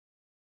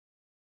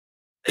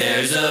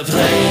There's a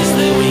place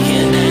that we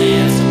can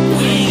dance.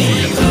 We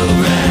can go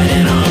right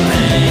in our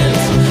pants.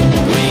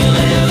 We can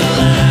live the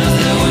lives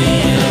that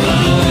we have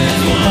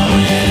always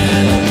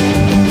wanted.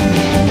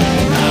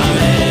 I'm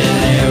headed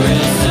there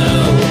real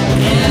soon.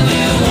 If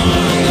you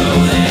wanna go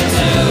there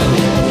too,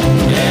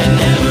 it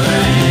never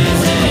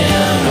ends in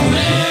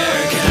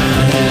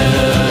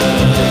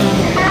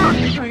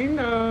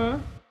Amerikinda.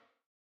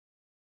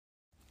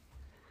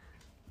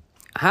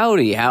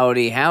 Howdy,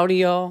 howdy, howdy,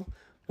 y'all.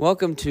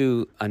 Welcome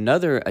to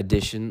another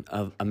edition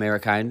of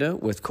Amerikinda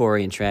with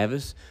Corey and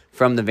Travis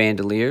from the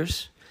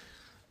Vandaliers.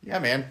 Yeah,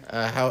 man.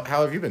 How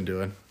have you been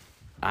doing?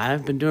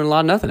 I've been doing a lot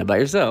of nothing. About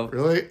yourself?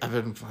 Really?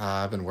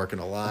 I've been working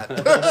a lot.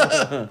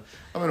 I've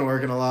been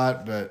working a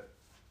lot, but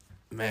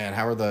man,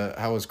 how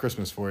was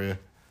Christmas for you?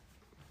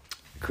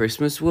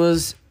 Christmas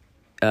was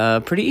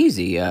pretty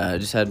easy.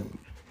 Just had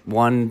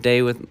one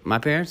day with my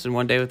parents and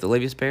one day with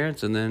Olivia's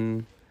parents, and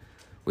then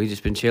we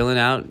just been chilling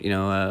out,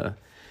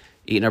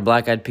 eating our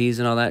black-eyed peas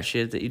and all that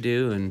shit that you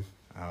do. And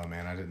Oh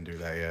man, I didn't do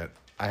that yet.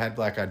 I had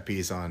black-eyed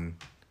peas on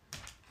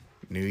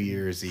New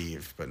Year's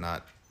Eve, but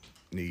not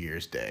New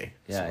Year's Day.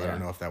 Yeah, I yeah. don't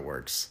know if that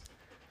works.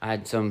 I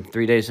had some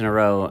 3 days in a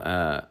row.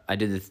 I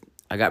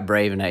got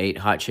brave and I ate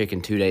hot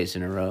chicken 2 days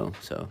in a row.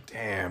 So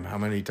Damn, how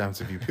many times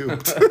have you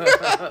pooped?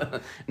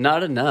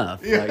 not enough.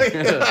 Yeah, Like,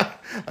 yeah.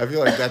 I feel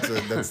like that's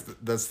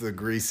the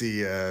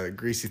greasy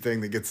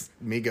thing that gets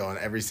me going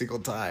every single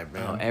time,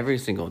 man. Oh, every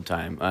single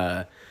time.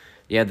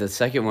 Yeah, the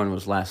second one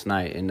was last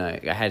night, and I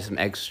had some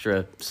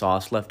extra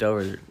sauce left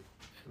over.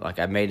 Like,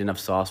 I made enough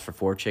sauce for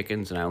 4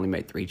 chickens, and I only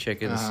made 3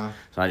 chickens. Uh-huh.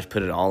 So I just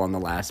put it all on the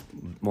last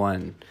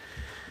one.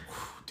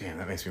 Damn,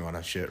 that makes me want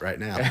to shit right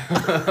now.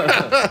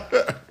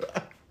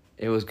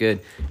 It was good.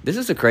 This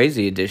is a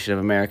crazy edition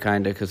of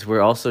Amerikinda because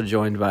we're also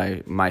joined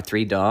by my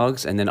 3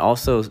 dogs and then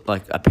also,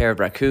 like, a pair of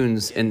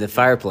raccoons in the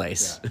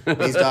fireplace. Yeah.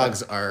 These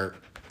dogs are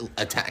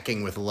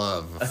attacking with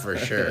love for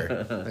sure.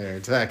 They're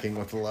attacking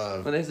with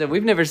love. Well, they said,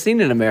 we've never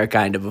seen an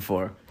Amerikinda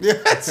before. Yeah,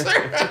 that's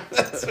right.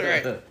 That's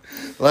right.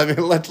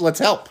 Let's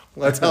help.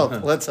 Let's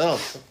help. Let's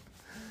help.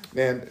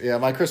 Man, yeah,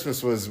 my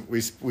Christmas was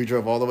we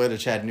drove all the way to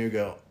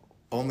Chattanooga,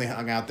 only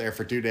hung out there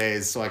for 2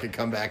 days so I could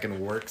come back and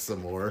work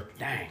some more.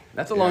 Dang,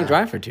 that's a long Yeah.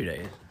 drive for 2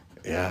 days.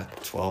 Yeah,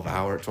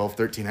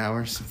 13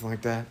 hours, something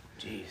like that.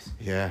 Jeez.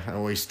 Yeah,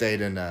 and we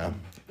stayed in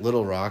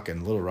Little Rock,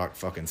 and Little Rock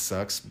fucking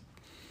sucks.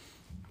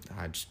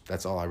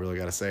 That's all I really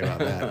got to say about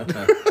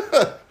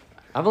that.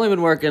 I've only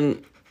been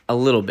working a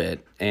little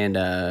bit, and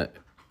I've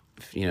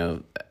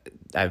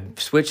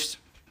switched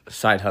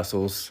side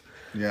hustles.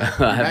 Yeah,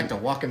 you're back to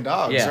walking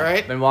dogs, Yeah,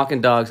 right? been walking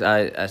dogs.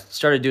 I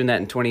started doing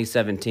that in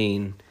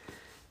 2017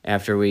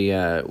 after we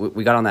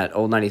got on that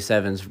old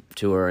 97s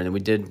tour, and then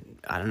we did,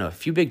 I don't know, a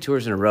few big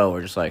tours in a row.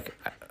 Where just like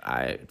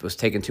I was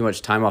taking too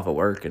much time off at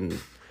work, and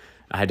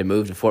I had to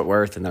move to Fort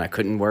Worth, and then I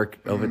couldn't work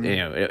over.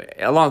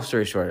 A long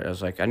story short, I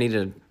was like, I need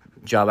a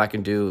job I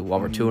can do while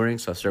we're touring,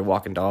 so I started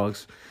walking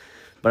dogs.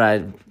 But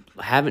I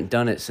haven't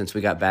done it since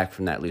we got back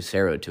from that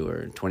Lucero tour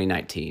in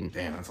 2019.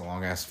 Damn, that's a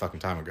long ass fucking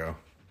time ago.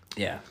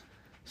 Yeah.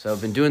 So I've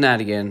been doing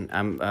that again.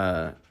 I'm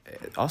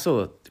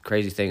also a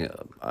crazy thing.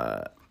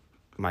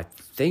 My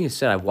thing is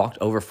said I walked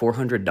over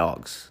 400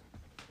 dogs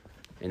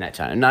in that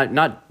time.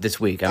 Not this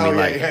week. I mean,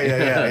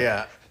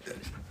 yeah.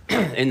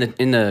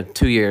 in the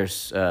 2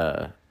 years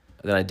that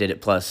I did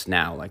it plus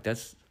now, like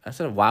that's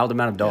a wild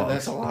amount of Yeah, dogs.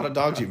 that's a lot of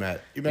dogs you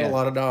met. You met Yeah. a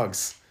lot of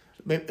dogs.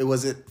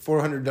 Was it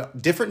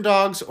 400 different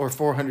dogs or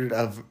 400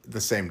 of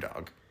the same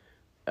dog?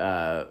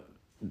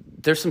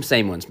 There's some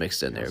same ones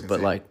mixed in there,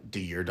 but like do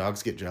your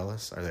dogs get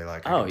jealous? Are they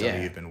like, Oh, I can tell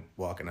yeah. you've been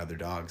walking other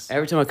dogs?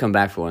 every time I come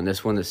back for one,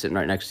 this one that's sitting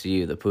right next to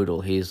you, the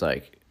poodle, he's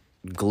like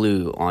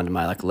glue onto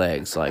my like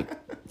legs, like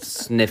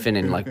sniffing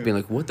and like being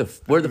like, where the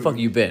fuck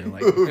you been?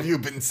 Like, Who have you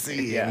been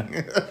seeing? Yeah.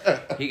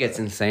 He gets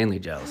insanely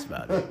jealous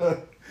about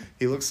it.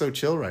 He looks so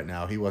chill right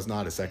now. He was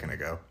not a second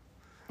ago.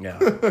 Yeah.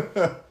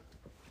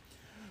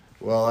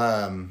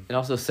 Well, It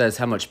also says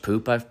how much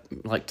poop I've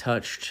like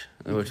touched,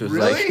 which was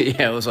Really? like,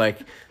 yeah, it was like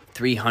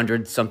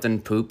 300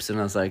 something poops, and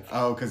I was like,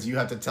 oh, because you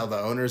have to tell the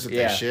owners that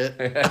Yeah. they shit?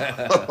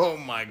 Oh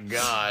my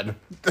God.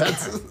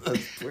 That's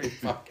pretty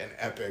fucking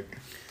epic.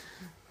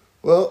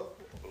 Well,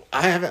 we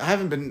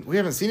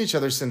haven't seen each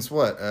other since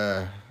what?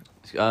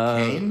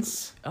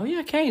 Cain's? oh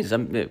yeah, Cain's.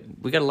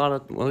 We got a lot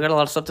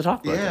of stuff to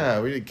talk about. Yeah,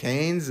 we did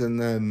Cain's and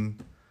then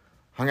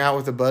hung out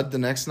with the bud the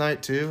next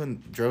night too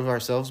and drove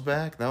ourselves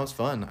back. That was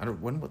fun.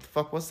 What the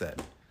fuck was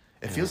that?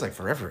 It feels like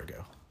forever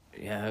ago.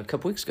 Yeah, a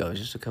couple weeks ago. It was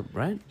just a couple,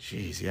 right?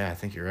 Jeez, yeah, I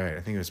think you're right.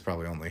 I think it was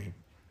probably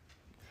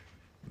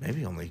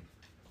maybe only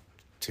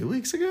 2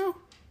 weeks ago.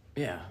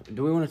 Yeah.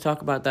 Do we want to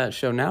talk about that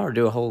show now or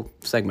do a whole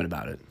segment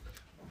about it?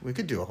 We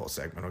could do a whole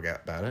segment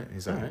about it.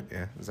 Is that All right.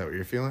 Yeah? Is that what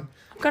you're feeling?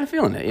 I'm kind of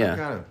feeling it,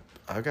 yeah.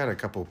 I've got a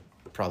couple,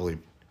 probably,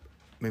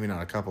 maybe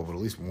not a couple, but at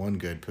least one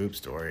good poop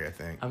story. I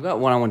think. I've got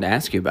one I wanted to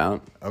ask you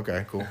about.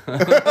 Okay, cool.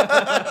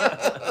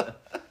 For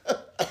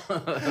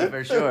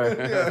sure.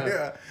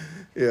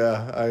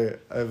 Yeah.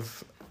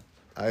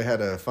 I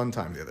had a fun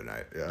time the other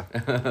night.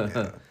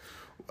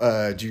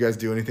 Yeah. Did you guys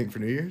do anything for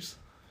New Year's?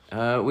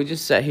 We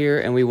just sat here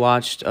and we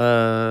watched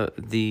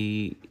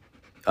the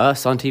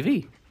Us on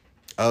TV.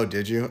 Oh,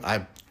 did you?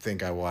 I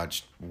think I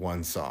watched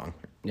one song.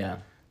 Yeah.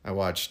 I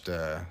watched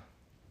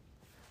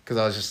because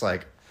I was just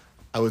like,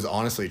 I was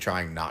honestly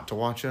trying not to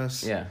watch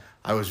Us. Yeah.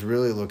 I was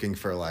really looking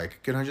for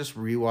like, can I just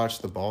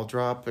rewatch the ball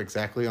drop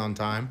exactly on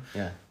time?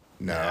 Yeah.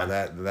 No, Yeah.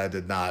 that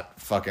did not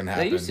fucking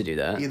happen. They used to do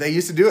that. Yeah, they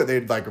used to do it.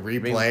 They'd like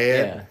replay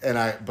it,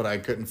 yeah. but I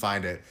couldn't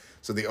find it.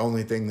 So the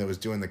only thing that was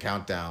doing the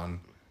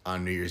countdown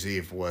on New Year's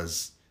Eve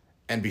was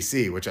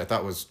NBC, which I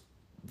thought was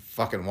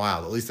fucking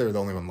wild. At least they were the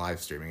only one live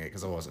streaming it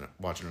because I wasn't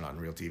watching it on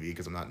real TV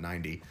because I'm not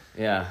 90.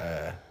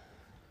 Yeah.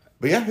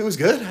 But yeah, it was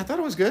good. I thought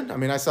it was good. I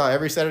mean, I saw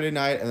every Saturday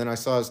night, and then I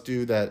saw us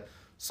do that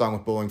song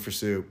with Bowling for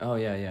Soup. Oh,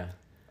 yeah.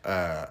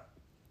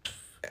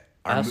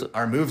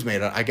 Our moves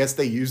made it. I guess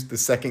they used the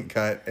second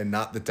cut and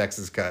not the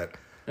Texas cut.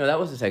 No, that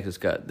was the Texas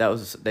cut.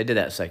 They did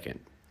that second.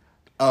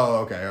 Oh,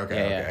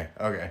 okay.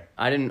 Yeah.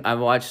 I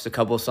watched a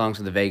couple of songs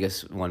of the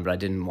Vegas one, but I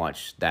didn't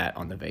watch that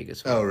on the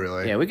Vegas one. Oh,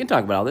 really? Yeah, we can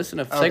talk about all this in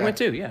a segment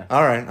too. Yeah.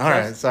 All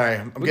right. Sorry,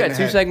 We got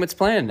two segments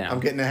planned now. I'm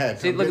getting ahead.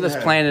 See, look at this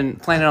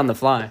planning on the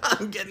fly.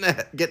 I'm getting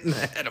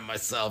ahead of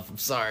myself. I'm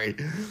sorry.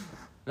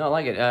 No, I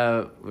like it.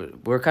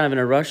 We're kind of in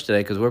a rush today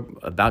because we're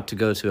about to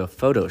go to a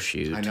photo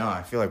shoot. I know.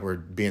 I feel like we're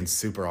being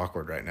super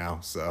awkward right now.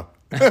 So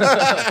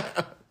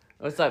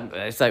It's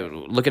like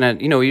looking at,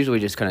 we usually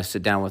just kind of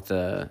sit down with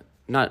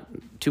not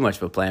too much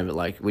of a plan, but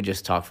like we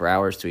just talk for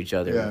hours to each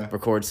other, Yeah.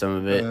 record some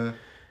of it.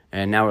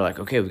 And now we're like,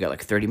 okay, we got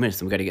like 30 minutes,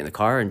 then we got to get in the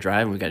car and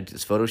drive, and we got to do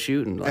this photo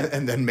shoot.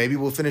 and then maybe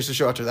we'll finish the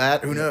show after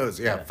that. Who knows?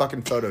 Yeah.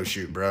 Fucking photo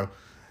shoot, bro.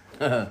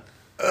 I'm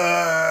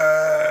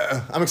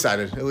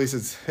excited. At least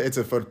it's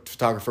a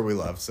photographer we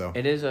love. So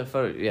It is a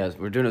photo. Yeah,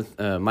 we're doing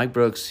Mike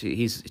Brooks.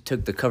 He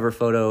took the cover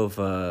photo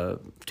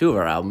of two of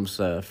our albums,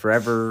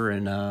 Forever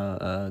and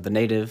The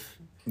Native.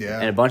 Yeah.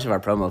 And a bunch of our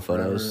promo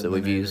photos that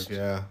we've used.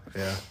 Yeah.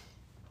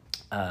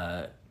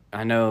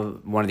 I know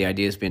one of the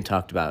ideas being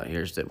talked about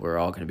here is that we're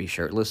all going to be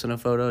shirtless in a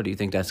photo. Do you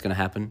think that's going to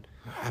happen?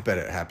 I bet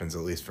it happens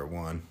at least for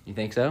one. You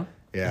think so?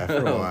 Yeah,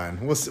 for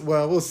one.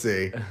 We'll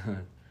see.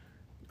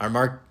 Our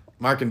Mark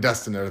and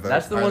Dustin are the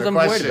That's the are ones the I'm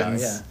worried questions. about,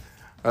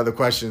 yeah. Are the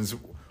questions.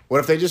 What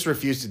if they just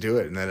refuse to do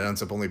it and then it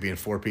ends up only being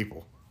 4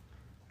 people?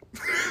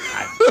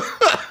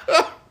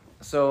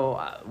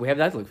 So we have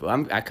that to look for.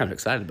 I'm kind of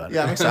excited about it.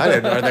 Yeah, I'm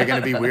excited. Are they going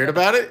to be weird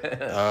about it?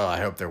 Oh, I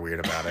hope they're weird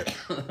about it.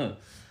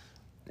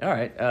 All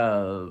right.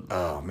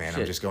 Oh man, shit.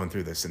 I'm just going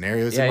through the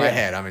scenarios Yeah, in my yeah.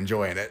 head. I'm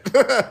enjoying it.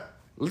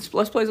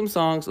 Let's play some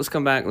songs. Let's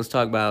come back. Let's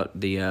talk about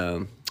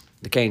the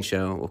Cain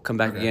show. We'll come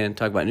back again,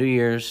 talk about New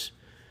Year's,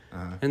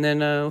 and then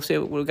we'll see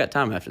what we got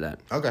time after that.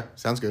 Okay,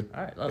 sounds good.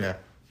 All right, love Yeah. it.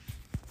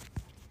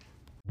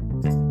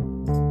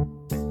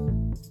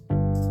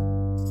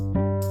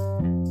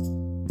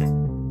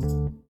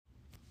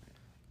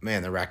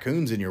 Man, the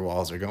raccoons in your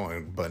walls are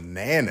going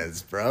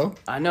bananas, bro.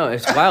 I know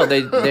it's wild.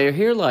 They're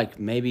here like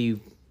maybe,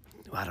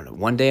 I don't know,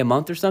 one day a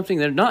month or something.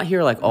 They're not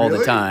here like all the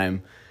Really?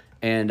 time,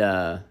 and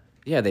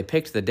yeah, they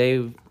picked the day,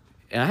 and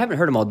I haven't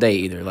heard them all day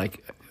either.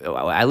 Like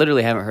I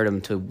literally haven't heard them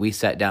until we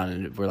sat down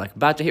and we're like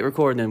about to hit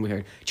record, and then we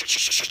heard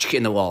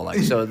in the wall. Like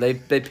so, they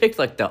picked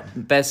like the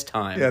best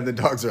time. Yeah, the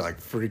dogs are like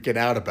freaking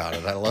out about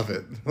it. I love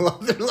it.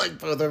 They're like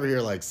both over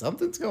here, like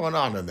something's going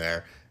on in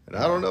there, and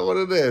I don't know what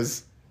it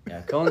is.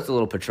 Yeah, Cohen's a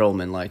little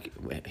patrolman. Like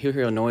he'll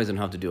hear a noise and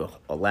have to do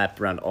a lap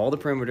around all the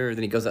perimeter.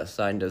 Then he goes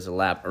outside and does a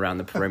lap around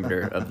the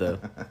perimeter of the.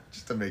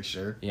 Just to make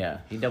sure. Yeah,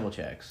 he double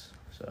checks.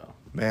 So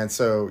Man,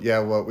 so yeah,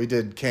 what we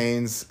did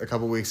Cain's a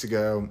couple weeks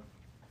ago.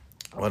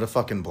 What a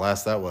fucking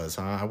blast that was,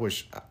 huh? I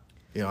wish,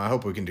 I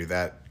hope we can do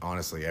that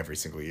honestly every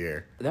single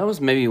year. that was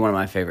maybe one of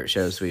my favorite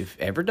shows we've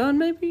ever done.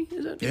 Maybe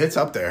is it? It's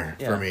up there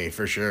Yeah. for me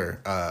for sure.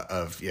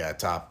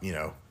 Top,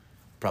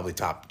 probably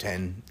top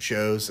 10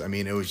 shows. I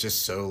mean, it was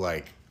just so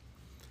like.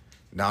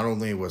 Not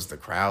only was the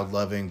crowd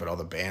loving, but all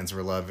the bands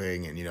were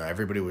loving, and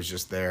everybody was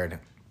just there and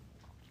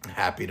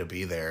happy to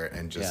be there,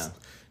 and just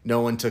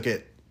no one took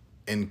it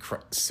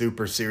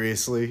super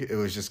seriously. It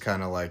was just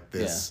kind of like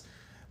this.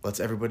 Let's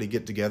everybody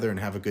get together and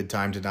have a good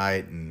time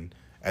tonight, and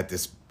at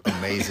this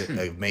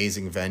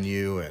amazing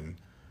venue, and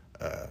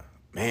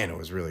man, it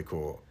was really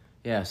cool.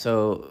 Yeah.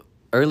 So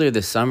earlier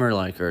this summer,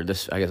 I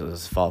guess it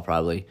was fall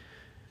probably,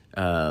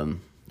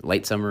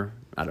 late summer.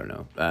 I don't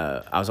know.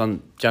 I was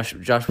on Josh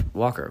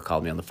Walker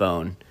called me on the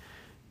phone,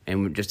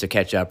 and just to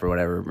catch up or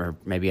whatever, or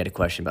maybe he had a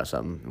question about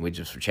something. And we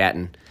just were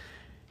chatting,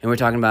 and we were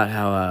talking about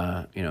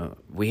how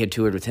we had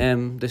toured with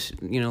him this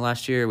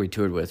last year. We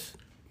toured with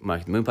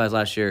Mike the Moonpies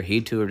last year. He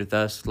toured with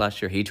us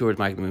last year. He toured with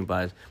Mike the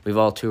Moonpies. We've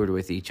all toured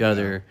with each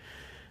other.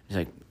 It's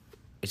like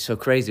it's so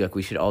crazy. Like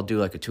we should all do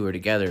like a tour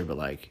together, but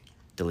like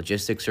the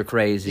logistics are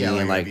crazy, Yeah,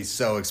 and it'd be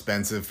so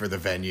expensive for the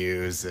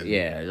venues, and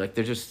yeah, like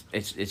they're just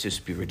it's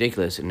just be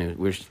ridiculous, and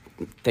we're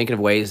thinking of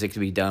ways it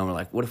could be done. We're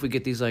like, what if we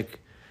get these like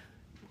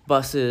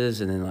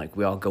buses, and then like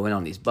we all go in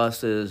on these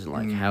buses, and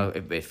like how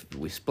if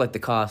we split the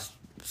cost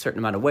a certain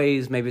amount of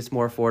ways, maybe it's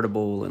more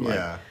affordable, and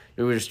Yeah. like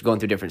we were just going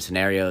through different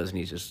scenarios, and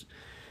he's just.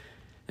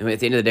 And at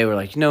the end of the day, we're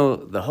like,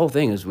 the whole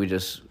thing is we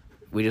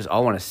we just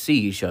all want to see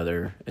each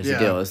other is the Yeah.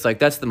 deal. It's like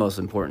that's the most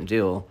important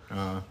deal.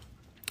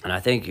 And I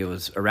think it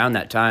was around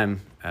that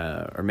time,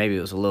 or maybe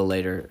it was a little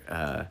later.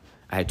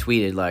 I had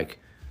tweeted like,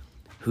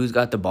 "Who's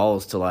got the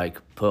balls to like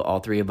put all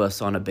three of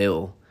us on a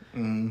bill?"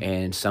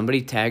 And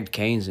somebody tagged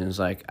Cain's and was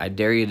like, "I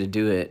dare you to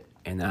do it."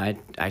 And then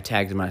I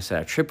tagged him. I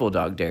said, "I triple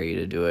dog dare you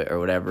to do it," or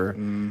whatever.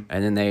 And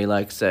then they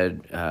like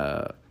said,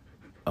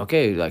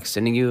 "Okay, like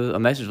sending you a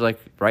message like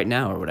right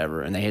now or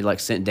whatever." And they had like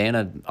sent Dan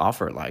an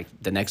offer like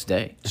the next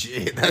day.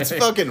 Gee, that's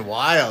fucking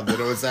wild that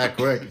it was that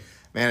quick.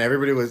 Man,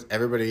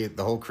 everybody,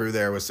 the whole crew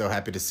there was so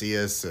happy to see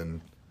us,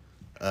 and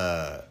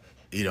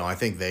you know, I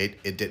think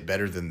it did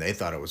better than they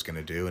thought it was going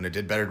to do, and it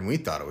did better than we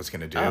thought it was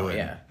going to do. Oh and,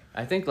 yeah,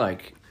 I think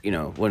like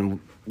when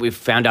we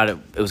found out it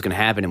was going to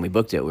happen and we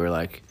booked it, we were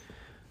like,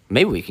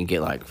 maybe we can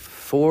get like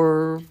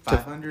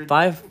 500?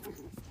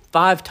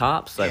 five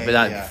tops. Like, Yeah,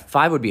 but yeah.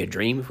 5 would be a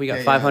dream if we got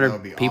Yeah, 500 that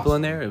would be people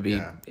in awesome. there. It would be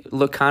Yeah.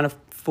 look kind of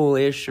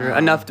foolish or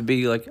enough to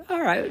be like, all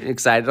right,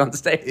 excited on the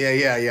stage.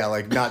 Yeah,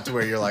 like not to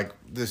where you're like,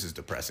 this is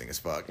depressing as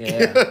fuck.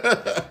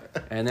 Yeah.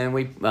 And then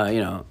we,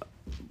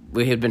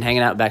 we had been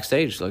hanging out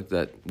backstage like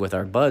that with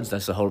our buds.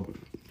 That's the whole,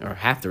 or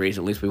half the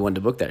reason at least we wanted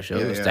to book that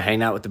show was to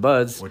hang out with the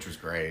buds. Which was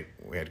great.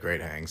 We had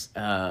great hangs.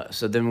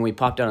 So then when we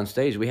popped out on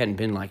stage, we hadn't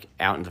been like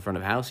out in the front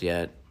of the house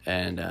yet,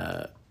 and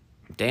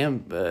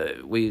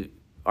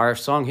our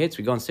song hits.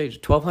 We go on stage,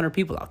 1,200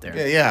 people out there.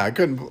 Yeah, I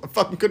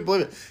fucking couldn't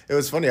believe it. It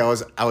was funny. I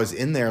was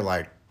in there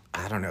like,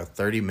 I don't know,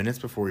 30 minutes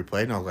before we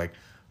played, and I was like,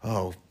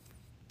 oh,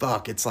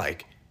 fuck, it's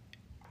like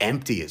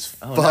empty as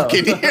fuck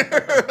in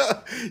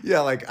here.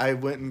 Yeah, like I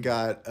went and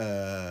got,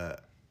 because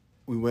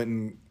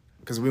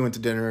we went to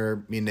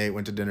dinner, me and Nate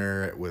went to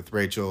dinner with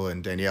Rachel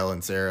and Danielle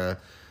and Sarah,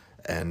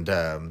 and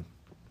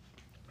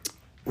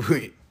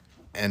we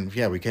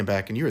came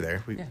back and you were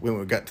there.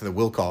 We got to the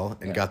will call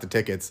and got the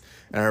tickets.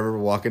 And I remember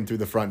walking through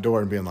the front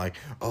door and being like,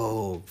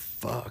 oh,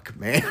 fuck,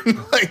 man.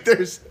 Like,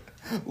 there's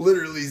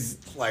literally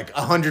like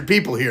 100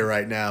 people here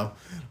right now.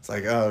 It's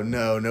like, oh,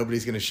 no,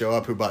 nobody's going to show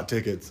up who bought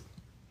tickets.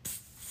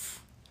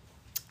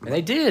 And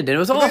they did, and it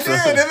was awesome. They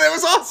did, and it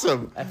was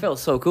awesome. I felt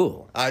so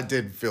cool. I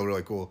did feel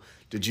really cool.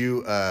 Did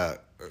you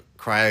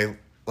cry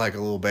like a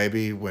little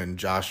baby when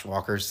Josh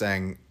Walker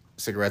sang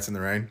Cigarettes in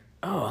the Rain?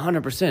 Oh,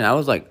 100%. I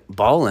was like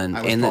bawling.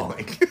 I was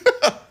bawling.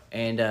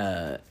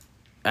 And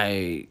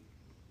I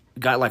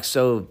got like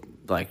so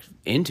like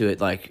into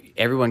it. Like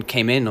everyone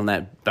came in on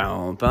that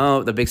boom,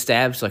 boom, the big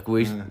stabs. Like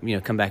we,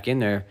 come back in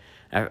there.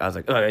 I was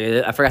like,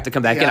 oh, I forgot to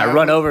come back in. I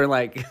run over and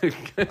like.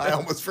 I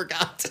almost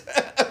forgot.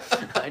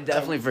 I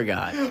definitely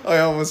forgot. I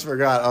almost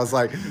forgot. I was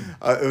like,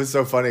 it was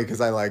so funny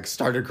because I like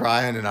started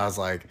crying and I was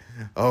like,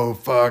 oh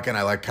fuck, and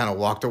I like kind of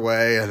walked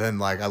away, and then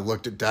like I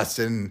looked at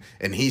Dustin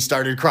and he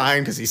started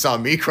crying because he saw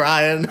me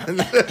crying, and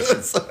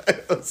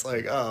it's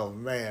like, oh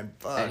man,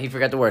 fuck. And he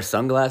forgot to wear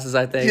sunglasses,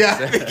 I think. Yeah,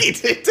 I think he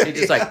did. He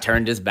just like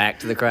turned his back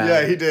to the crowd.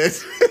 Yeah, he did.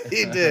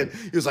 He did.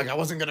 He was like, I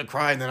wasn't gonna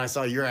cry, and then I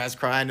saw your ass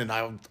crying, and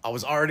I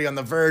was already on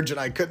the verge, and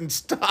I couldn't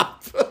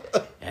stop.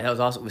 Yeah, that was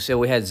awesome. So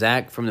we had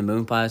Zach from the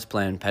Moonpies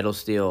playing pedal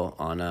steel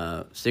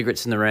on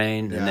Cigarettes in the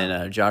Rain, and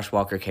then Josh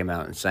Walker came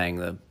out and sang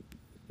the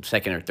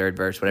second or third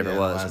verse, whatever it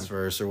was. Last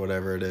verse or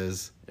whatever it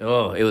is.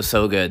 Oh, it was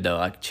so good though,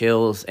 like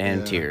chills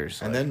and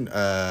tears. And then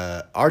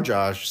our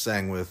Josh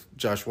sang with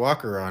Josh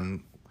Walker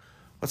on,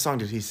 what song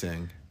did he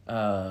sing?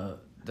 The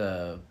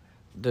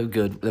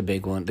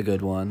big one, the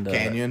good one,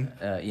 Canyon?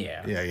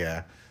 Yeah.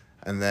 Yeah.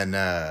 And then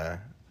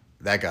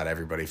that got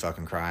everybody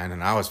fucking crying,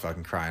 and I was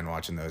fucking crying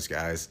watching those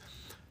guys.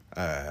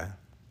 And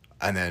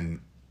then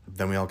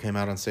we all came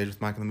out on stage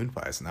with Mike and the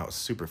Moonpies, and that was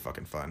super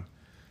fucking fun.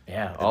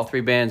 Yeah, all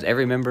three bands,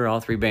 all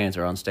three bands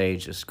are on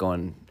stage just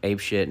going ape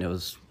shit, and it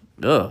was,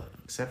 ugh.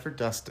 Except for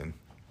Dustin.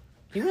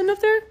 He wasn't up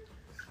there?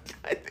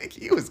 I think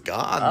he was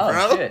gone, Oh,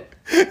 bro. shit.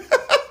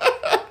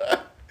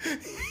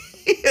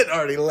 He had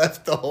already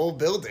left the whole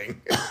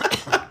building.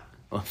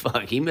 Well,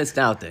 fuck, he missed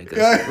out then,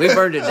 'cause we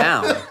burned it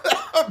down.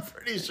 I'm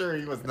pretty sure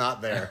he was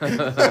not there.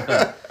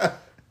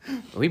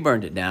 We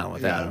burned it down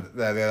without him.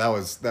 That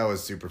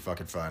was super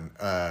fucking fun.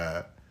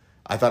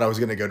 I thought I was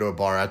gonna go to a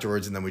bar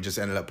afterwards, and then we just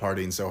ended up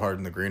partying so hard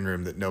in the green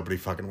room that nobody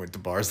fucking went to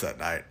bars that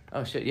night.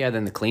 Oh, shit, yeah,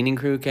 then the cleaning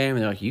crew came,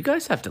 and they're like, you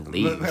guys have to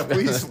leave.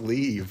 Please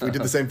leave. We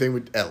did the same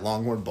thing at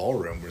Longhorn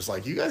Ballroom. We're just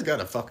like, you guys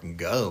gotta fucking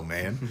go,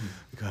 man.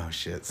 Like, oh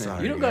shit,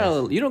 sorry. You don't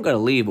gotta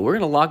leave, but we're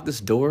gonna lock this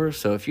door.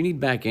 So if you need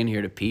back in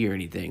here to pee or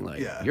anything,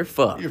 like you're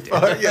fucked.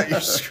 Yeah, you're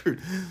screwed.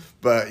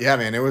 But yeah,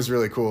 man, it was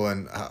really cool,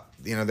 and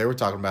they were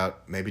talking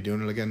about maybe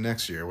doing it again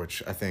next year,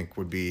 which I think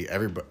would be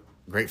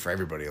great for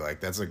everybody. Like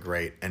that's a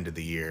great end of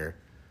the year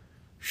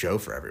show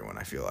for everyone.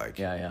 I feel like.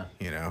 Yeah.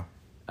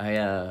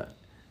 I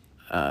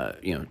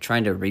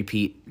Trying to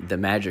repeat the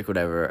magic,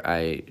 whatever.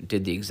 I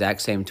did the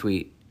exact same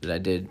tweet that I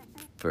did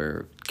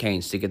for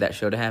Cain's to get that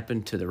show to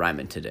happen to the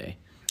Ryman today.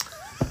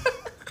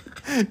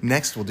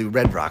 Next, we'll do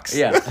Red Rocks.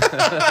 Yeah.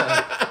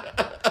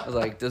 I was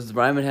like, does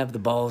Ryman have the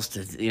balls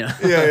to,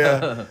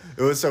 Yeah.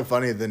 It was so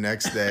funny. The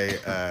next day,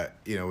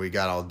 we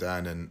got all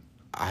done, and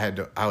I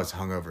was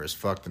hungover as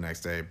fuck the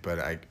next day, but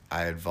I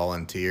had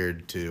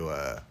volunteered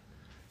to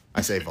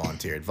I say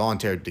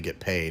volunteered to get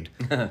paid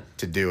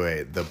to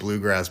do the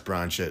bluegrass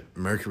brunch at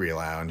Mercury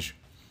Lounge.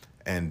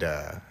 And,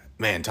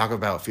 man, talk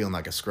about feeling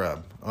like a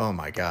scrub. Oh,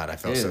 my God. I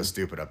felt so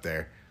stupid up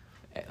there.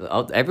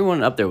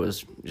 Everyone up there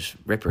was just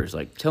rippers.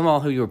 Like, tell them all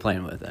who you were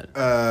playing with.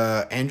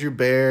 Andrew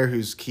Bear,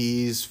 who's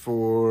keys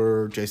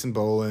for Jason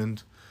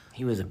Boland.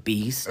 He was a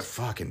beast. A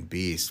fucking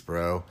beast,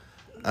 bro.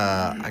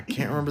 I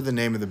can't remember the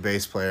name of the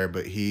bass player,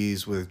 but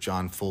he's with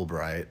John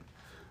Fulbright.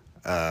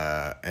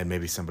 And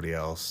maybe somebody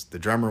else. The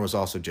drummer was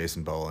also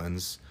Jason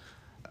Boland's.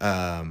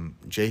 Johnny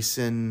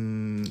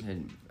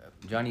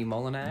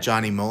Molinax?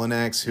 Johnny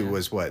Molinax, who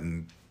was what,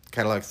 in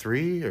Cadillac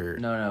 3? Or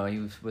No, he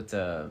was with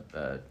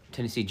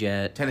Tennessee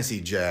Jet.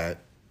 Tennessee Jet.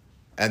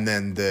 And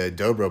then the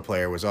dobro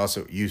player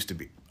used to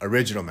be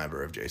original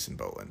member of Jason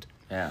Boland.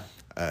 Yeah.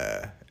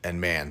 And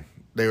man,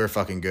 they were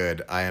fucking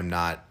good.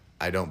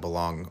 I don't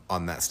belong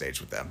on that stage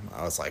with them.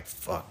 I was like,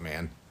 fuck,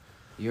 man.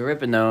 You're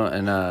ripping though,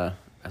 and I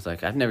was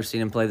like, I've never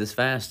seen him play this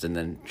fast. And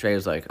then Trey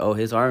was like, oh,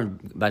 his arm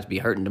about to be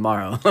hurting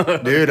tomorrow.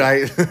 Dude,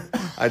 I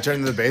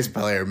turned to the bass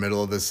player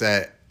middle of the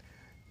set,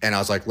 and I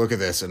was like, look at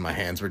this, and my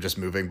hands were just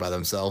moving by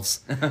themselves.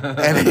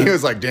 And he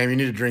was like, damn, you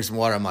need to drink some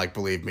water. I'm like,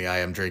 believe me, I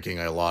am drinking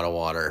a lot of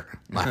water.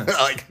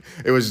 I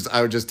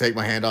would just take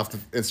my hand off the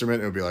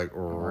instrument, and it would be like,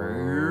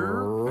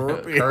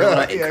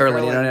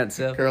 curling in on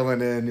itself.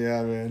 Curling in,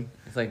 yeah, man.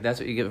 It's like, that's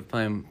what you get for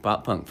playing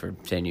pop punk for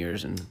 10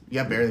 years. And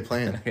yeah, barely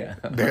playing. Yeah.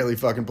 Barely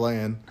fucking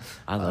playing.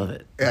 I love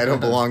it. Yeah, I don't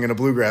belong in a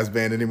bluegrass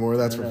band anymore,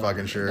 that's for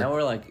fucking sure. Now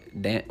we're like,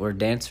 we're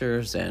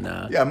dancers and...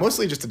 yeah,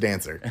 mostly just a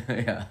dancer.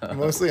 Yeah.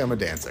 Mostly I'm a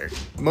dancer.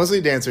 Mostly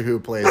a dancer who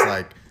plays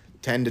like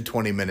 10 to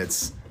 20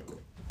 minutes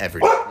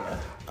every day. Yeah.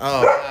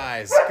 Oh,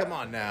 guys, come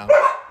on now.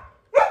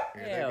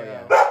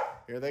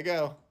 Here they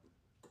go.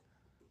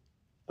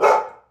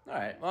 All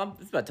right, well,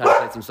 it's about time to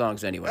play some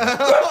songs anyway.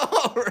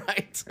 All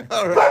right.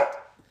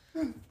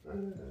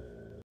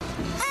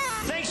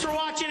 Thanks for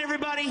watching,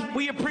 everybody.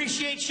 We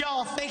appreciate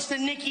y'all. Thanks to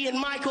Nikki and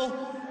Michael.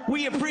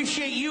 We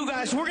appreciate you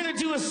guys. We're going to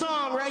do a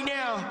song right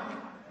now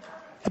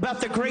about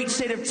the great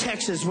state of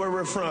Texas, where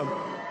we're from.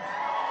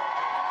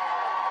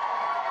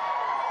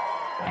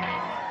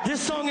 This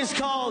song is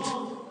called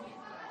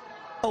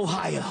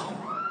Ohio.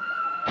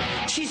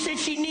 She said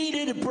she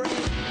needed a break,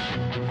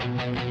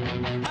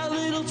 a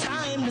little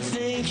time to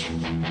think.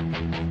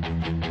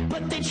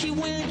 But then she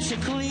went to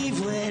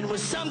Cleveland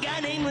with some guy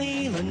named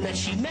Leland that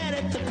she met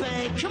at the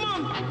bank. Come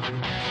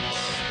on!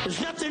 There's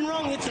nothing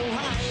wrong with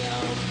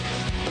Ohio,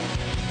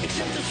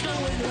 except the snow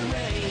and the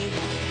rain.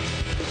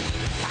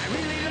 I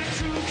really like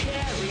Drew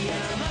Carey,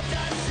 and I'm up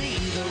to see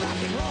the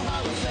Rock and Roll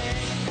Hall of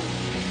Fame.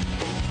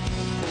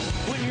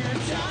 When you're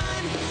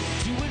done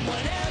doing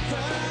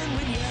whatever, and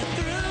when you're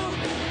through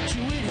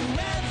doing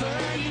whoever,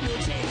 you know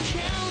Dane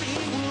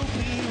County will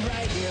be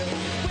right here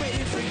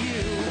waiting for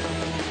you.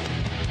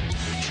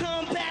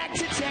 Come back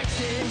to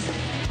Texas.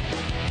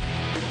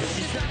 It's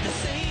just not the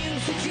same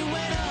since you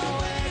went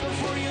away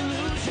before you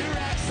lose your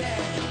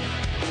accent.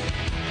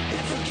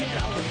 And forget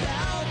all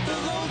about the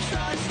Lone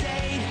Star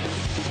State.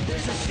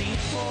 There's a seat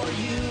for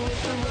you at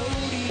the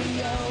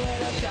rodeo,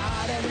 and I've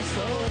got every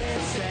float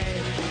and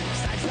say.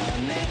 Besides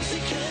the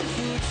Mexican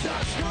food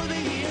trucks,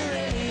 northern here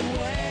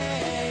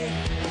anyway.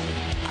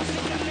 I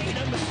think I made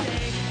a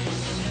mistake.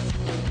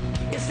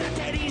 It's not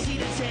that easy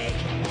to take.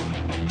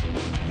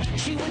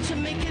 She went to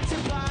make a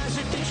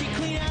deposit, then she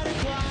cleaned out her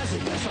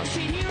closet. That's all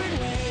she'd hear and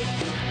wait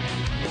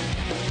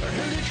for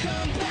her to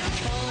come back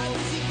home.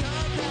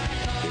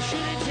 It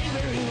shouldn't take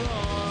very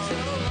long.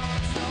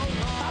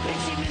 I bet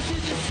she misses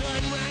the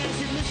sunrise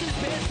and misses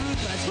bad food.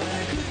 That's what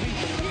I could be.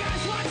 You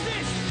guys watch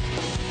this.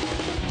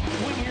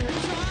 When you're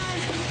done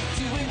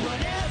doing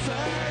whatever,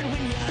 and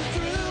when you're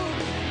through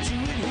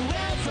doing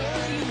whoever,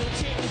 you know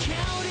Dane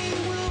County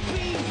will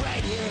be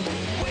right here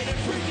waiting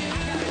for you.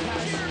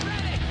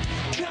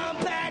 Come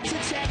back to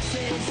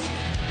Texas.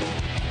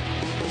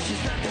 It's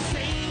just not the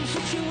same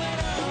since you went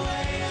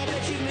away. I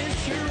bet you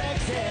missed your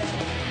exit.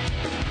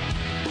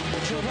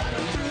 Drove right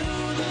on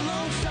through the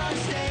Lone Star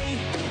State.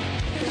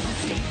 There's a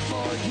seat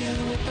for you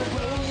at the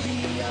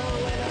rodeo,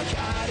 and I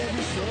got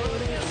every slow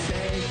they'll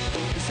say.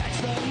 Besides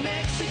the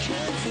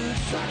Mexican food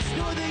trucks,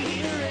 northern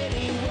here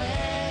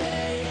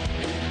anyway.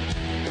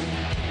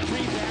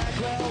 Free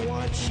Bagwell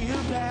wants you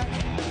back.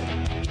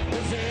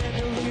 The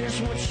Vandaliers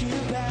want you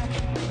back.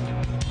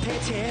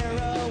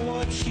 Pantera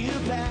wants you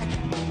back,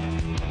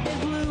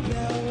 and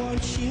Bluebell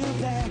wants you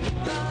back.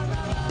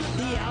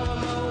 The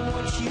Alamo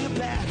wants you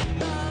back.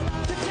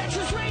 The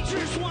Texas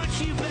Rangers want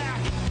you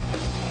back.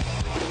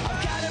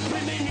 I've got a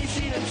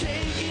premonition, I'm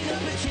taking a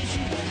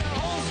petition. The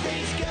whole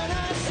state's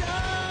gonna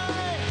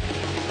sign.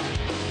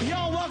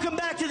 Y'all, welcome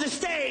back to the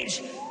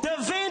stage, the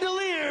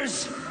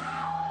Vandaliers,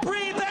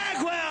 Bree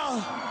Bagwell.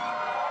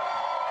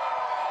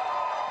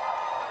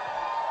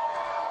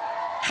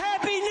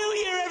 Happy New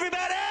Year, everybody!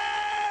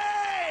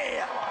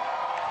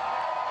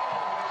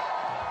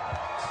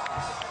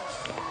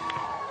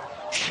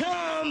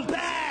 Come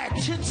back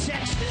to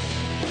Texas.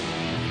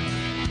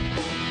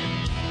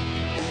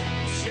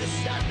 It's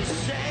just not the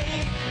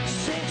same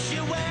since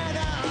you went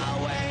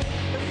away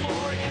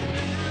before you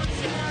knew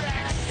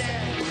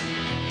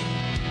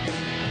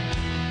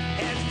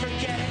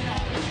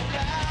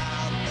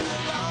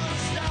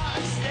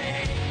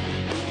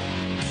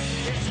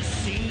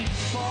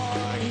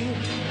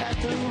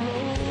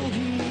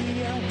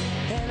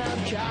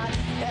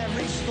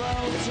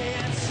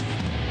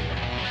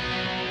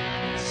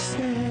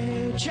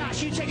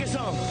Josh, you take us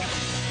home.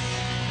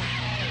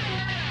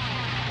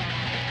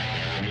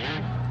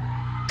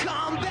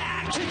 Come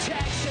back to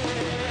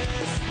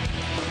Texas.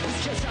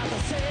 It's just not the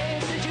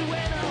same since you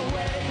went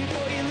away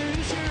before you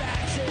lose your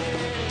accent.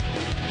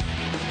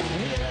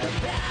 Hear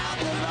about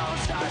the Lone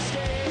Star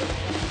State.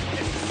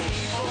 There's a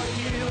sea for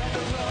you and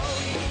the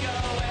road you go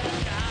and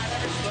a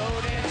night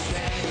exploding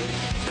train.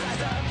 As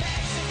the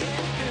Mexican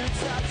food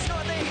stops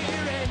north of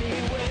here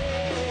anyway.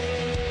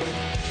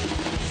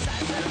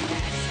 As the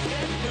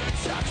Mexican food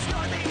stops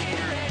north of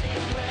here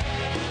anyway.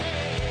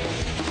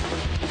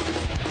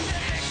 The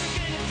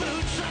Mexican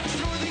food stops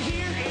north of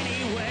here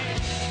anyway.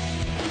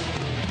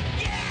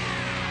 Yeah!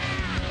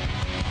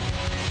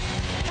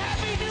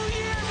 Happy New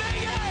Year,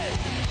 Vegas!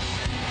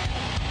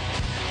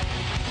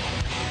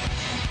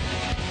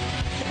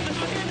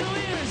 The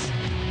Bandoliers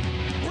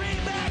bring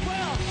back,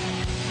 well,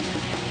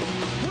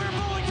 we're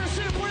Bowling for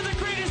Soup. We're the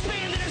greatest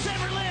band that has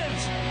ever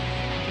lived.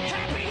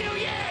 Happy New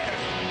Year!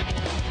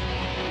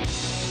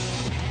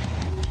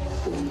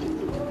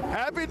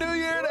 Happy New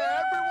Year to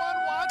everyone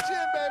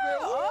watching, baby.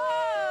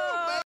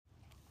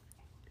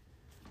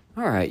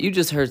 All right, you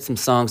just heard some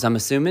songs, I'm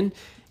assuming,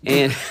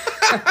 and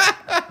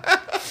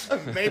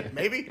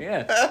Maybe.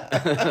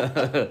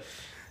 yeah.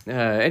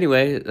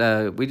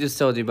 Anyway, we just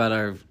told you about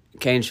our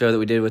Cain show that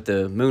we did with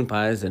the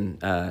Moonpies, and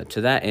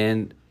to that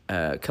end,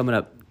 coming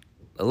up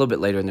a little bit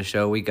later in the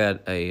show, we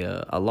got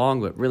a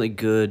long but really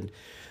good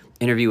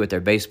interview with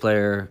their bass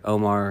player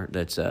Omar.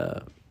 That's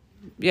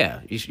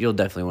you'll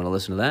definitely want to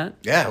listen to that.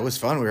 Yeah, it was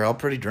fun. We were all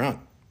pretty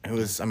drunk. It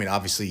was. I mean,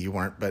 obviously you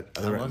weren't, but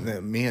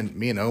me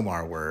and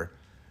Omar were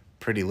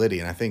pretty litty,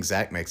 and I think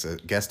Zach makes a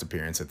guest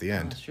appearance at the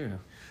end. That's true.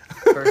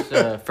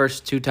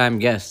 First two-time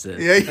guest.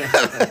 Yeah,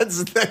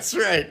 that's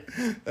right.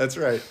 That's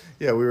right.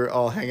 Yeah, we were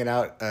all hanging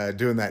out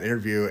doing that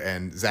interview,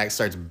 and Zach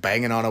starts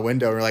banging on a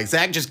window. We're like,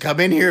 Zach, just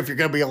come in here if you're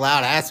gonna be a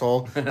loud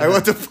asshole. Like,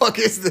 what the fuck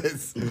is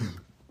this?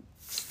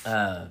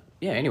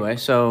 Anyway,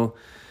 so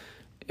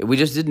we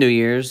just did New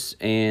Year's,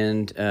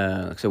 and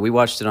so we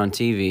watched it on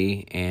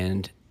TV,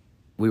 and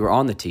we were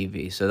on the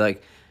TV. So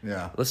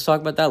Yeah. let's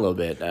talk about that a little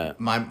bit.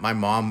 My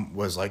mom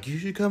was like, you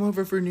should come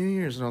over for New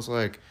Year's, and I was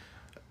like,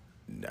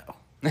 no.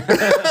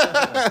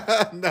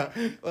 No.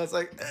 I was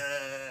like,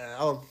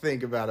 I'll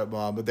think about it,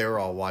 Mom. But they were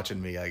all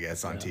watching me, I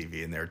guess, on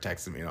TV, and they were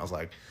texting me, and I was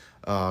like,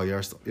 oh,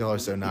 y'all are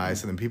so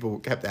nice. And then people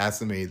kept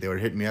asking me, they would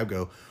hit me up,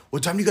 go,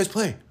 what time do you guys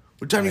play?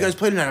 What time do you guys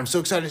play tonight? I'm so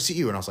excited to see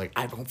you. And I was like,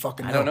 I don't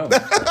fucking know. I don't know.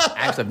 I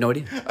actually have no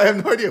idea. I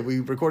have no idea. We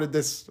recorded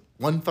this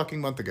 1 fucking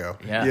month ago.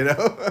 Yeah. You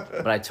know?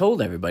 But I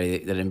told everybody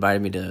that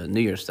invited me to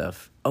New Year's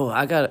stuff. Oh,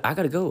 I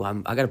gotta go.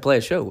 I gotta play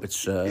a show.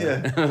 It's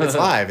Yeah, it's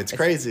live. It's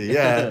crazy.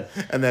 Yeah.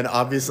 And then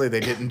obviously they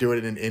didn't do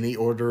it in any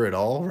order at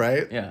all,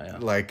 right? Yeah.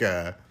 Like,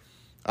 I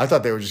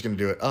thought they were just gonna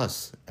do it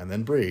us and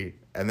then Bree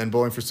and then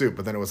Bowling for Soup,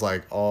 but then it was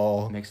like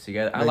all mixed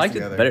together. I mixed liked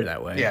together. it better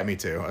that way. Yeah, me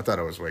too. I thought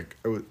it was way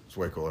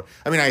cooler.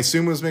 I mean, I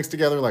assume it was mixed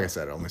together. Like I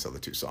said, I only saw the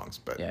 2 songs,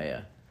 but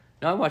Yeah.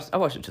 No, I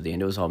watched it to the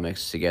end. It was all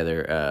mixed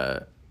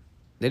together.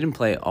 They didn't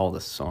play all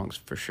the songs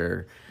for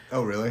sure.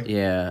 Oh, really?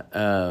 Yeah.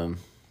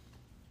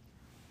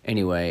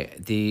 Anyway,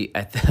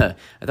 I thought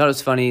it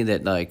was funny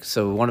that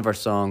so one of our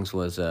songs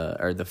was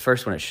or the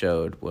first one it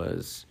showed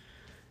was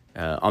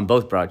on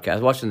both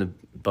broadcasts. Watching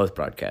both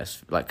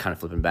broadcasts, kind of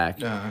flipping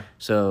back. Uh-huh.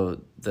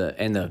 So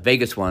the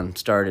Vegas one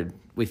started.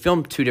 We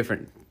filmed 2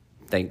 different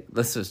things.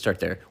 Let's just start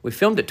there. We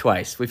filmed it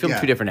twice. We filmed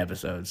Yeah. 2 different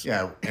episodes.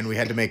 Yeah, and we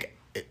had to make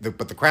it,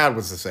 but the crowd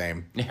was the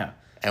same. Yeah.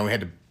 And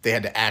they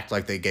had to act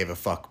like they gave a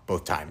fuck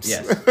both times.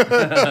 Yes.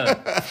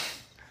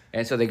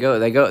 And so they go.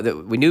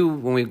 We knew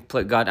when we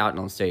got out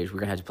on stage, we're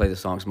gonna have to play the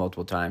songs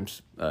multiple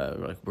times.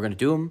 We're gonna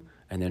do them,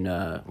 and then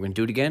we're gonna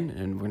do it again,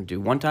 and we're gonna do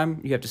one time.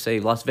 You have to say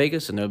Las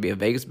Vegas, and there'll be a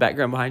Vegas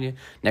background behind you.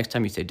 Next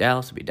time you say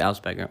Dallas, it'll be Dallas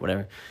background,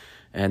 whatever.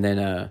 And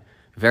then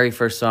very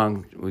first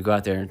song, we go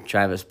out there, and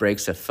Travis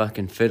breaks a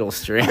fucking fiddle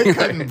string. I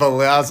couldn't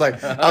believe. I was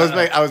like,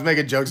 I was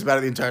making jokes about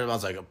it the entire time. I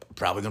was like,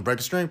 probably gonna break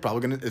a string.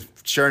 Probably gonna.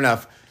 Sure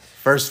enough.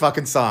 First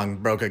fucking song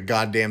broke a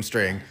goddamn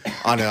string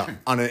on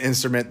an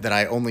instrument that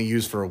I only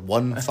use for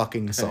one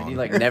fucking song. You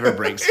never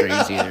break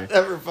strings either.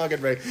 Never fucking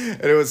break.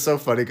 And it was so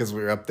funny because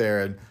we were up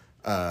there and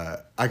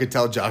I could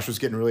tell Josh was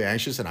getting really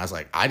anxious, and I was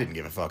like, I didn't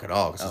give a fuck at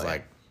all because it's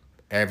like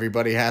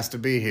everybody has to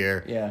be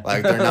here. Yeah.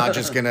 Like they're not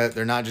just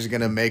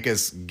gonna make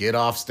us get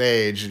off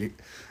stage.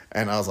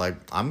 And I was like,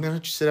 I'm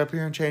gonna sit up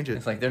here and change it.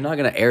 It's like they're not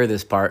gonna air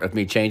this part of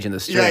me changing the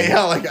string.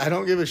 Yeah. Like I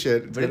don't give a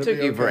shit. It's But it gonna took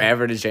be you okay.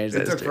 forever to change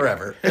that It took string.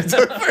 forever. It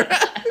took forever.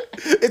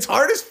 It's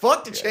hard as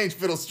fuck to change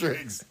fiddle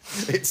strings.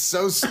 It's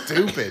so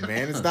stupid,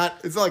 man. It's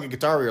not like a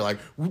guitar where you're like,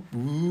 whoop,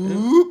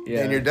 whoop,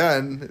 Yeah. and you're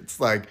done. It's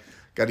like,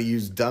 got to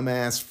use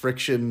dumbass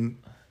friction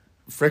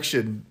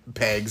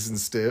pegs and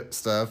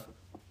stuff.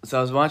 So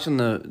I was watching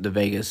the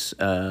Vegas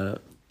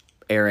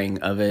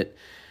airing of it,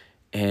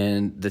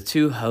 and the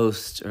 2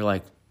 hosts are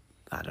like,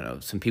 I don't know,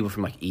 some people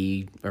from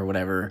E or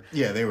whatever.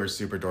 Yeah, they were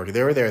super dorky.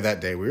 They were there that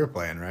day we were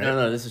playing, right?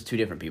 No, this is 2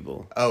 different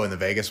people. Oh, in the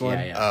Vegas one?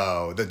 Yeah.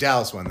 Oh, the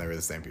Dallas one, they were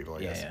the same people,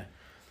 I guess. Yeah.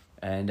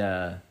 And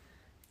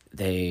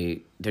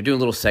they're doing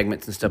little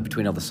segments and stuff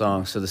between all the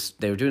songs. So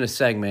they were doing a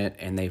segment,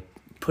 and they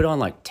put on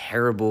like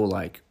terrible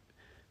like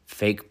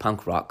fake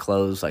punk rock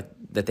clothes like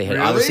that they had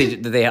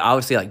Really?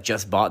 obviously like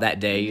just bought that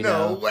day, you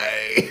know. No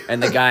way.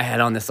 And the guy had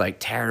on this like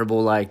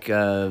terrible like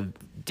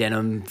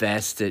denim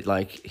vest that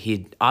like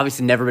he'd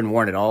obviously never been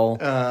worn at all.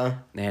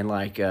 And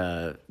like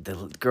the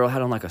girl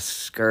had on like a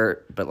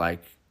skirt, but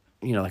like,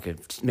 you know, like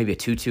maybe a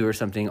tutu or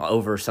something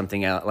over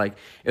something else. Like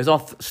it was all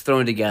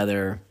thrown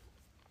together,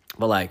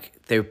 but like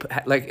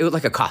like it was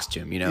like a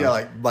costume, you know.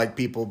 Yeah, like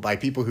people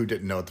who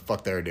didn't know what the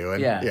fuck they were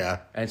doing. Yeah.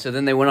 And so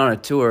then they went on a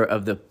tour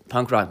of the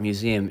punk rock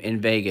museum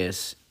in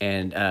Vegas,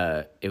 and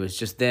it was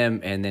just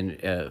them, and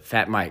then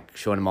Fat Mike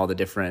showing them all the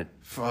different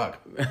Fuck.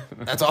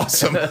 That's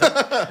awesome.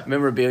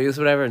 memorabilia or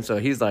whatever. And so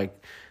he's like,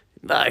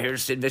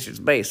 here's Sid Vicious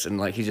bass, and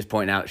like he's just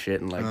pointing out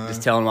shit and like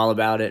just telling them all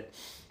about it.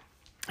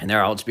 And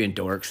they're all just being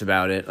dorks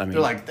about it. I mean,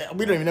 They're like,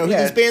 we don't even know who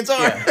these bands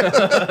are.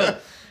 Yeah.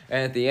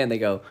 And at the end, they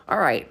go, all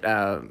right,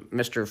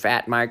 Mr.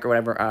 Fat Mike or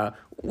whatever,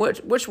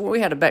 which one, we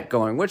had a bet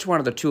going, which one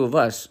of the two of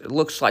us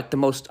looks like the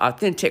most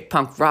authentic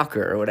punk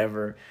rocker or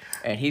whatever?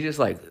 And he just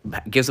like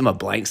gives him a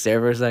blank stare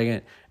for a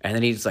second, and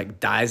then he just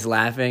like dies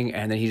laughing,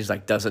 and then he just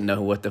like doesn't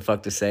know what the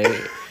fuck to say. And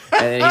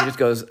then he just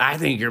goes, I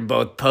think you're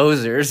both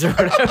posers or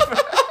whatever.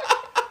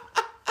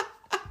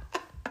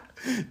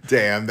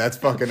 Damn, that's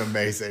fucking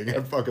amazing. I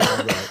fucking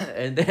love that.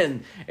 And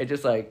then it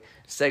just like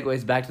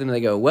segues back to them, and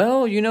they go,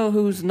 well, you know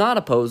who's not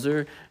a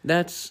poser?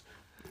 That's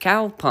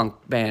cowpunk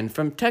band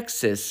from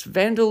Texas,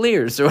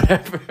 Vandaliers or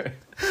whatever.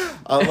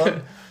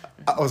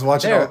 I was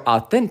watching. They're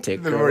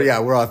authentic.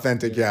 We're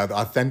authentic. Yeah,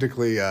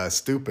 authentically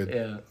stupid.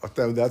 Yeah.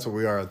 That's what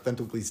we are.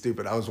 Authentically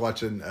stupid. I was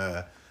watching.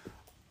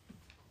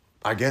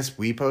 I guess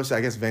we posted.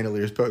 I guess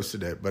Vandaliers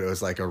posted it, but it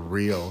was like a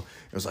reel.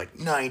 It was like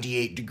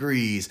 98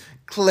 degrees,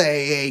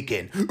 Clay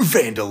Aiken,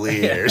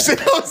 Vandaliers. And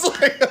I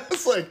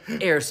was like,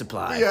 Air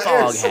Supply, yeah,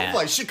 Fog it's Hat.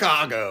 like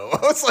Chicago. I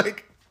was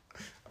like,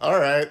 all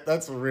right,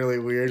 that's really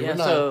weird. Yeah, We're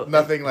not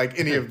nothing like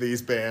any of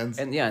these bands.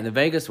 And yeah, in the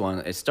Vegas one,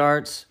 it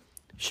starts.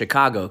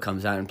 Chicago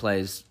comes out and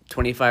plays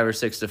 25 or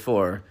 6 to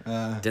 4.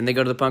 Then they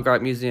go to the Punk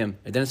Rock Museum,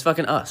 and then it's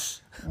fucking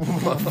us.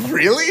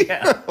 Really?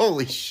 Yeah.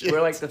 Holy shit.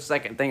 We're like the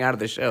second thing out of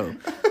the show.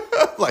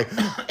 Like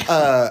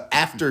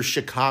after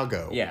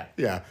Chicago. Yeah.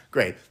 Yeah,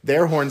 great.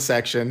 Their horn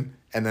section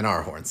and then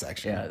our horn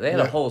section. Yeah, they had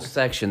a whole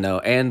section though,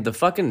 and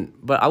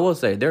but I will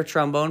say their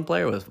trombone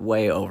player was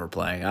way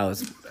overplaying. I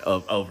was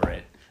over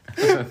it.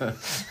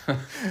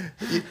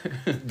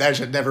 That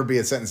should never be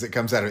a sentence that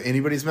comes out of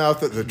anybody's mouth,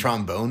 that the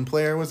trombone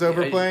player was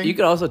overplaying. You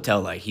could also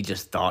tell like he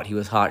just thought he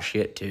was hot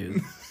shit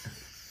too.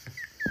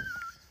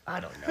 I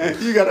don't know.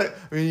 You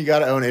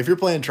gotta own it. If you're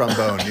playing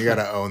trombone, you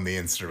gotta own the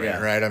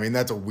instrument, right? I mean,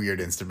 that's a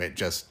weird instrument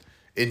just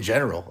in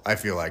general, I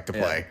feel like, to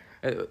play.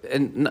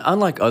 And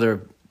unlike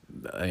other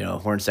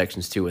horn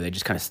sections too, where they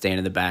just kind of stand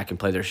in the back and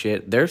play their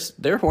shit,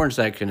 their horn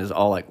section is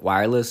all like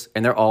wireless,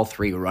 and they're all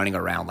three running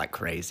around like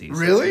crazy. So,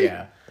 Really?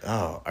 Yeah.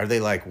 Oh, are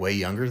they like way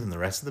younger than the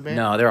rest of the band?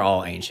 No, they're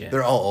all ancient.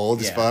 They're all old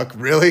as fuck?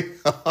 Really?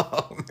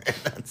 Oh, man,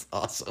 that's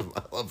awesome.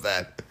 I love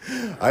that.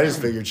 I just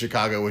figured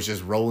Chicago was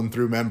just rolling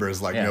through members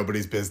like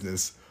nobody's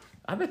business.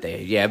 I bet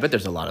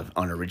there's a lot of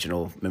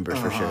unoriginal members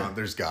for sure.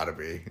 There's gotta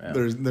be. Yeah.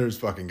 There's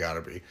fucking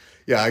gotta be.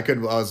 Yeah, I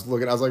was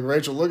like,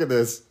 Rachel, look at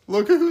this.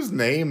 Look at whose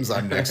names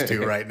I'm next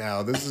to right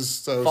now. This is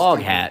so Fog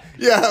stupid. Hat.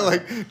 Yeah,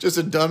 like just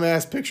a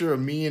dumbass picture of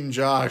me and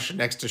Josh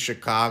next to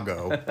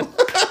Chicago.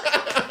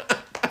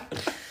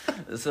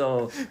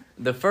 So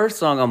the first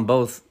song on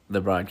both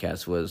the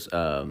broadcasts was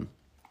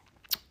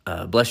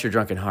Bless Your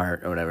Drunken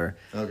Heart or whatever.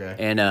 Okay.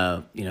 And,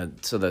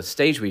 so the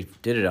stage we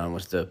did it on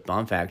was the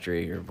Bomb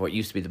Factory, or what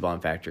used to be the Bomb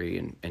Factory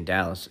in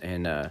Dallas.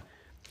 And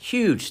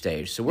huge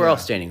stage. So we're all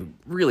standing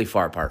really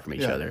far apart from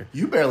each other.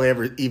 You barely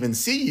ever even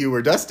see you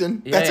or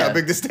Dustin. That's how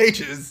big the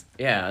stage is.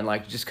 Yeah, and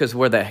like just because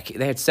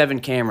they had 7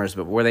 cameras,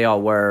 but where they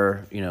all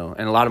were, and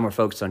a lot of them were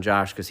focused on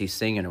Josh because he's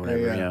singing or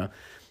whatever,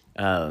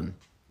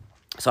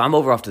 So I'm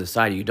over off to the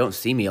side. You don't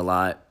see me a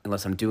lot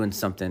unless I'm doing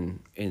something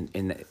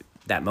in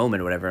that moment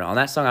or whatever. On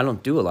that song, I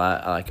don't do a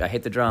lot. I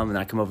hit the drum and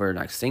I come over and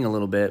I sing a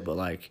little bit, but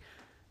like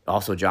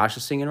also Josh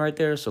is singing right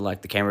there, so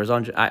like the camera's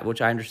on,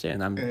 which I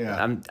understand. I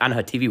know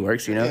how TV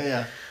works,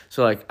 Yeah.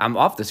 So like I'm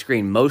off the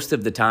screen most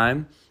of the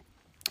time,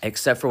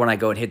 except for when I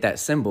go and hit that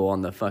cymbal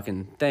on the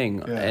fucking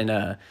thing. Yeah.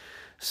 And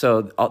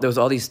so there was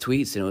all these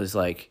tweets, and it was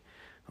like,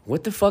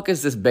 what the fuck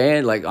is this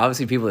band? Like,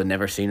 obviously people had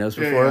never seen us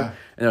before. Yeah.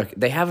 And like,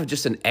 they have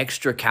just an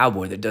extra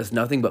cowboy that does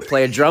nothing but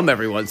play a drum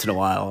every once in a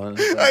while. And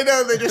it's like, I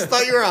know, they just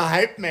thought you were a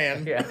hype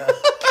man. yeah.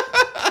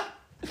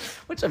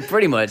 Which I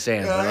pretty much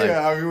am. but like,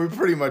 I mean, we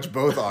pretty much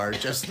both are,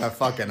 just a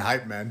fucking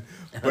hype man.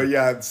 But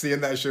yeah,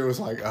 seeing that shit was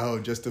like, oh,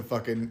 just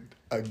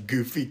a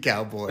goofy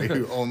cowboy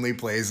who only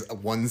plays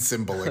one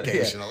cymbal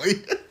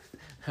occasionally.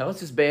 how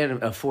does this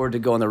band afford to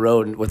go on the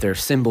road with their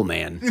cymbal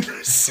man?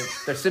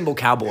 Their cymbal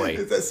cowboy.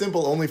 Is that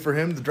cymbal only for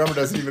him? The drummer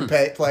doesn't even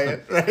play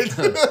it, right?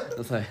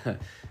 It's like,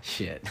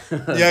 shit.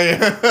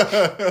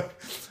 Yeah.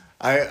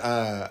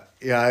 I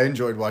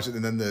enjoyed watching it.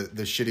 And then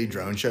the shitty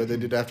drone show they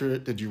did after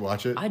it. Did you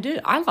watch it? I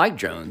did. I like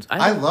drones.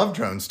 I love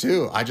drones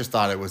too. I just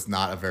thought it was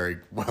not a very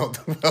well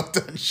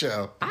done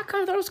show. I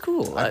kind of thought it was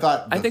cool.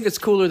 I think it's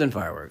cooler than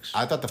fireworks.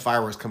 I thought the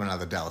fireworks coming out of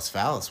the Dallas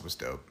Phallus was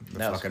dope. The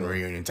That was fucking cool.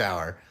 reunion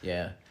tower.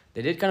 Yeah.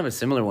 They did kind of a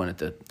similar one at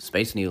the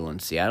Space Needle in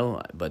Seattle,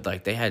 but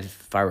like they had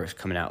fireworks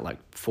coming out like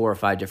 4 or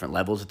 5 different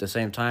levels at the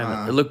same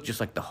time. It looked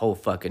just like the whole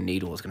fucking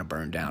needle was gonna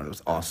burn down. It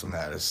was awesome.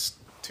 That is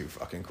too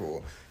fucking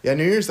cool. Yeah,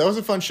 New Year's, that was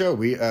a fun show.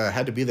 We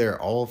had to be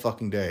there all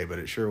fucking day, but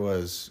it sure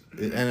was.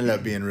 It ended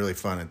up being really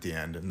fun at the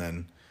end, and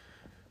then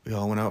we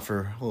all went out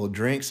for little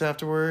drinks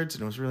afterwards,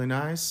 and it was really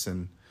nice.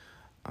 And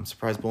I'm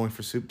surprised Bowling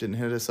for Soup didn't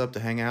hit us up to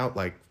hang out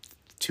like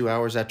 2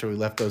 hours after we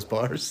left those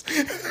bars.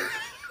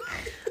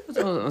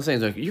 That's what I'm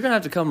saying. Like, you're gonna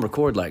have to come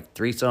record like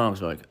 3 songs.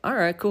 We're like, all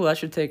right, cool. That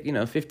should take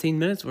 15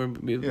 minutes. We'll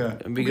be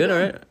good, all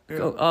right. Yeah.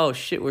 Go. Oh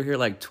shit, we're here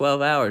like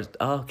 12 hours.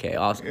 Oh, okay,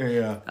 awesome.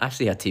 Yeah. I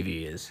see how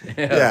TV is.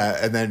 Yeah,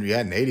 and then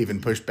Nate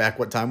even pushed back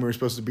what time we were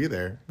supposed to be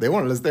there. They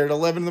wanted us there at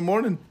 11 in the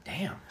morning.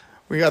 Damn.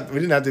 We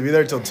didn't have to be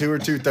there till 2 or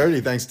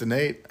 2:30 thanks to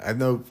Nate. I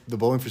know the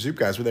Bowling for Soup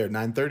guys were there at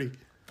 9:30.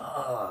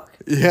 Fuck.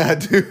 Yeah,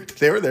 dude,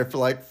 they were there for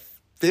like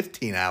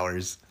 15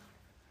 hours.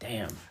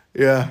 Damn.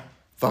 Yeah,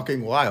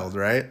 fucking wild,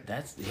 right?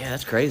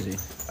 That's crazy.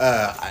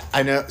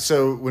 I know.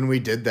 So when we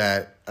did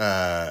that,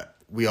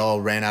 we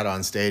all ran out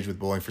on stage with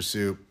Bowling for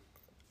Soup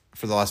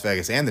for the Las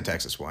Vegas and the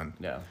Texas one.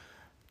 Yeah.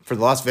 For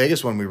the Las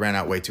Vegas one, we ran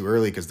out way too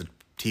early because the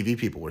TV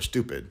people were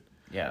stupid.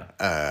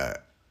 Yeah.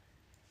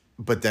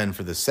 But then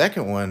for the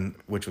second one,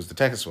 which was the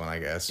Texas one, I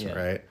guess,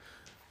 right?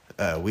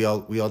 We all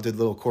did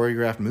little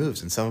choreographed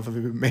moves, and some of them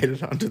even made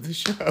it onto the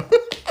show.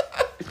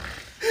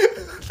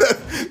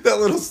 that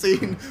little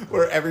scene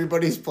where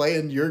everybody's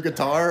playing your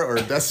guitar or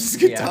Dustin's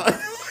guitar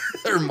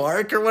or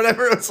Mark or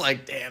whatever. It's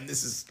like, damn,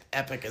 this is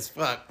epic as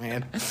fuck,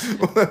 man.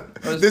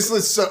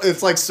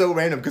 It's like so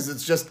random because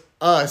it's just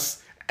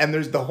us, and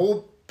there's the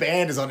whole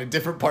band is on a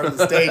different part of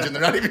the stage, and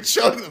they're not even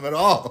showing them at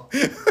all.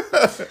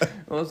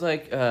 Well, it's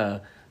like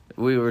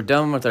we were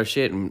done with our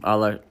shit, and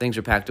all our things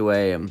are packed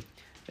away, and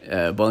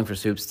Bowling for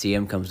Soup's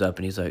TM comes up,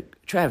 and he's like,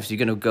 Travis, you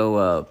gonna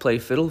go play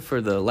fiddle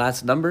for the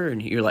last number?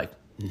 And you're like,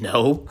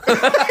 no.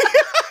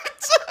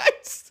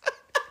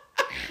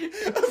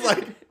 I was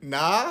like,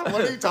 nah,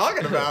 what are you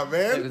talking about,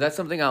 man? Like, that's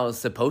something I was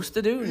supposed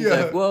to do? And he's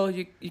Yeah. like, well,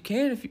 you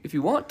can if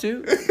you want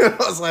to. I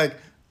was like,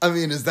 I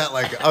mean, is that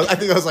like, I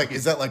think I was like,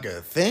 is that like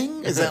a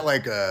thing? Is that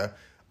like a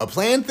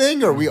planned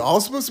thing? Are we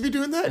all supposed to be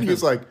doing that? And he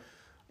was like,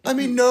 I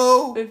mean,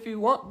 no. If you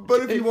want.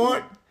 But if you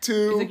want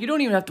to. He's like, you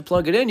don't even have to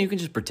plug it in. You can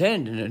just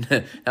pretend. And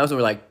that was when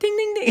we're like, ding,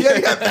 ding, ding.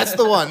 Yeah, that's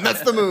the one. That's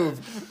the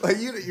move. Like,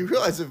 you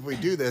realize if we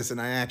do this and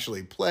I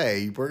actually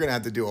play, we're going to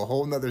have to do a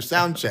whole nother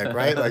sound check,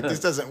 right? Like, this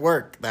doesn't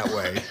work that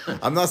way.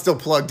 I'm not still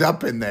plugged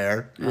up in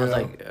there. I was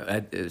like,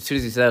 as soon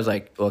as he said, I was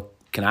like, well,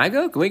 can I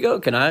go? Can we go?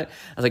 I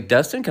was like,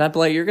 Dustin, can I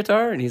play your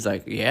guitar? And he's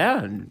like,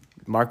 yeah. And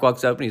Mark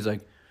walks up and he's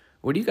like,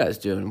 what are you guys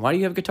doing? Why do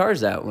you have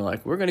guitars out? And we're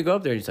like, we're going to go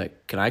up there. And he's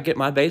like, can I get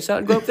my bass out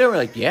and go up there? We're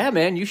like, yeah,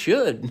 man, you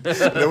should.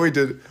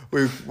 Then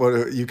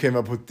you came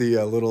up with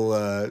the little,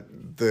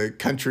 the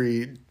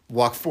country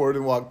walk forward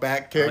and walk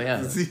back kick. Oh, yeah.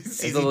 The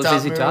It's a little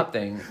ZZ Top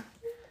thing.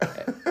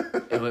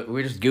 And we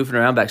were just goofing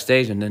around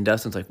backstage, and then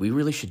Dustin's like, "We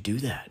really should do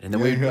that." And then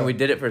we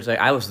did it for a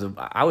second. I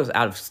was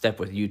out of step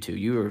with you two.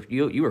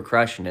 You were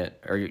crushing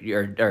it,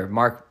 or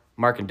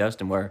Mark and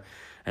Dustin were,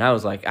 and I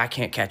was like, I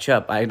can't catch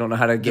up. I don't know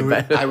how to get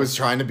back. I was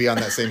trying to be on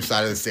that same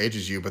side of the stage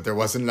as you, but there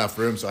wasn't enough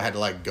room, so I had to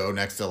like go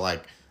next to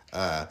like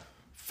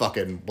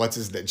fucking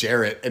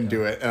Jarrett and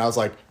do it, and I was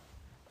like,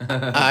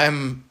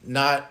 I'm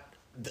not.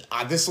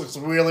 This looks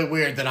really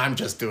weird that I'm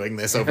just doing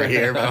this over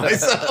here by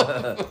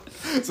myself.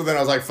 So then I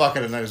was like, fuck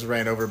it, and I just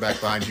ran over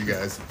back behind you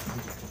guys.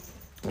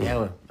 Yeah.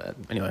 Well,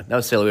 anyway, that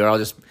was silly. We were all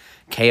just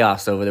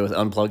chaos over there with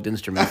unplugged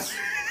instruments.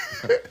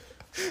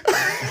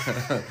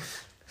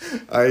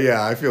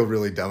 I feel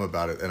really dumb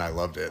about it, and I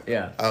loved it.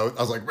 Yeah. I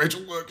was like,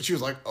 Rachel, look. She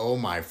was like, oh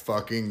my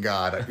fucking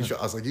God. I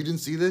was like, you didn't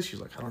see this? She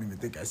was like, I don't even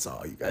think I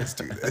saw you guys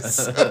do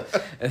this.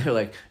 And they're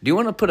like, do you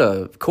want to put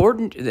a cord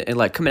and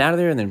like coming out of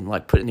there and then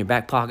like put it in your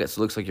back pocket so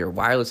it looks like you're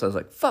wireless? I was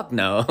like, fuck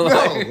no.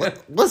 No,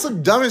 let's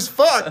look dumb as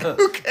fuck.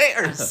 Who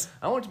cares?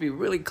 I want it to be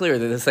really clear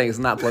that this thing is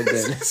not plugged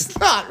in. It's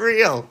not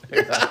real.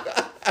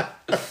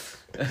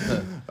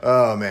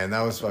 Oh, man,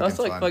 that was fucking That's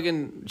like fun.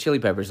 fucking Chili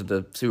Peppers at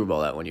the Super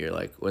Bowl that one year.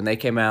 Like when they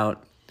came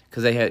out,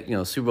 because they had,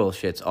 Super Bowl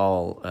shit's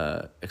all,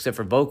 except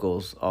for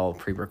vocals, all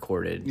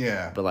pre-recorded.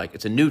 Yeah. But like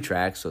it's a new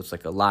track, so it's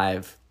like a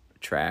live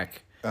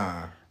track.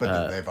 But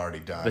that they've already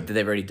done. But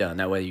they've already done.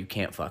 That way you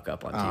can't fuck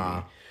up on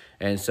TV.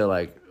 And so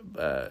like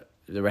the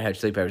Red Hot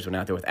Chili Peppers went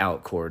out there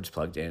without cords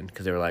plugged in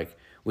because they were like,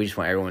 we just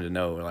want everyone to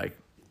know we're like,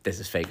 this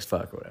is fake as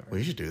fuck or whatever.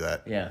 We should do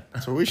that. Yeah.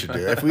 That's what we should do.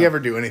 If we ever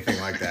do anything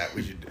like that,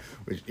 we should.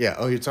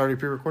 Oh, it's already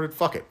pre-recorded?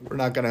 Fuck it. We're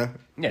not going to.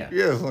 Yeah.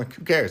 Yeah, like,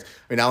 who cares? I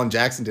mean, Alan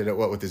Jackson did it,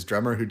 with his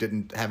drummer who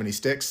didn't have any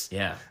sticks?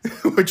 Yeah.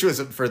 Which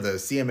was for the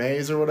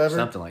CMAs or whatever?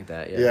 Something like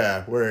that, yeah.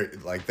 Yeah, where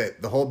like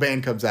the whole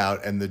band comes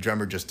out and the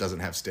drummer just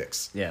doesn't have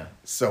sticks. Yeah.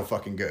 So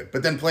fucking good.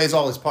 But then plays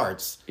all his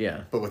parts.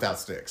 Yeah. But without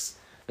sticks.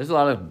 There's a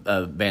lot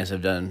of bands that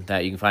have done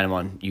that. You can find them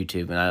on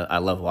YouTube, and I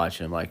love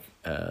watching them. Like,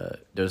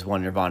 there's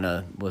one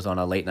Nirvana was on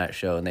a late night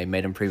show, and they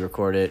made them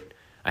pre-record it,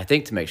 I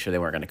think to make sure they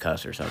weren't going to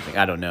cuss or something.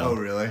 I don't know. Oh,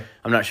 really?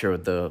 I'm not sure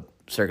what the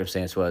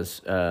circumstance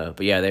was. But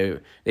yeah, they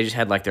just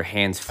had like their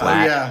hands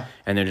flat,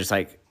 and they're just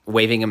like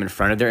waving them in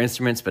front of their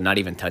instruments, but not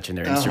even touching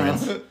their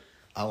instruments.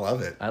 I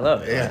love it. I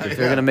love it. Yeah, Like, if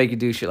they're gonna make you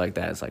do shit like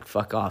that, it's like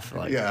fuck off.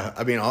 Like, Yeah,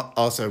 I mean,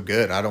 also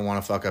good. I don't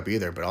want to fuck up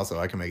either, but also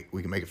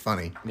we can make it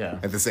funny. Yeah.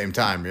 At the same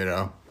time, you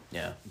know.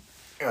 yeah.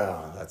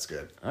 Oh, that's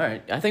good. All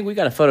right, I think we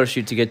got a photo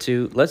shoot to get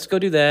to. Let's go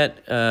do that.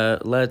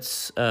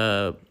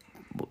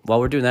 While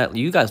we're doing that,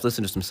 you guys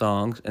listen to some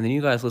songs, and then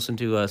you guys listen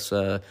to us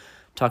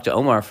talk to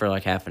Omar for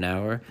like half an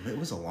hour. It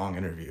was a long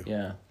interview.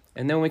 Yeah,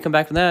 and then when we come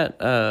back from that,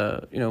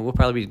 we'll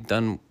probably be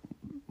done.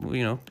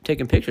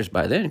 Taking pictures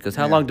by then, because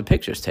how long do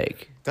pictures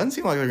take? Doesn't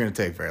seem like they're going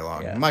to take very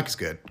long. Yeah. Mike is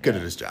good at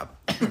his job.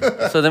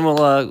 So then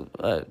we'll.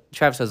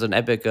 Travis has an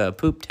epic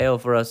poop tale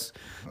for us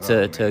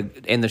to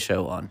end the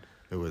show on.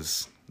 It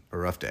was a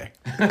rough day.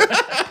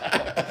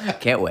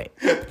 Can't wait.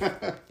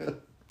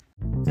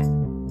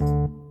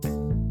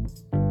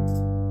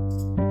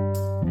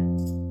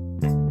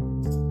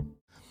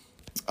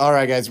 All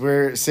right, guys,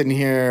 we're sitting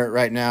here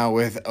right now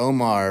with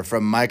Omar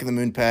from Mike the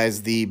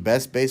Moonpies, the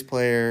best bass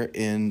player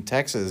in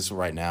Texas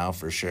right now,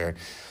 for sure.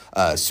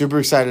 Super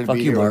excited to Fuck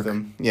be you, here Mark. with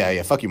him.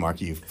 Yeah, fuck you,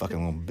 Mark, you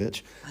fucking little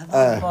bitch.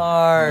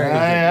 Mark.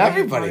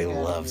 Everybody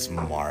loves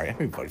Mark.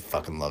 Everybody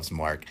fucking loves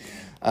Mark.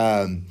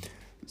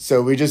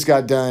 So we just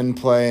got done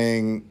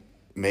playing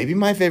maybe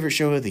my favorite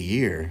show of the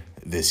year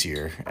this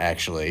year,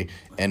 actually.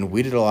 And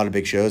we did a lot of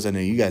big shows. I know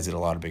you guys did a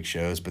lot of big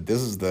shows, but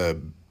this is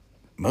the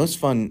most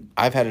fun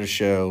I've had at a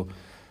show.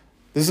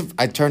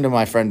 I turned to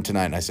my friend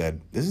tonight and I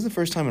said, "This is the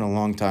first time in a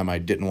long time I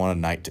didn't want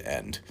a night to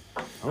end."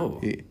 Oh,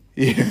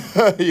 Yeah,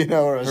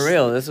 for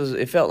real,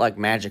 it felt like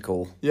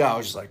magical. Yeah, I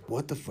was just like,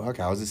 "What the fuck?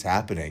 How is this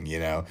happening?"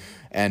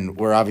 And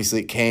we're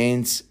obviously at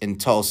Cain's in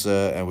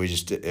Tulsa, and it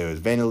was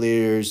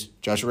Vandaliers,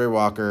 Joshua Ray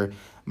Walker,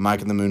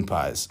 Mike and the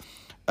Moonpies.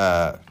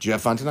 Did you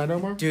have fun tonight,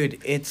 Omar? Dude,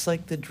 it's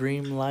like the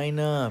dream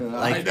lineup.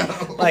 I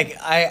know. Like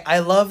I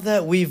love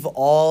that we've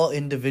all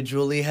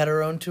individually had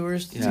our own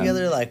tours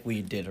together. Like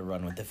we did a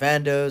run with the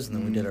Vandos, and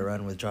then we did a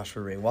run with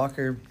Joshua Ray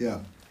Walker. Yeah.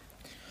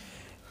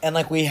 And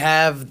like we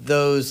have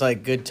those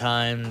like good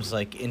times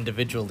like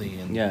individually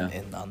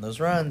and on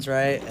those runs,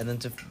 right? And then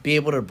to be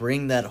able to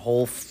bring that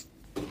whole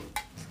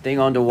Thing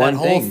onto one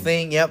whole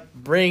thing, yep.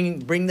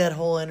 Bring that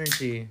whole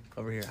energy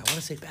over here. I want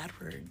to say bad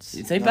words.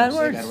 You say bad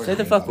words. Say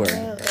the fuck word.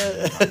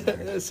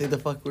 Say the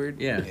fuck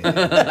word. Yeah.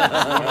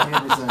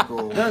 100%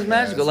 cool. That was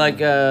magical. Like,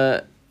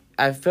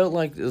 I felt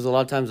like there was a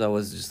lot of times I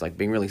was just like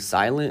being really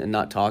silent and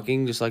not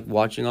talking, just like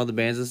watching all the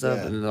bands and stuff.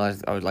 Yeah. And then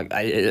I was like,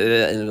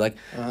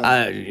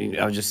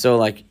 I was just so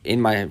like in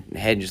my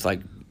head, just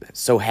like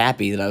so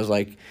happy that I was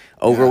like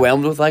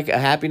overwhelmed with like a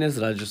happiness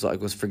that I just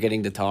like was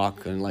forgetting to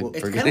talk and like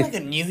It's kind forgetting. of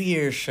like a New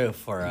Year's show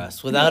for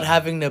us without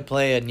having to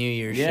play a New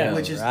Year's Yeah. show,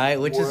 Which is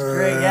right? Which is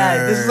great.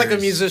 Yeah, this is like a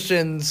worse.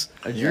 musician's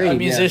A dream,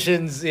 New You're not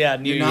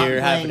Year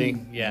playing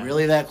happening. Yeah.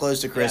 really that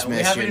close to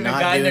Christmas. haven't You're even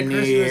not gotten to doing New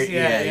Christmas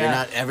Year. yet, You're yeah.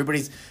 not.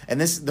 Everybody's.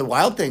 And the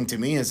wild thing to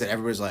me is that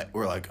everybody's like,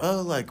 we're like,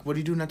 oh, like, what are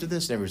you doing after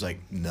this? And everybody's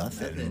like,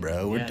 nothing,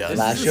 bro. We're done.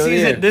 Last This show of the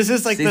year. this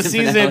is like the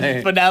Season season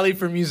finale. finale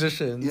for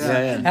musicians.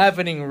 Yeah.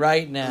 Happening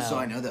right now. So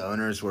I know the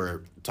owners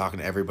were talking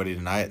to everybody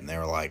tonight, and they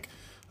were like,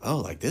 "Oh,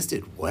 like this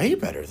did way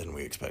better than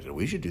we expected.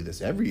 We should do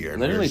this every year." And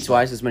we were Literally just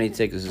twice as many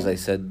tickets as they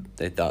said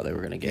they thought they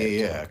were gonna like, get.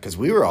 yeah, because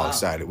we were all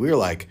excited. We were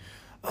like,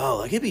 "Oh,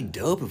 like it'd be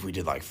dope if we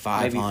did like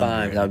 500. Maybe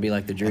 5. That would be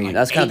like the dream. And,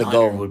 That's kind of the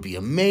 800 goal. Would be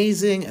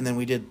amazing." And then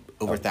we did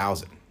over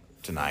 1,000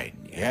 tonight.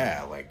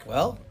 Yeah, like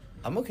Well,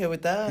 I'm okay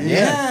with that.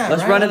 Yeah,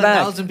 let's run it back.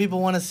 1,000 people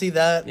want to see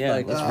that. Yeah,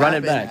 like, let's run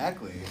it back.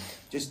 Exactly.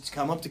 Just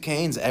come up to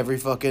Cain's every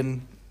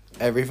fucking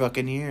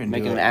year and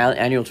Make do it an it.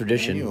 annual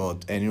tradition.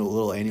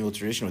 Annual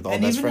tradition with all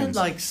and best even friends. at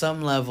like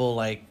some level,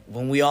 like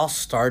when we all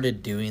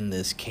started doing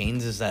this,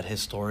 Cain's is that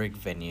historic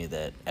venue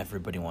that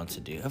everybody wants to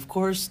do. Of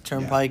course,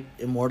 Turnpike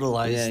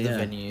immortalized Yeah, the yeah.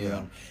 venue.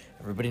 Yeah.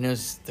 Everybody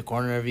knows the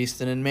corner of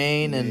Easton and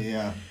Main, and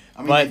yeah. I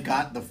mean, but- they've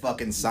got the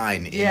fucking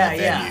sign in yeah,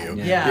 the yeah,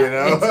 venue. yeah. You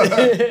know?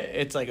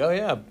 It's like, oh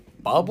yeah,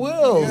 Bob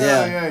Wills.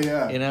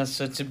 yeah. You know,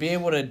 so to be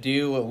able to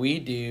do what we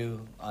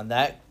do on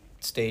that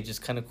stage is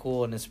kind of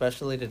cool, and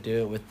especially to do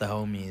it with the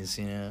homies,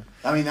 you know.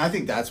 I mean, I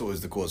think that's what was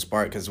the coolest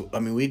part, because, I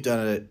mean, we've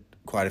done it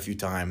quite a few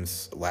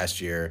times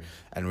last year,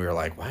 and we were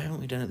like, why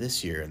haven't we done it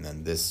this year? And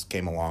then this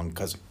came along,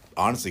 because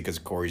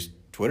Corey's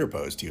Twitter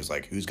post, he was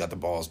like, who's got the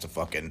balls to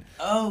fucking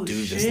do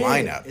this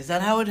lineup? Is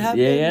that how it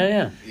happened?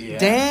 Yeah. Yeah.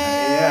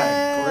 Damn.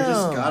 Yeah, Corey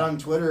just got on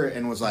Twitter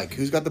and was like,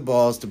 who's got the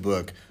balls to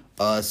book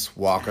us,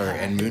 Walker,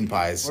 and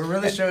Moonpies? We're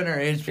really showing our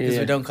age because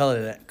Yeah. we don't call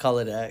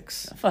it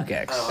X. Fuck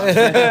X. I forgot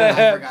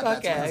that's Fuck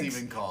what X. it's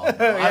even called.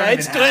 Yeah,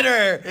 it's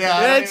Twitter.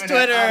 Yeah, It's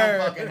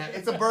Twitter.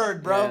 It's a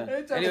bird, bro. Yeah.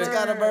 It's Anyway,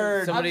 got a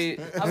bird. Somebody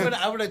I'm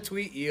gonna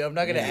tweet you. I'm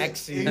not gonna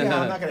X you.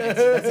 Yeah, I'm not gonna.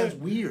 That sounds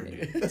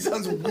weird. That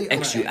sounds weird.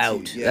 X you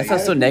out. Yeah, That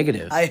sounds so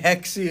negative. I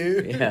hex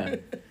you. Yeah.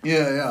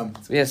 Yeah.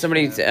 Yeah,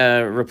 somebody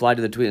replied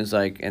to the tweet and was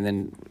like, and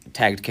then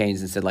tagged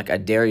Cain's and said like I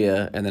dare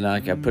ya, and then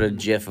like I put a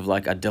GIF of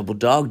like a double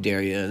dog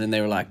dare ya, and then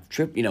they were like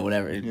trip,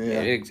 whatever.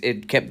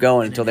 It kept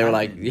going until they were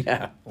like,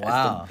 yeah.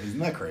 Wow. Isn't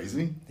that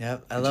crazy?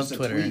 Yep, I It's love just a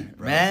Twitter. tweet,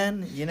 right?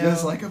 Man,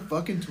 Just like a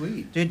fucking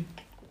tweet. dude,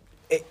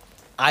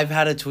 I've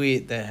had a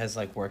tweet that has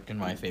like worked in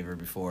my favor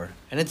before,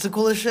 and it's the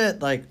coolest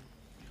shit. Like,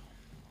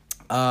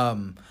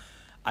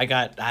 I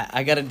got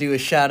to do a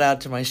shout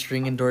out to my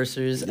string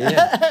endorsers.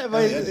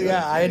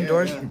 Yeah. I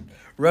endorse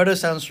Roto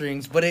Sound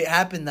strings, but it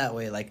happened that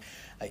way. Like,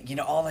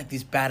 all like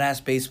these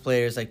badass bass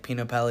players like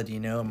Pino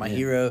Palladino, my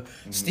hero.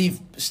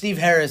 Steve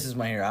Harris is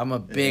my hero. I'm a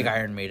big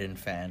Iron Maiden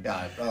fan.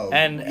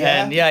 And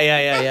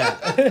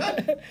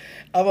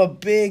I'm a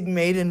big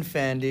Maiden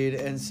fan, dude.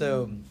 And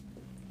so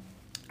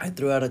I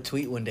threw out a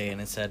tweet one day and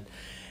I said,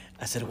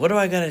 what do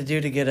I gotta do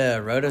to get a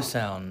Roto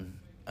Sound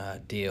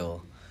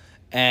deal?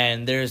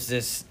 And there's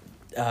this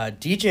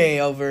DJ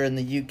over in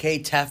the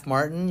UK, Taff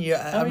Martin.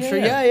 I'm sure.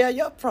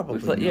 Yeah,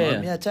 probably.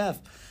 Yeah, Taff.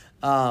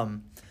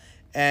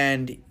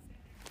 And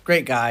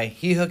great guy.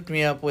 He hooked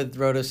me up with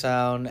Roto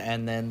Sound,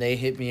 and then they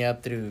hit me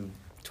up through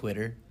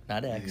Twitter,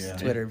 not X,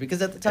 Twitter,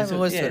 because at the time it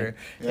was Twitter.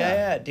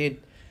 Yeah,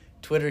 dude.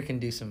 Twitter can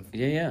do some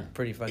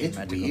pretty fucking It's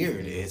magical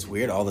weird. things. It's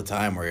weird all the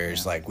time where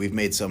it's like we've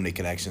made so many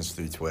connections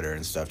through Twitter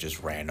and stuff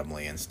just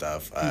randomly and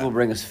stuff. People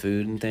bring us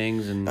food and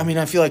things, and I mean,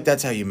 I feel like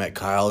that's how you met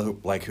Kyle, who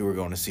we're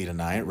going to see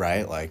tonight,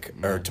 right? Like,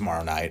 or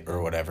tomorrow night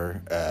or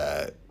whatever.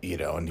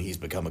 And he's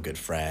become a good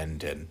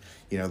friend, and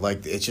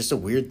like it's just a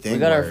weird thing. we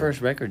got our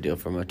first record deal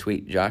from a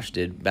tweet Josh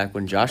did back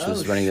when Josh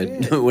was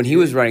running when he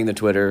was running the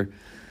Twitter.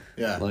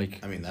 Yeah,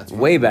 like I mean that's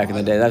way back in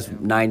the day. That's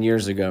 9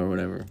 years ago or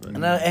whatever. But,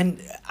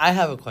 And I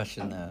have a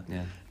question though.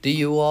 yeah. Do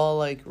you all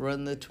like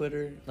run the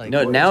Twitter? Like,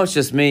 No, now it's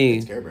just me.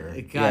 It's Care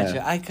Bear. Gotcha.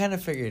 Yeah. I kind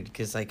of figured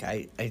because like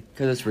I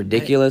Because it's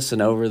ridiculous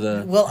and over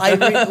the.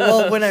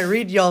 well when I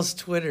read y'all's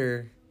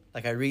Twitter,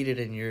 like I read it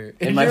in your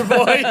my- your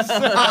voice.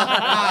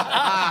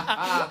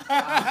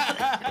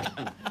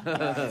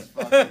 That's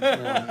fucking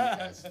funny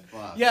as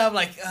fuck. Yeah, I'm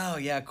like, oh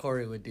yeah,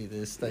 Corey would do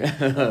this. Like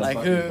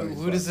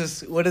who does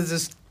this? What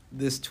does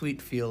this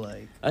tweet feel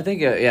like? I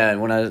think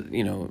when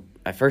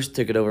I first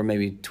took it over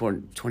maybe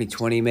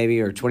 2020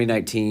 maybe or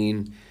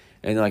 2019,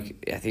 and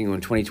like I think when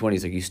 2020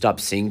 is like you stop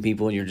seeing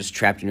people and you're just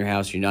trapped in your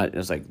house. You're not.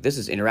 It's like this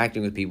is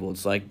interacting with people.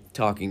 It's like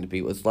talking to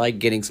people. It's like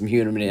getting some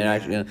human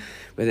interaction.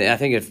 But I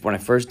think when I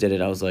first did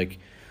it, I was like,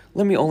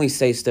 let me only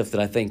say stuff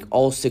that I think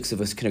all 6 of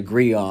us can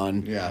agree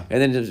on. Yeah.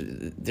 And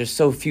then there's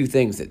so few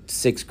things that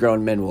 6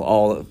 grown men will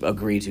all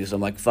agree to. So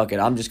I'm like, fuck it.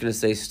 I'm just gonna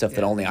say stuff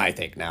that only I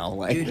think now.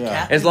 Like, Dude,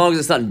 as long as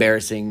it's not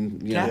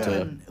embarrassing,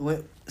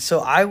 So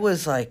I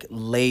was like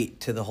late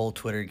to the whole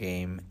Twitter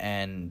game,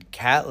 and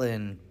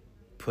Catlin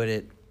put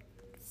it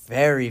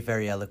very,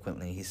 very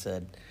eloquently. He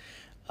said,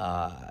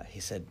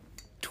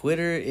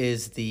 Twitter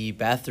is the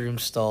bathroom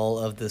stall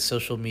of the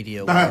social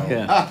media world.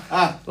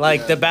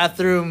 Like the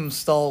bathroom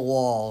stall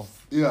wall.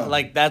 Yeah.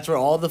 Like that's where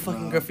all the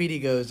fucking graffiti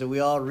goes, and we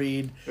all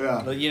read.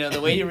 Yeah.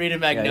 The way you read in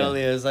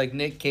Magnolia is like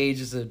Nick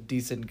Cage is a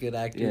decent, good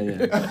actor.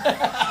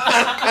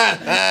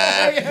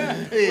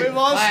 We've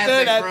all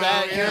stood at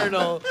that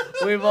urinal.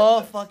 We've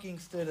all fucking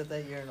stood at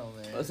that urinal,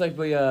 man. It's like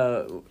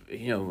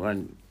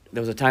when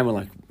there was a time when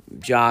like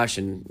Josh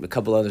and a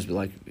couple others would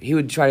like he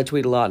would try to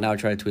tweet a lot and I would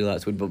try to tweet a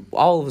lot. So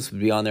all of us would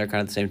be on there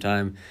kind of at the same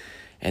time.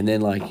 And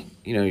then like,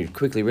 you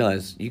quickly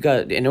realize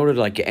in order to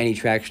like get any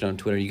traction on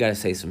Twitter, you got to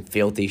say some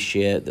filthy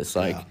shit that's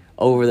like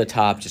over the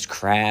top, just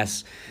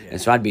crass. Yeah.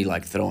 And so I'd be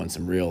like throwing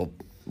some real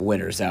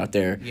winners out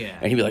there. Yeah.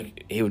 And he'd be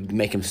like, it would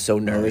make him so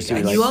nervous.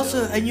 And you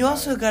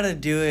also got to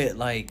do it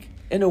like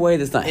in a way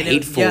that's not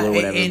hateful or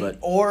whatever,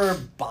 or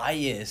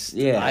biased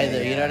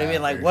either. Yeah, you know what I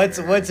mean? Like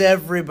what's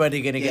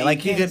everybody gonna get?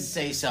 Like you could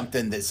say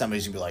something that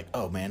somebody's gonna be like,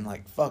 "Oh man,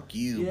 like fuck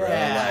you, bro.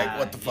 Like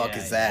what the fuck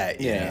is that?"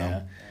 You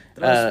know?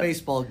 Throw a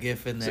Spaceball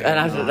gif in there. And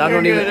I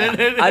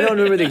don't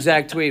remember the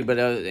exact tweet, but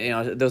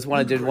there was one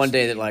I did one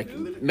day that like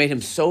made him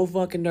so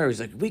fucking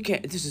nervous. Like we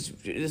can't. This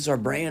is our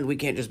brand. We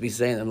can't just be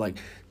saying. I'm like,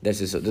 this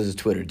is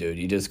Twitter, dude.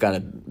 You just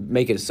gotta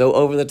make it so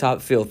over the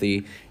top,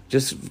 filthy.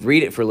 Just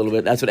read it for a little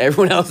bit. That's what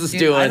everyone else is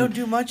doing. I don't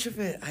do much of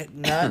it.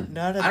 Not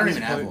at I don't this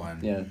even point. have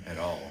one at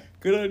all.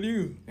 Good on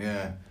you.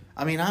 Yeah.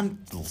 I mean, I'm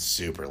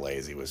super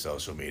lazy with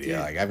social media.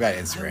 Like I've got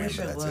Instagram,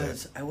 but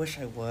that's it. I wish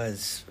I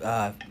was.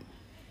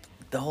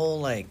 The whole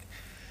like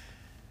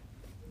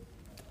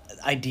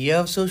idea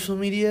of social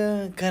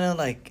media, kind of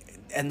like,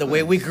 and the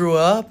way we grew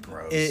up.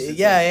 Gross.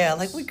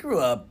 Like we grew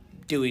up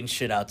doing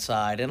shit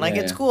outside, and like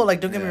it's cool.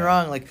 Like don't get me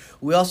wrong. Like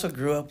we also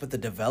grew up with the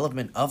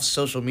development of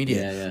social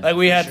media. Like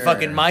we had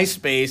fucking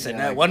MySpace, and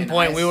at one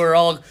point we were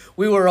all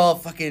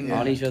fucking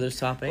on each other's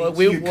top eight.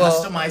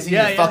 Customizing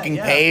your fucking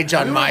page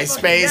on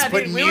MySpace,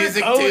 putting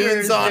music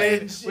tunes on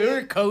it. We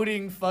were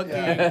coding fucking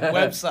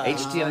websites.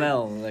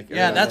 HTML.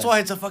 That's why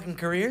it's a fucking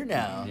career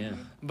now. Yeah.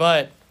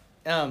 But,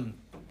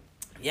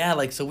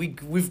 like so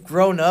we've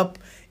grown up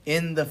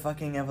in the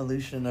fucking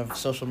evolution of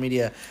social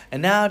media,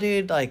 and now,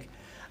 dude, like,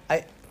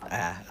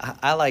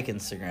 I like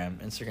Instagram.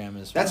 Instagram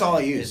is. That's all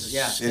I use.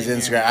 Same Is here.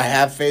 Instagram. I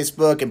have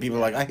Facebook, and people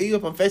are like, "I hit you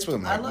up on Facebook."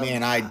 I'm like, love-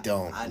 man, I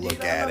don't dude,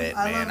 look I at love- it,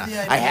 I man. love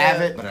the I have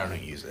idea. it, but I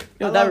don't use it.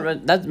 You know,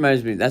 that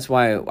reminds me. That's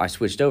why I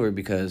switched over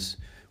because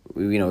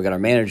we got our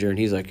manager and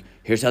he's like,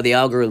 "Here's how the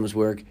algorithms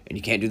work, and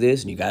you can't do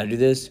this, and you got to do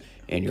this,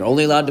 and you're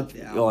only allowed to."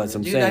 Oh, that's what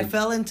I'm Dude, saying. I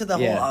fell into the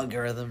Yeah. whole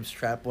algorithms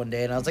trap one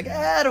day, and I was like,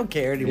 I don't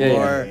care Yeah,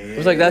 anymore. yeah. It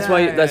was like that's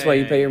why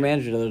you pay your Yeah.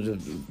 manager.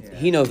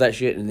 He knows that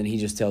shit, and then he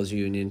just tells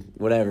you and then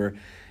whatever.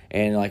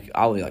 And like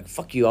I'll be like,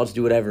 "Fuck you! I'll just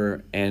do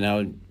whatever." And I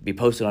would be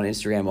posted on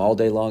Instagram all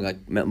day long,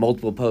 like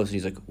multiple posts.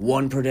 And he's like,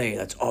 "1 per day.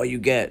 That's all you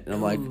get." And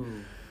I'm like,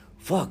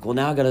 "Fuck! Well,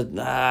 now I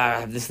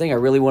gotta this thing I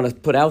really want to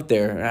put out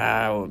there.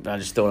 I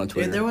just throw it on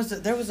Twitter."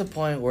 Dude, there was a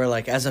point where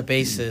like as a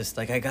bassist,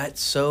 like I got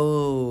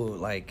so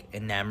like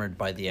enamored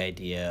by the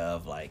idea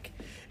of like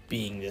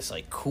being this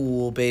like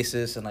cool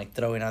bassist and like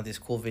throwing out these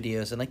cool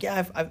videos and like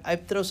I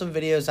throw some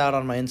videos out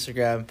on my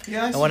Instagram.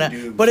 Yeah, I and see when you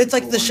do but it's some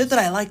like cool the shit ones. that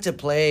I like to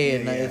play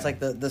and Yeah, it's yeah. like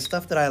the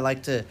stuff that I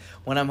like to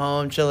when I'm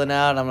home chilling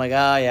out. I'm like,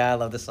 oh yeah, I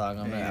love this song.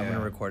 I'm Yeah. gonna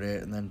record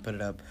it and then put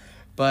it up.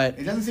 But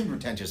It doesn't seem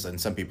pretentious, and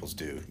some people's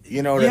do.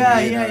 You know what yeah, I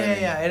mean? You know what I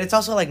mean? and it's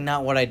also like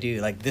not what I do.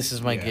 Like this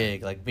is my Yeah.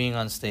 gig. Like being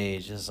on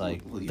stage is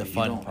like Well, the you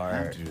fun don't part.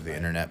 have to do the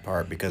internet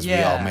part because we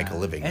all make a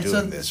living And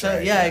doing this,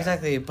 right? Yeah,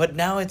 exactly. But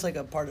now it's like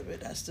a part of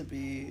it has to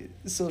be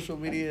social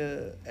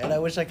media, and I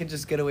wish I could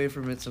just get away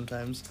from it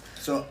sometimes.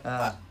 So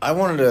I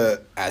wanted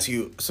to ask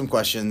you some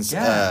questions.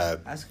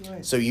 Ask away.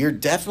 So you're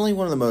definitely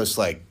one of the most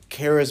like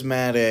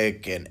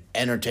charismatic and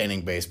entertaining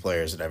bass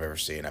players that I've ever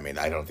seen. I mean,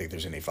 I don't think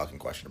there's any fucking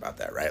question about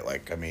that, right?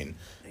 Like, I mean,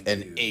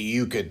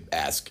 you could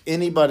ask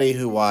anybody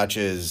who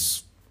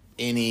watches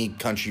any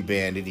country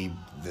band,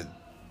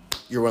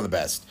 you're one of the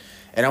best.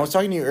 And I was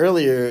talking to you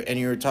earlier, and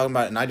you were talking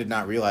about, and I did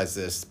not realize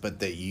this, but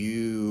that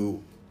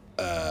you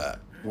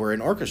were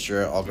in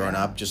orchestra all growing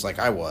up, just like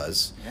I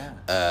was.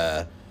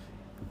 Yeah.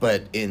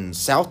 But in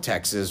South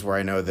Texas, where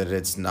I know that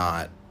it's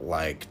not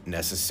like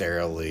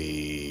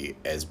necessarily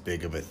as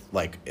big of a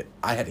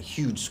I had a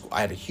huge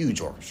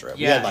orchestra.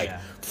 Yeah,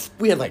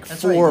 We had like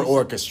That's right, 4 you said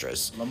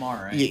orchestras.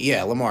 Lamar, right?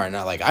 Yeah, Lamar. And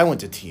I went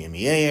to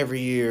TMEA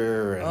every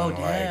year. And Oh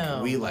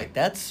damn! we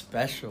that's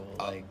special.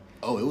 Like,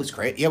 oh, it was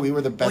great. Yeah, we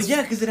were the well, best.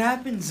 yeah, because it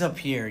happens up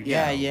here.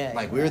 Yeah.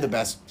 Like we were the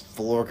best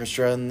full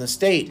orchestra in the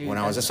state Dude, when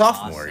I was a that's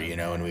sophomore. awesome, You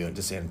know, and man. we went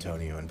to San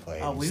Antonio and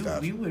played Oh, and we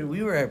stuff.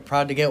 were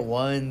proud to get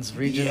ones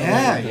regional.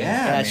 Yeah,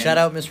 man. Shout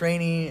out Miss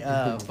Rainey.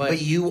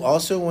 But you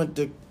also went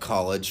to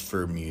college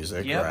for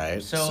music, Yep.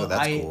 right? So,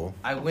 that's I, cool.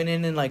 I went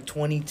in like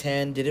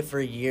 2010, did it for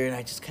a year, and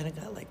I just kind of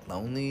got like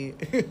lonely.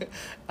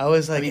 I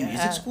was like,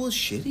 Music school is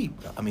shitty.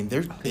 I mean,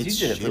 You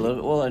did it for a little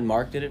bit. Well, and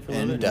Mark did it for a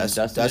little And bit.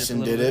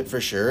 Dustin did it for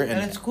sure, and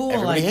it's cool.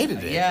 Everybody like,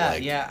 hated it. Yeah,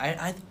 like,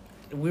 yeah.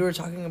 We were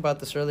talking about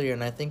this earlier,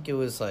 and I think it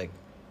was like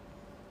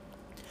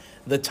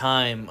the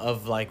time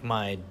of like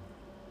my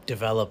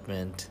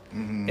development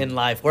Mm-hmm. in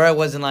life, where I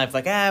was in life.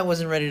 Like, I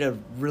wasn't ready to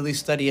really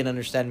study and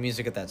understand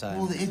music at that time.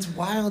 Well, it's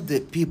wild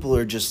that people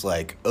are just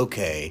like,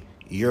 okay,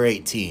 you're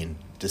 18,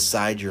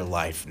 decide your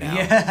life now.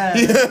 Yeah.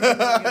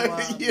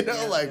 You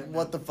know,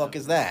 what the fuck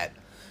is that?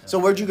 So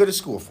where'd you go to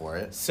school for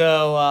it?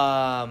 So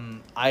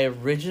I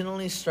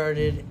originally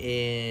started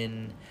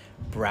in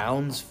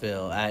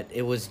Brownsville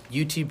it was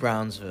UT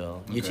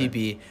Brownsville,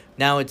 UTB.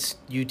 Now it's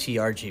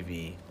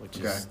UTRGV, which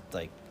is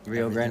like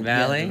Rio Grande yeah,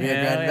 Valley? Rio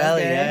Yeah, Grande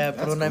Valley, okay. yeah, That's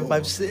Pro cool.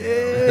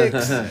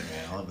 956.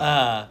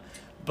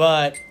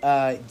 But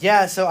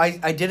yeah, so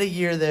I did a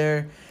year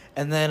there,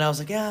 and then I was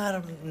like, yeah,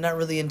 I'm not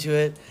really into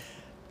it.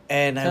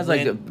 And Sounds I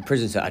like went, a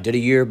prison cell. I did a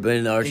year, but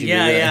in the RCB.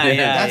 Yeah.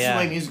 That's the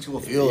way music school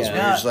feels. Yeah.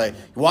 Where you're just like,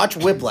 watch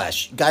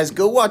Whiplash, guys.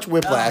 Go watch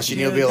Whiplash, and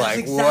you'll be dude, like,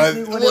 that's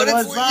exactly what? what it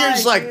was You're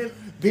just like, like,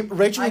 dude. people,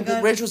 Rachel. I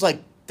got- Rachel was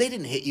like, they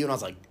didn't hit you, and I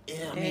was like,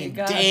 yeah, I mean,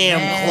 God, damn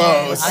man.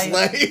 close.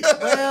 Like,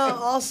 Well,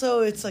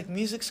 also, it's like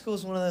music school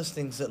is one of those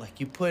things that like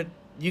you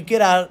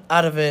get out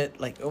of it,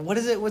 like, what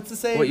is it? What's the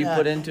saying? What you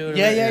put into it,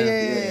 Yeah, right? yeah, Yeah.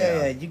 yeah, yeah,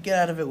 Yeah. yeah. You get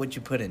out of it what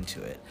you put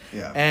into it.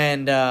 Yeah.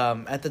 And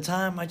at the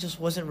time, I just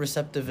wasn't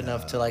receptive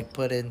enough to like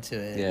put into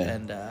it. Yeah.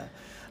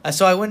 And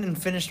so I went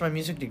and finished my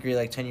music degree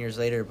like 10 years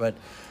later. But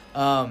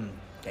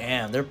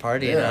damn, they're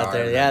partying out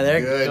there. Yeah,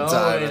 they're good going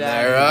time in out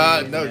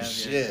there. there. No Yeah,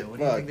 shit. yeah. What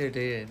do you Fuck. think they're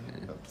doing?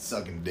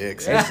 Sucking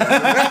dicks.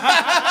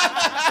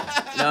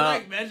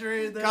 No,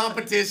 measuring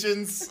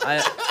Competitions.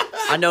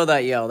 I know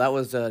that yell. That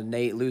was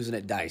Nate losing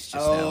at dice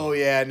just Oh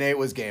yeah, Nate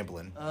was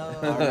gambling. now.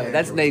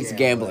 That's Nate's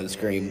gambling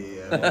scream.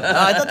 Oh,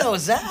 I thought that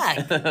was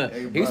Zach.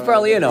 He was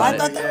probably in on I it.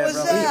 thought that was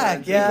probably.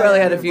 Zach. He Yeah, probably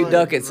had a they're few probably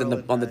ducats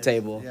rolling on the dice.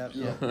 table.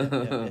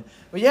 Yep.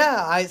 But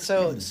yeah,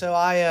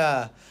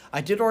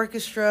 I did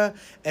orchestra,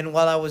 and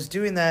while I was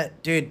doing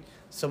that, dude,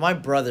 so my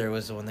brother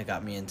was the one that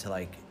got me into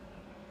like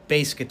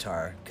bass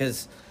guitar,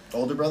 cause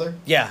Older brother.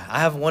 yeah, I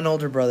have one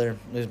older brother,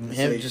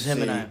 just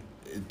him and I,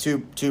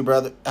 Two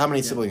brother. How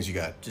many siblings you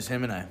got? just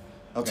him and I.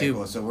 Okay, Two.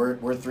 cool. So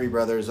we're 3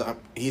 brothers.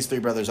 He's 3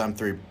 brothers. I'm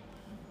 3.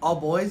 All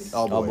boys.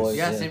 All boys. All boys.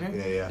 Yeah, Yeah. same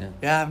here. Yeah.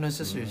 Yeah, I have no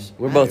sisters.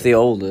 We're both the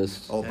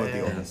oldest. But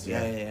the oldest.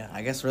 Yeah.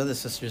 I guess we're the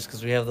sisters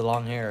because we have the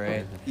long hair,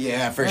 right?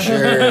 Yeah, for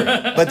sure.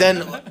 But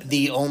then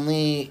the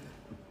only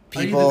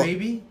people. Are you the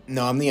baby?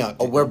 No, I'm the young.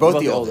 Oh, we're both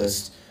Both the the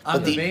oldest. I'm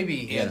But the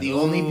baby. Yeah, the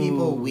only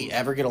people Ooh. we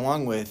ever get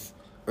along with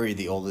are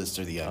the oldest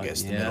or the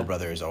youngest. The yeah. middle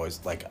brother is always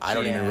like I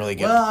don't even Yeah. really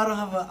get. Well,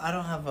 I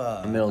don't have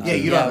a middle Yeah,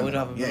 child. you don't Yeah, have we a don't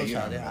have a middle- middle you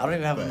don't child. have a I don't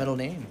even have a middle,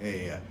 middle name.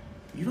 Yeah.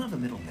 You don't have a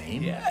middle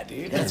name? Yeah,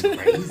 dude. That's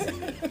crazy.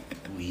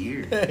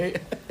 Weird.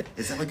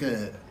 Is that like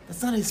a?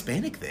 That's not a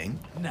Hispanic thing.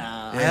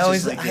 Nah, Yeah,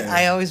 it's just like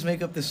I always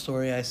make up this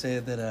story. I say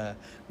that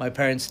my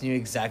parents knew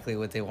exactly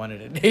what they wanted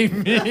to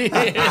name me.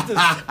 It's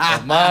just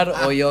Omar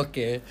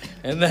Oyoque,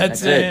 and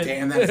that's it.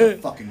 Damn, that's a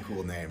fucking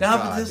cool name. No,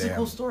 but God this is a damn.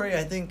 cool story.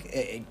 I think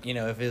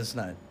if it's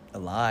not a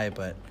lie,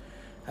 but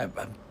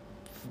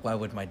why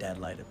would my dad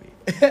lie to me?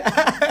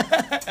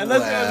 Unless it was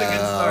a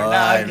good story. No, Well,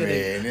 I'm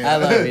kidding. mean, yeah. I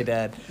love you,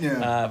 Dad.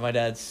 Yeah. My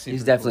dad's super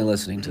He's definitely cool.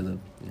 listening to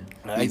them.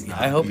 Yeah.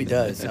 I hope he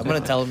does. I'm gonna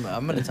tell him.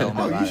 I'm gonna tell him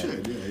Oh, about you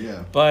it. should.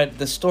 Yeah. But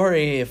the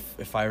story,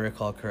 if I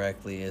recall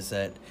correctly, is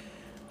that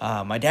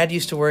my dad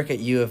used to work at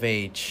U of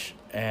H,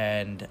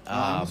 and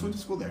I just went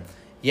to school there.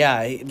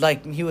 yeah,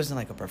 he wasn't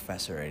like a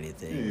professor or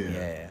anything.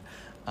 Yeah.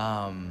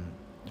 Yeah.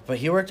 But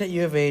he worked at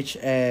U of H,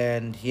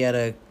 and he had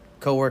a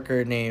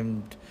coworker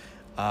named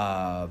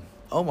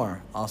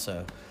Omar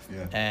also,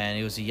 Yeah. and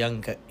he was a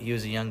young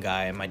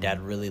guy, and my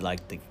dad really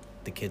liked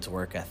the kid's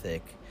work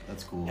ethic,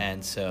 That's cool.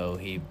 and so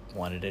he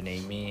wanted to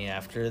name me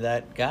after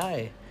that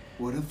guy.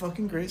 What a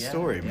fucking great Yeah,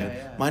 story, yeah, man.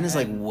 yeah. Mine is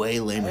like And- way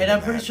lamer. And than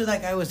I'm pretty that. sure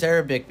that guy was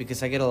Arabic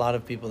because I get a lot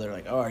of people that are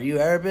like, "Oh, are you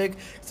Arabic?"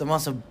 Because I'm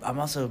also,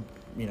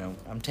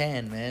 I'm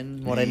tan,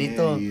 man,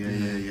 morenito.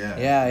 Yeah.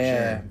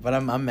 Yeah. for But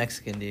I'm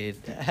Mexican, dude.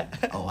 Sure.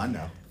 Oh, I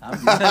know.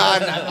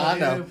 I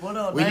know. Put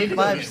on We need to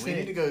go. 956. We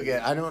need to go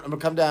get. I'm gonna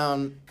come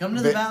down. Come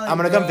to the valley, I'm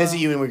gonna come bro. visit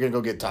you, and we're gonna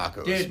go get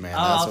tacos, Dude, man.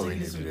 I'll That's what we take you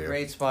need to to some do.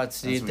 great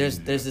spots, That's what dude. we There's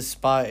need to do. this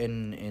spot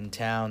in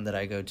town that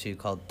I go to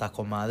called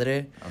Taco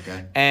Madre.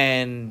 Okay.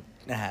 And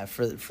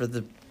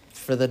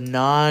for the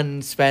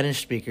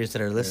non-Spanish speakers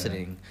that are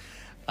listening,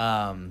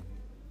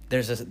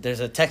 there's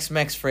a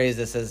Tex-Mex phrase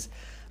that says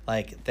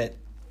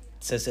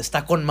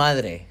 "está con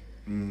madre,"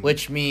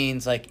 which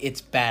means like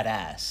it's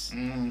badass.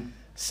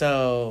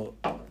 So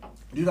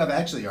Dude, I've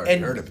actually already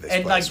and heard of this.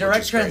 and place, like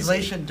which is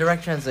crazy.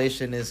 direct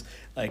translation is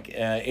like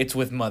it's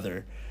with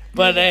mother,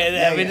 but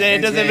Yeah, I mean yeah,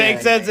 it doesn't yeah, make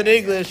yeah, sense yeah, in yeah.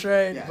 English,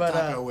 right? Yeah, but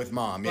taco with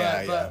mom.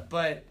 Yeah.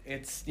 But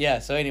it's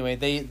so anyway,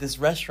 this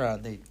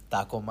restaurant,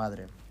 Taco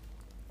Madre,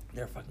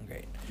 they're fucking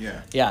great.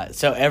 Yeah. Yeah,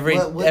 so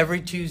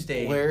every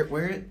Tuesday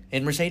Where?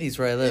 in Mercedes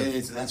where I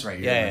live. That's right.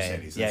 You're in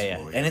Mercedes. That's Yeah.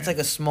 cool, And it's like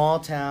a small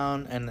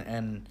town,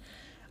 and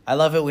I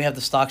love it. We have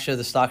the stock show.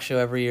 The stock show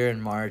every year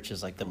in March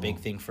is like the big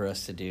thing for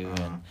us to do,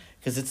 and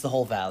because it's the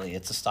whole valley.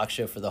 It's a stock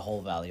show for the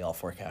whole valley, all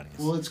 4 counties.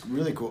 Well, it's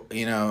really cool.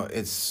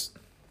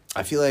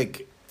 I feel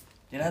like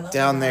Dude, I love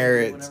down the there,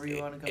 valley whenever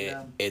you want to come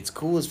down. it's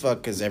cool as fuck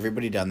because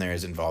everybody down there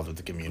is involved with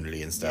the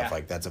community and stuff. Yeah.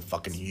 Like that's a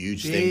fucking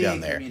huge thing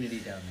down there. Community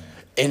down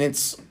there. And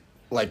it's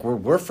like where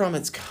we're from.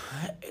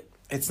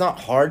 It's not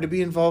hard to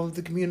be involved with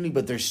the community,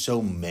 but there's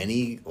so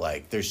many.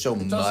 Like there's so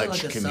It's much also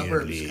like a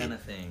community. suburbs kind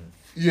of thing.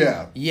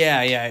 Yeah.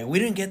 Yeah. We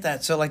didn't get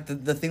that. So like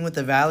the thing with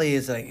the valley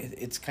is like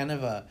it's kind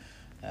of a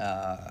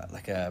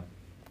like a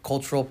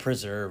cultural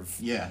preserve.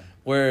 Yeah.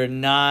 We're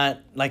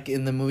not like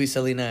in the movie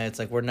Selena. It's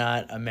like we're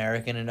not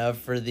American enough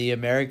for the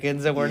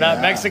Americans, and we're not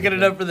Yeah. Mexican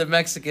enough for the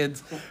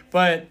Mexicans.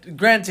 But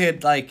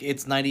granted, like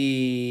it's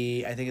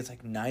 90. I think it's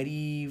like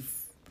 90.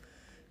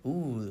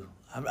 Ooh,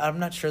 I'm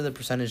not sure the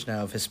percentage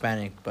now of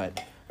Hispanic,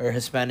 or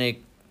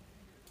Hispanic,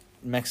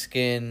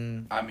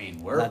 Mexican. I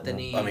mean,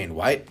 Latini.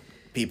 white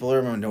people are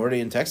a minority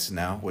in Texas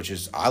now, which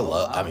is I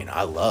love. wow.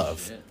 I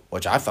love, Shit.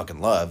 which I fucking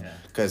love, Yeah.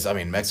 because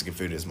Mexican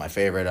food is my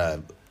favorite.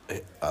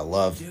 I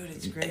love Dude,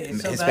 it's great.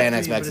 It's so bad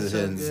Hispanics, for you, but it's so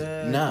Mexicans.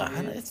 good, No,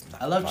 dude. it's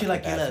not I love fucking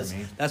bad for chilaquiles.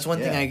 me. That's one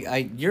Yeah.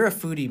 thing you're a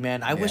foodie,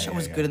 man. I wish I yeah,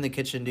 was yeah. good in the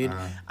kitchen, dude.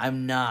 Uh-huh.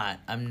 I'm not,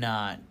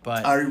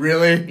 but Are you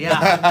really? yeah,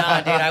 I'm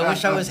not, dude. I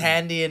wish I was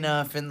handy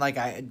enough, and like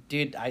I But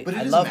it I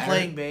doesn't love matter.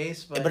 playing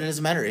bass, but, But it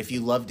doesn't matter if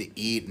you love to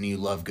eat and you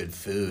love good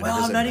food. it well, I'm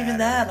doesn't not even matter.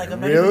 that. Like I'm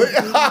not Really?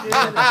 even a foodie, dude.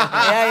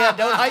 yeah,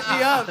 don't hype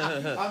me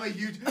up. I'm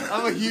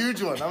a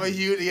huge one.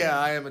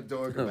 I am a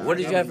dork. about What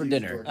it. did I'm you a have for huge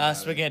dinner? dork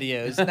about it.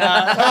 SpaghettiOs.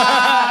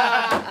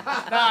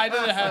 No, I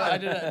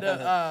didn't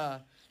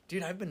have.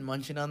 Dude, I've been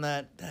munching on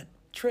that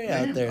tray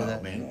out there. Oh,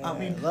 That man. I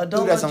mean, Who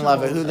doesn't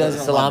love it? Who doesn't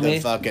love Salami? the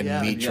fucking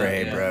Yeah, meat yeah,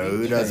 tray, yeah, bro? meat Who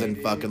tray, doesn't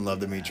dude. fucking love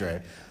the meat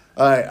tray?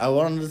 All right, I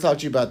wanted to talk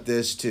to you about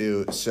this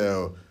too.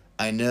 So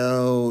I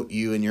know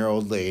you and your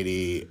old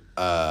lady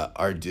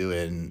are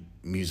doing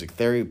music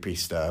therapy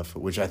stuff,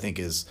 which I think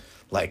is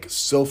like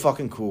so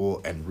fucking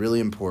cool and really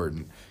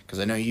important, because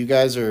I know you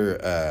guys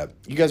are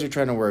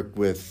trying to work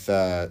with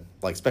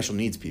like special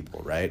needs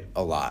people, right?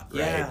 A lot, right?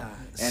 Yeah,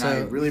 And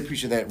I so- really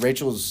appreciate that.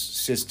 Rachel's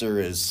sister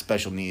is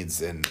special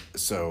needs, and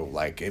so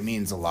like it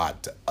means a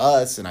lot to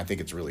us, and I think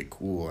it's really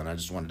cool. And I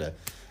just wanted to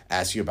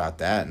ask you about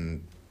that.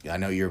 And I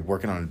know you're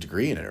working on a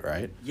degree in it,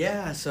 right?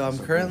 Yeah, so I'm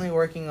currently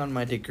working on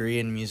my degree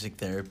in music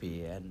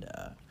therapy, and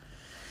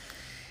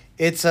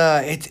it's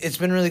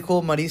been really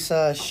cool.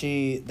 Marisa,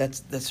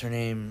 that's her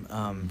name.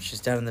 She's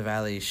down in the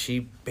valley. She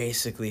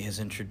basically has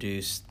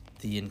introduced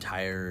the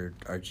entire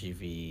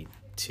RGV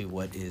to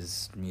what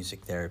is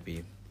music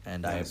therapy.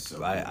 and That is so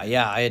cool.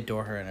 I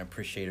adore her and I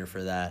appreciate her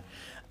for that.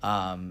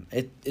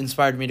 It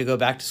inspired me to go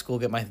back to school,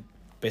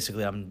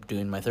 basically I'm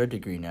doing my third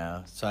degree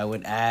now. So I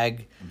went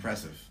ag.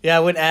 Impressive. Yeah,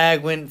 I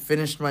went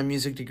finished my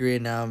music degree,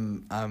 and now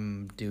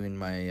I'm doing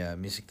my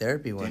music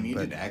therapy one. Damn, you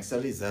but did ag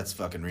studies? That's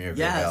fucking Rio Grande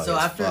Yeah, Valley so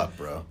as after- fuck,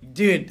 bro.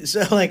 dude,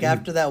 so like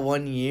after that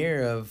 1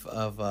 year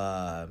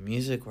of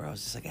music where I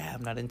was just like,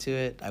 I'm not into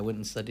it, I went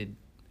and studied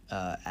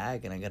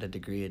ag, and I got a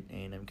degree at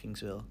A&M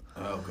Kingsville.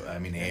 Oh, I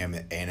mean, A&M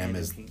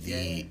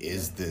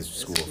is the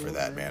school for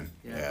that, man.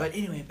 Yeah. But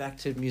anyway, back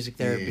to music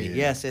therapy.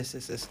 Yeah.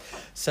 Yes.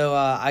 So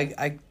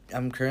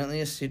I'm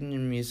currently a student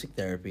in music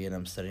therapy, and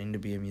I'm studying to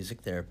be a music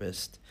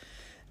therapist.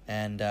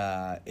 And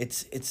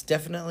it's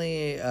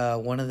definitely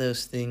one of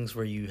those things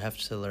where you have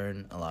to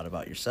learn a lot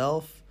about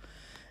yourself,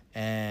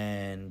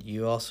 and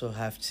you also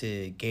have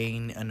to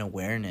gain an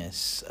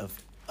awareness of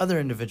other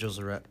individuals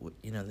around,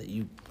 that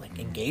you like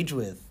engage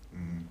with.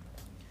 Mhm.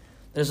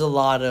 There's a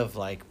lot of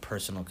like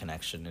personal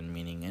connection and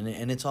meaning,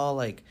 and it's all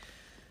like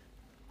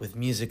with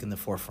music in the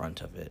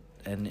forefront of it,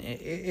 and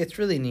it's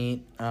really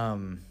neat.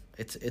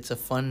 It's a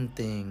fun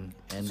thing,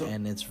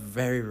 and it's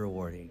very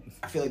rewarding.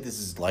 I feel like this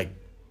is like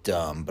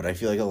dumb, but I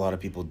feel like a lot of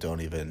people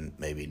don't even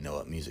maybe know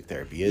what music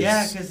therapy is.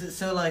 Yeah, because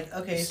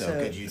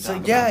Could you talk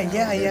about yeah.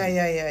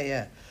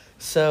 that?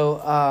 So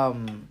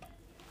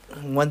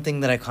one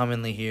thing that I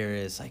commonly hear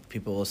is like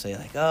people will say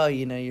like, oh,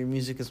 your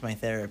music is my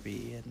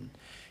therapy, and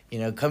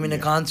coming to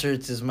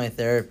concerts is my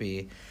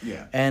therapy.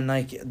 Yeah. And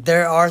like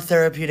there are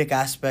therapeutic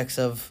aspects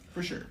of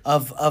For sure.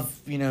 of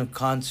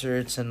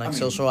concerts and like I mean,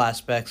 social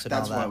aspects and all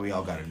That's that. why we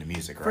all got into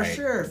music, For right?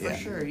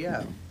 sure,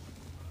 yeah.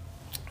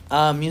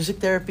 Music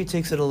therapy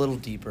takes it a little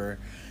deeper,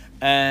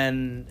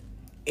 and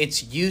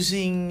it's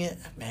using.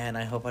 Man,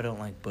 I hope I don't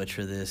like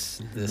butcher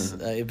this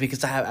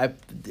because I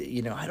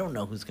don't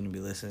know who's gonna be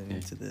listening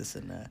to this,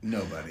 and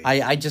Nobody.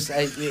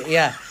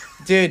 yeah,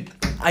 dude,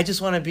 I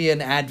just want to be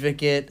an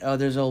advocate. Oh,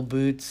 there's old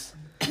boots.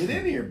 Get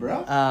in here,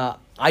 bro.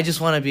 I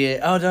just want to be.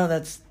 Oh no,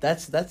 that's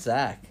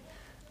Zach.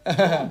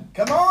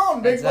 Come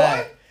on, big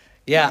Zach. boy.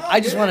 Yeah, Come on, I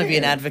just get want to in be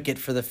an here. advocate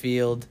for the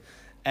field,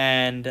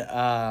 and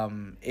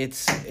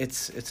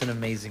it's an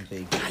amazing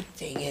thing. God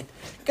dang it!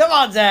 Come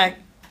on, Zach.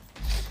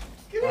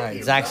 Get All in right,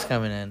 here, Zach's bro.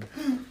 coming in.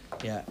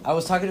 Yeah, I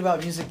was talking about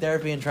music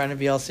therapy and trying to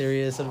be all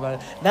serious about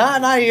it.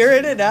 Nah, you're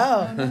in it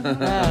now.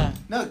 Nah.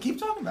 No, keep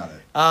talking about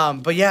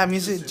it. But yeah,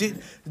 music.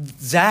 Dude,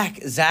 Zach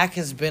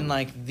has been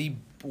like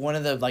one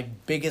of the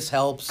like biggest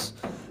helps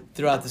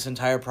throughout this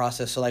entire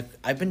process. So like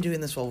I've been doing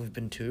this while we've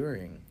been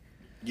touring.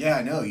 Yeah,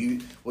 I know.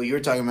 You were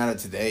talking about it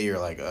today. You're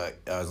like, I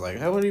was like,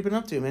 hey, what have you been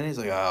up to, man? He's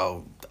like,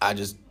 oh, I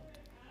just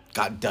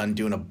got done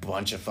doing a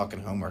bunch of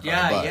fucking homework on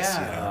the bus.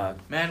 Yeah.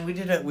 Man, we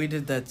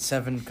did that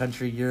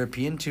 7-country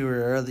European tour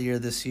earlier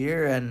this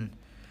year, and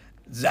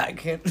Zach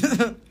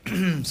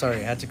sorry,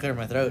 I had to clear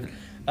my throat.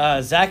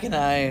 Zach and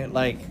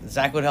I,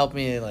 Zach would help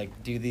me,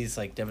 do these,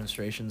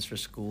 demonstrations for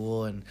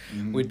school, and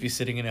we'd be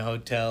sitting in a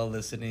hotel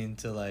listening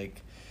to,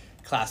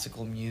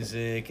 classical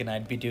music, and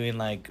I'd be doing,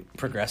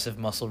 progressive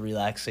muscle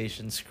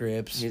relaxation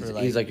scripts.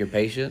 He's like your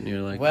patient, and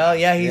you're like, well,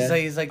 yeah, he's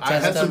Yeah. like I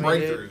had test some on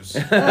me, dude.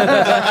 breakthroughs.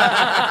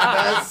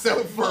 That's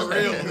so For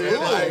real, dude.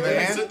 Cool, Like, I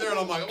man. sit there and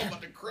I'm like, I'm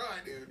about to cry,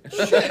 dude.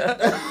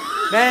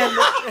 Man,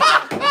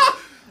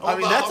 I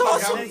mean, that's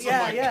awesome.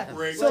 Yeah.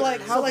 break- So,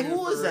 How like,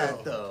 cool for is that,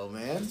 real. though,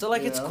 man? So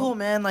You it's know? cool,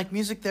 man. Like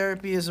music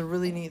therapy is a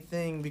really neat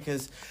thing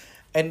because,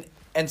 and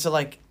so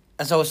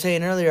as I was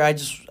saying earlier,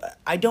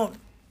 I don't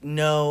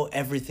know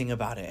everything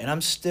about it, and I'm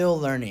still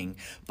learning.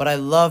 But I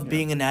love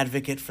being an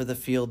advocate for the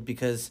field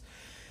because,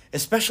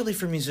 especially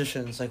for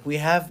musicians, we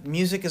have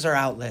music as our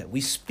outlet.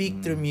 We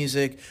speak through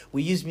music.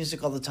 We use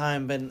music all the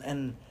time,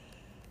 and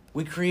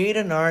we create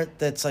an art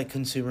that's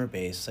consumer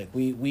based.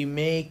 We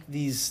make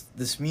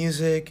this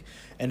music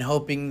and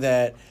hoping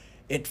that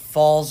it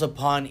falls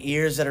upon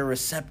ears that are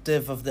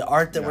receptive of the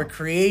art that we're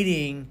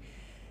creating.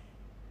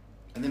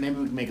 And then maybe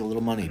we can make a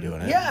little money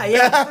doing it.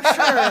 Yeah, for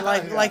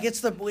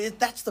sure.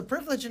 That's the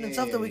privilege in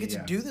itself that we get to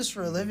yeah. do this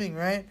for a living,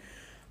 right?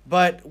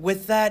 But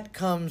with that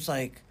comes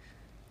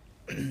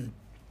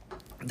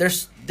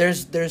there's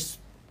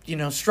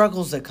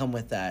struggles that come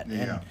with that. Yeah.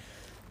 And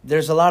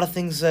there's a lot of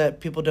things that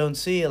people don't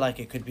see,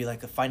 it could be a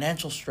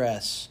financial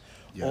stress.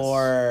 Yes.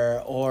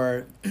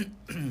 Or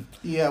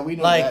Yeah, we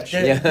know like that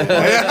there-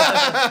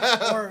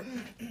 shit. or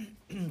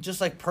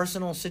just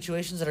personal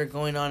situations that are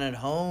going on at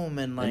home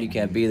and and you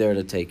can't be there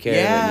to take care of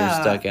it.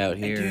 You're stuck out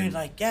And here.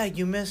 dude,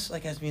 you miss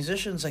as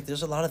musicians,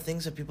 there's a lot of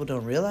things that people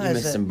don't you realize.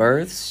 miss that some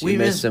births. we You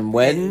miss miss some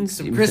weddings.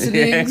 some you-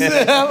 christenings.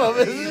 Yeah.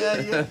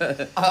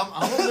 I'm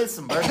gonna miss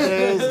some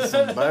birthdays and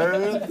some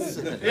births.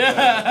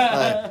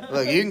 Yeah.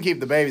 Look, you can keep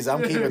the babies.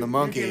 I'm keeping the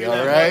monkey.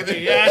 All right.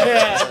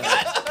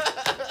 Yeah.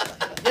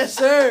 Yes,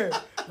 sir.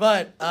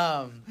 But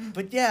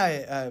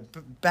yeah,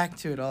 back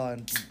to it all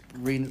and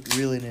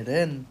reeling it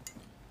in.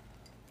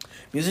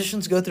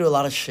 Musicians go through a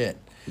lot of shit,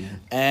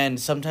 and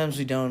sometimes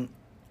we don't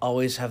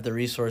always have the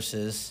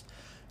resources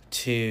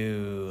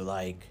to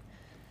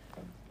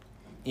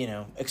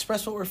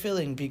express what we're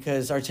feeling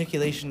because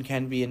articulation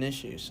can be an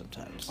issue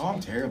sometimes. Oh, I'm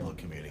terrible at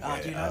communicating. Oh,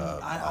 dude,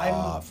 I'm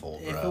awful,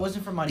 bro. If it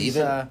wasn't for Marisa,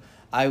 Even-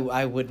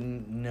 I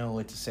wouldn't know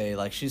what to say.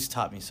 Like, she's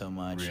taught me so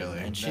much. Really?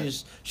 And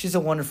she's a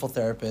wonderful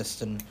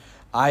therapist, and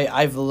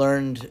I've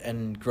learned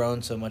and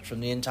grown so much from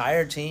the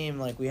entire team.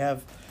 Like, we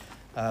have,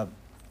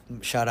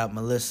 shout out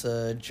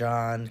Melissa,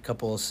 John, a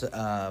couple of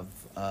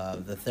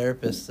the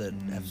therapists that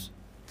have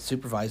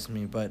supervised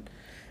me. But,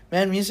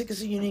 man, music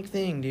is a unique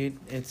thing, dude.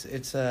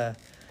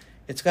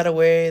 It's got a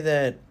way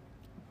that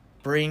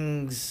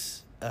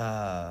brings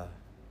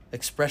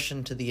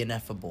expression to the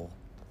ineffable.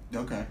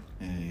 Okay.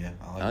 Yeah.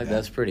 I I like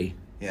that's pretty.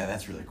 Yeah,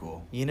 that's really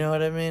cool. You know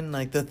what I mean?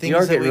 Like the things You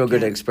are that getting we real good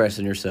at can-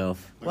 expressing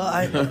yourself. Well,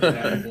 I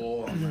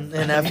Ineffable.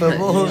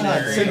 ineffable.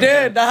 So,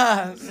 dude,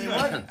 nah. Say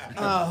what?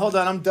 Hold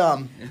on, I'm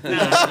dumb.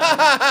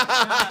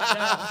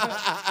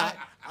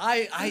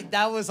 I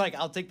that was like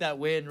I'll take that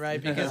win,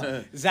 right?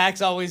 Because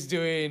Zach's always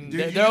doing Dude,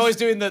 you they're always just-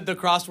 doing the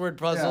crossword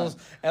puzzles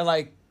and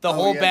like the Oh,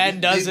 whole yeah, band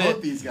they does it.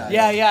 both these guys.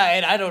 Yeah,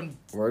 and I don't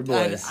Word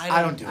boys.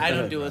 I don't do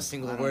it. do a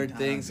single I don't- word I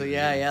thing. don't So do it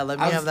yeah, either. let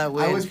me have that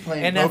win. I was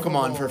playing Ineffable.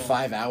 Pokemon for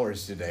 5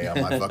 hours today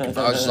on my fucking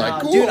phone. I was just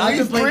like, Dude, I've been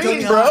leaf playing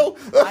green, Tony bro.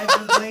 Hawk. I've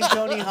been playing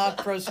Tony Hawk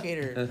Pro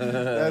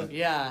Skater.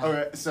 Yeah. All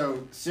right,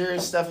 so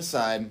serious stuff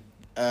aside,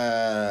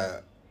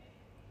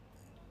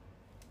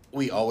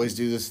 we always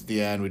do this at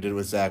the end. We did it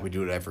with Zach. We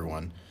do it with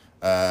everyone.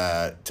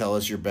 Tell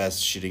us your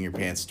best shitting your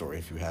pants story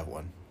if you have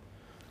one.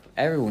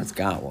 Everyone's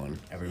got one.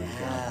 Everyone's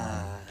got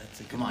one.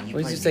 Come on, you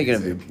What was play you thinking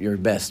of music. your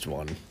best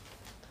one?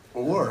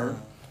 Or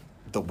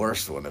the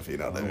worst one, if you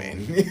know what I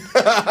mean.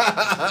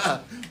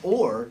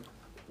 Or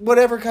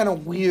whatever kind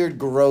of weird,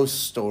 gross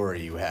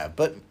story you have.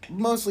 But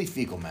mostly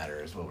fecal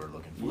matter is what we're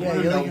looking for. Yeah,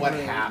 We you're know looking what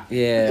for- happened.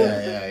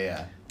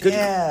 Yeah.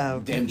 Yeah.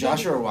 Damn,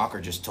 Joshua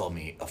Walker just told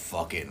me a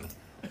fucking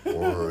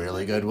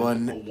really good A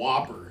one.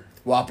 Whopper.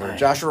 Whopper.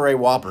 Joshua Ray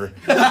Whopper.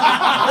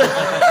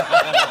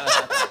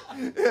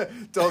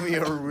 Told me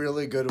a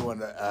really good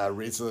one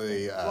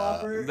recently.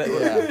 Whopper?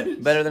 Yeah.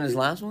 Better than his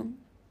last one?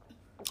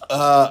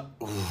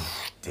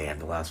 Damn,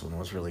 the last one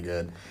was really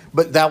good.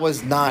 But that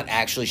was not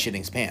actually shitting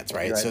his pants,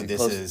 right? You're So right. this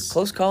close, is...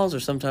 close calls are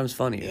sometimes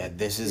funnier. Yeah,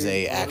 this is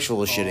a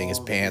actual shitting his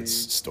pants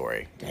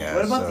story. Yeah,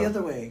 What about so- the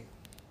other way?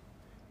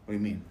 What do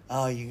you mean?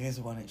 Oh, you guys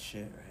wanted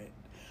shit, right?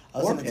 I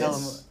was Or gonna tell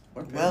piss. him.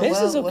 Or piss. Well, Piss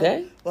well, is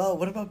okay. Well,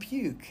 what about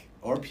puke?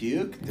 Or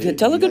puke. Yeah,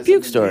 tell a good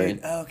puke story.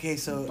 Okay,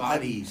 so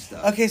Body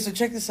stuff. Okay, so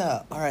check this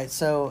out. All right,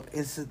 so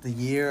the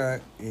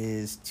year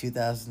is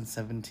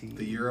 2017.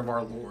 The year of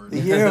our Lord. The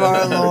year of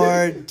our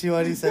Lord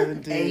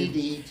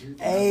 2017.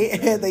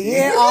 The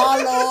year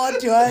our Lord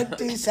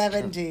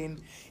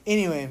 2017.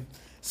 Anyway,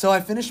 so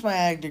I finished my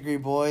ag degree,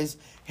 boys.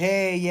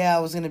 Hey, yeah, I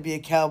was gonna be a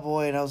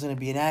cowboy and I was gonna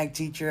be an ag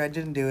teacher. I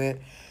didn't do it.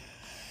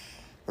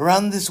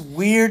 Around this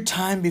weird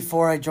time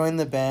before I joined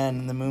the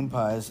band, the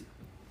Moonpies,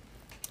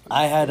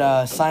 I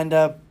had signed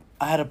up.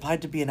 I had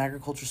applied to be an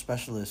agriculture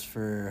specialist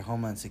for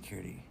Homeland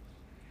Security.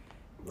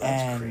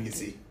 That's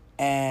crazy.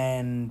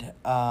 And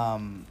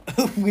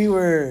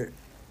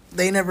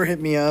they never hit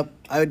me up.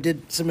 I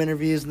did some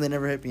interviews and they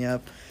never hit me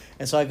up.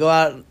 And so I go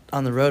out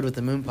on the road with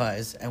the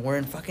Moonpies and we're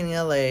in fucking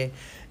LA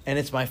and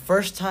it's my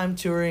first time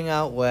touring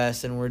out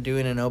west and we're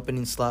doing an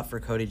opening slot for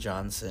Cody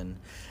Johnson.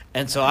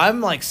 And so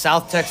I'm like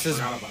South Texas.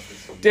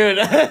 Dude.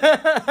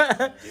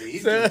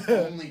 He's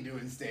only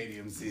doing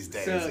stadiums these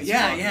days. So, It's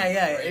yeah.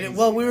 fucking crazy,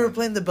 Well, we were man.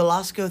 playing the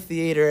Belasco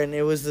Theater, and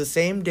it was the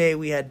same day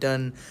we had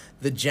done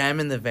the Jam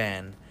in the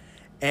Van.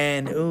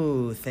 And,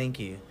 ooh, thank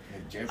you.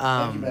 Thank you,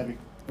 Um,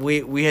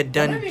 baby. We had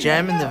done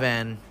Jam in the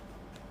Van.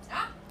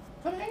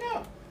 Come hang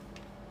out.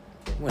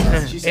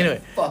 Well, She said,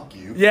 Anyway. fuck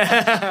you.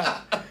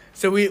 Yeah.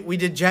 So we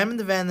did Jam in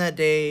the Van that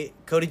day.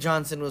 Cody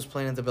Johnson was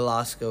playing at the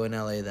Belasco in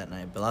LA that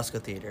night, Belasco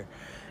Theater.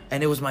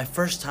 And it was my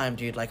first time,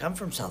 dude. Like, I'm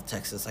from South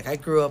Texas. Like, I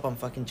grew up on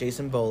fucking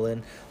Jason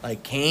Bolin.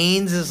 Like,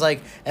 Cain's is,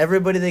 like,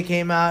 everybody that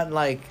came out and,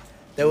 like,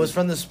 that was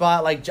from the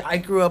spot. Like, I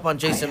grew up on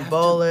Jason I have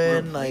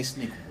Bolin. to Like, replace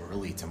Nick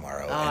Worley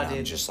tomorrow, Oh, and I'm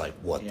dude. just like,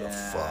 what the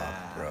Yeah,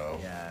 fuck, bro?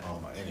 yeah.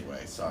 Oh my.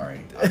 Anyway, sorry.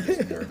 I'm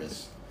just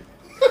nervous.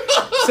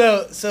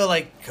 so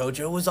like,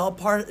 Kojo was all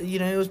part, he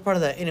was part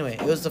of that. Anyway,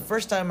 it was the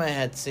first time I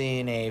had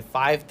seen a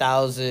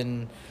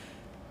 5,000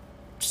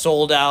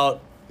 sold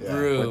out Yeah.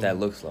 room. what that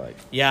looks like.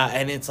 Yeah,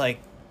 and it's like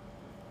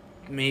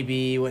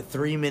maybe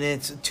 2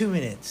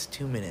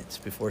 minutes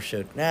before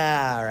show.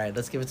 Nah, all right,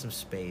 let's give it some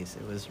space.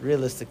 It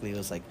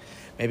was like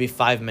maybe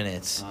 5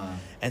 minutes.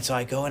 And so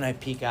I go and I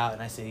peek out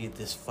and I see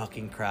this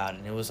fucking crowd,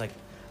 and it was like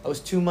I was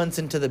 2 months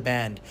into the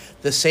band.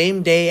 The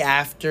same day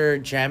after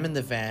Jam in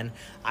the Van,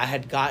 I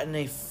had gotten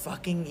a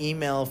fucking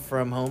email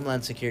from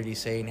Homeland Security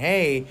saying,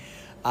 "Hey,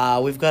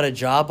 we've got a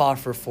job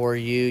offer for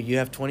you. You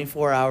have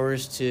 24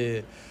 hours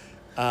to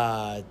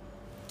let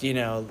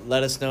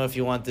us know if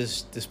you want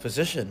this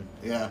position."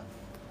 Yeah.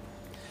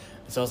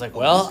 So I was like,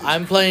 well,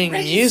 I'm playing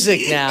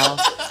music now.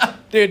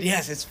 Dude,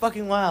 yes, it's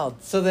fucking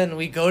wild. So then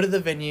we go to the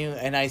venue,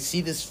 and I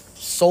see this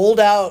sold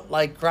out,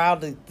 like,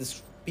 crowd, like,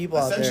 this people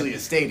out there. Essentially a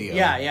stadium.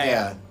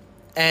 Yeah.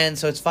 And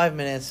so it's 5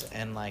 minutes,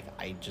 and like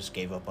I just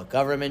gave up a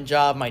government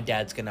job. My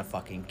dad's gonna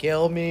fucking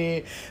kill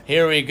me.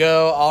 Here we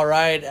go. All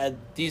right,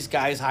 these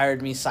guys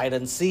hired me sight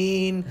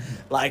unseen.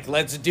 Like,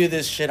 let's do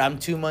this shit. I'm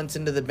 2 months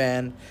into the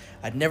band.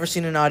 I'd never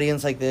seen an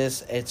audience like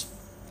this. It's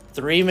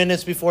 3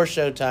 minutes before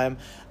showtime.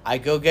 I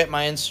go get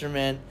my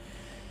instrument.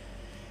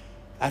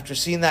 After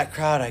seeing that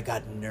crowd, I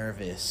got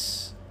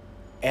nervous.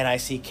 And I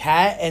see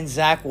Kat and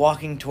Zach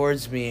walking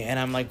towards me, and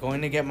I'm like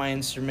going to get my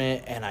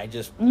instrument, and I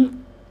just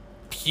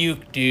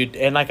puke, dude.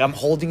 And like I'm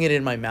holding it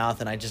in my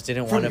mouth, and I just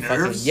didn't want to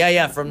fucking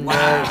from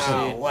nerves,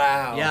 dude.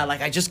 Wow. Yeah,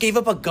 like I just gave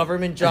up a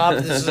government job.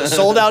 This is a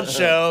sold out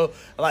show.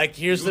 Like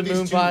here's the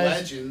Moonpies.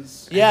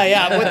 Legends.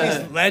 Yeah, I'm with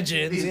these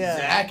legends. These Yeah.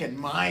 Zach and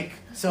Mike.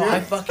 So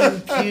I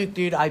fucking puke,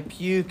 dude. I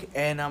puke,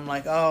 and I'm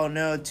like, oh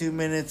no, 2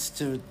 minutes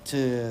to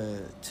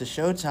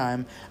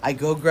showtime. I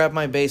go grab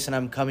my bass, and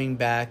I'm coming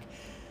back,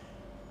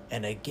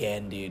 and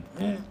again, dude,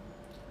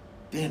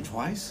 Damn,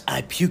 twice?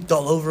 I puked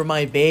all over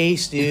my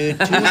bass, dude.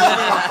 2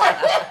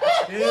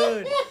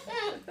 minutes,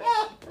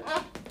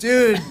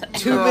 dude.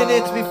 2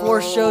 minutes before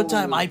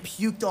showtime, I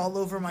puked all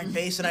over my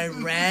bass, and I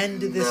ran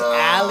to this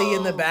alley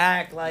in the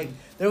back. Like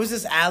there was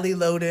this alley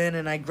load in,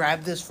 and I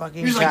grabbed this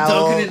fucking He's like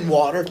towel. dunking it in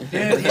water. Dude,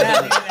 yeah, dude,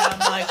 and I'm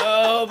like,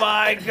 oh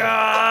my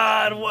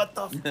god, what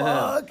the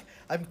fuck?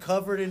 I'm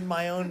covered in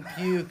my own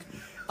puke.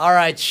 All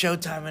right,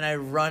 showtime, and I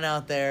run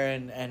out there,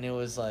 and it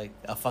was like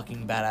a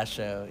fucking badass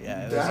show.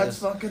 Yeah, it was That's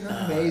just, fucking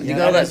amazing. You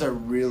know that is that a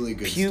really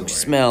good puke story.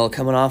 smell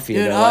coming off you.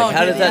 dude. Though. Like,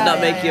 how dude, does that yeah, not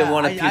yeah, make you yeah.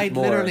 want to puke I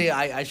more? literally,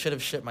 I should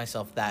have shit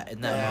myself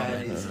in that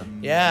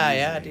moment.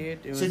 Yeah,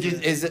 dude. It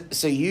was So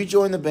so you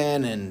joined the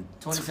band in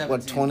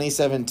 2017.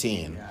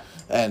 2017, Yeah.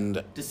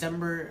 and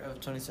December of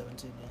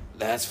 2017. Yeah.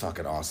 that's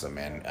fucking awesome,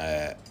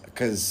 man.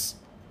 Because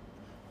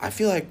I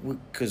feel like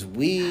Have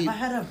I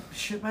had a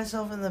shit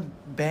myself in the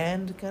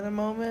band kind of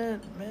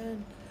moment,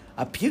 man?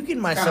 I'm puking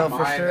myself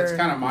for sure. That's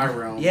kind of my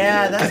realm.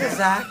 Yeah, dude. that's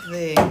exact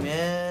thing,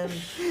 man.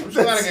 I'm just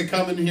glad I could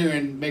come in here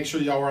and make sure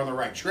y'all were on the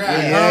right track.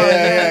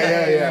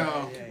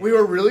 Yeah. We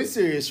were really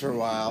serious for a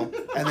while,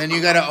 and then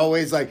you gotta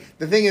always the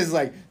thing is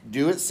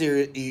do it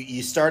serious.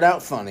 You start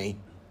out funny,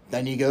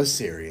 then you go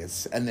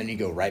serious, and then you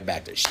go right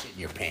back to shit in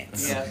your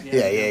pants.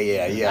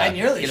 Yeah. I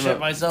nearly shit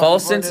myself.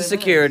 False before sense of doing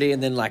security,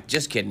 and then like,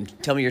 just kidding.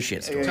 Tell me your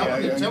shit story.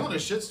 Telling a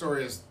shit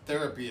story is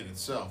therapy in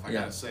itself. I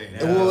gotta say.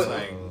 Yeah. Well, It's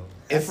like,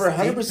 If for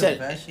 100%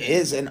 confession.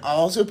 is, and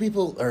also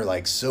people are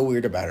like so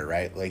weird about it,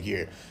 right? Like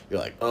you're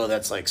like, oh,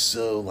 that's like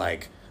so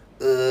like,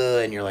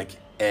 and you're like,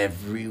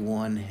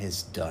 everyone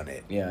has done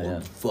it.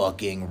 Yeah.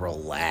 Fucking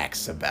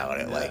relax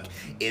about it. Like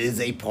it is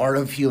a part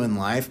of human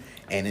life,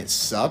 and it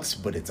sucks,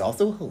 but it's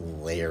also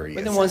hilarious.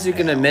 But then once you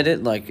can as hell. admit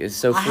it, like it's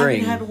so I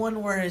freeing. haven't had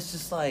one where it's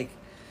just like,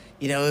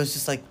 it was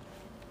just like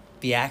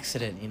the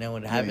accident,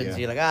 when it happens, yeah.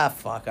 you're like,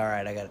 fuck, all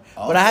right, I got it.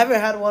 But I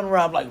haven't had one where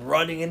I'm like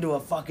running into a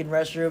fucking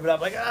restroom and I'm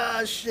like,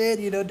 shit,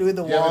 doing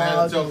the you haven't had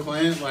walk. to tell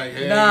Clint, like,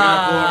 hey, Nah. you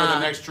gotta pull over the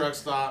next truck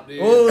stop,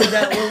 dude. Oh,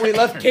 that when we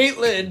left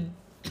Caitlin,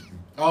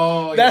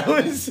 Oh, that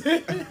yeah. was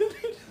it.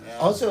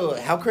 Also,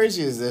 how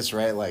crazy is this,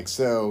 right? Like,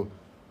 so,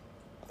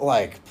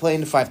 like,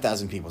 playing to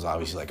 5,000 people is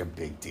obviously, like, a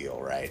big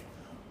deal, right?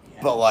 Yeah.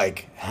 But,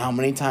 like, how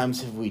many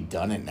times have we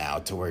done it now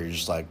to where you're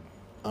just like,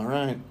 all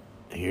right,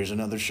 here's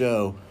another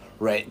show,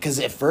 right? Because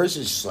at first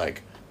it's just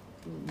like,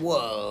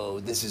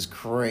 whoa, this is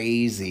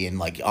crazy. And,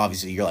 like,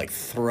 obviously you're, like,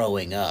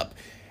 throwing up.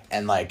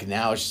 And, like,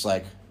 now it's just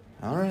like,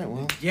 all right,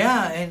 well.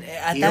 Yeah, and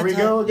at Here that we time,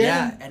 go again.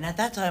 Yeah, and at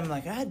that time,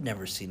 like, I had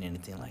never seen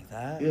anything like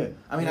that. Yeah.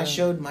 I mean, I Yeah.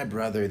 showed my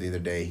brother the other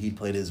day. He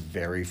played his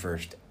very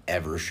first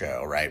ever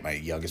show, right? My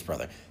youngest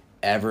brother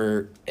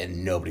ever,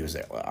 and nobody was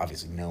there. Well,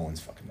 obviously, no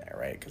one's fucking there,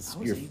 right? Because I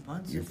was 8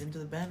 months into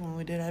the band when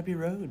we did Abbey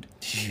Road.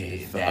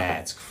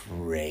 that's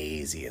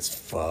crazy as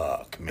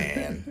fuck,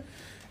 man.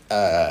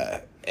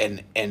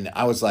 And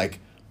I was like,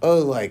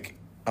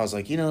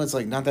 it's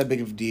like not that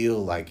big of a deal.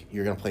 Like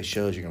you're gonna play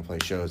shows,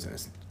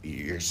 and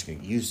you're just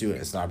getting used to it.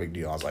 It's not a big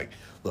deal. I was like,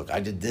 look,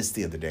 I did this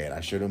the other day, and I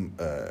showed him.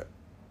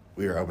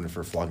 We were opening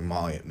for Flogging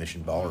Molly at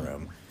Mission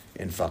Ballroom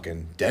in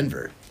fucking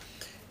Denver,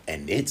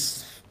 and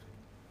it's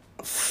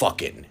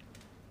fucking.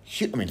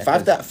 I mean,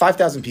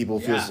 5,000 people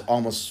feels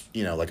almost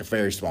like a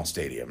very small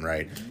stadium,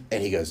 right? Mm-hmm.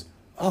 And he goes,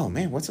 "Oh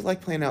man, what's it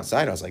like playing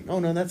outside?" I was like, "Oh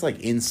no, that's like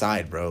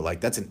inside, bro.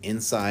 Like that's an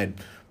inside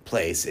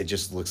place. It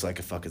just looks like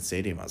a fucking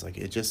stadium." I was like,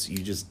 you just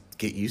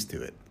get used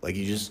to it. Like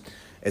you just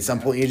at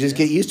some point you just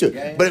get used to it.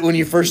 Yeah. But when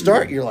you first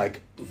start, you're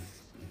like,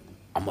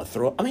 I'm gonna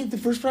throw. I mean, the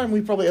first time we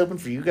probably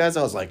opened for you guys,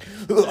 I was like,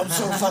 I'm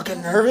so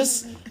fucking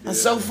nervous. I'm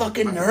so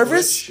fucking My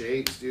nervous. foot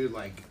shakes, dude.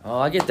 Like, Oh,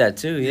 I get that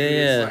too. Yeah,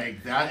 it's yeah.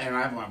 like that, and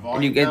I have my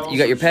volume. And you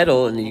got your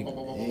pedal, and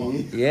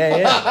you, yeah.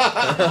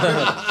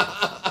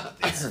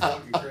 It's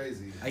fucking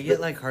crazy. I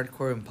get like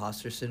hardcore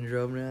imposter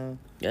syndrome now.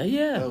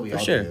 Yeah, Oh, we for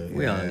all sure. do.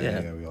 We all,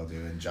 yeah. we all do.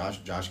 And Josh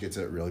gets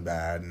it really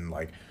bad, and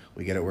like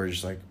we get it. We're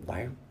just like,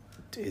 why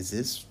is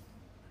this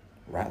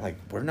right? Like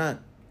we're not,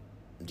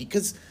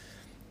 because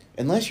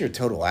unless you're a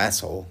total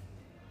asshole,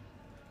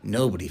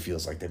 nobody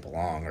feels like they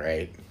belong,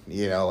 right?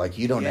 Like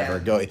you don't ever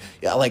go.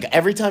 Yeah, like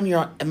every time you're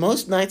on, and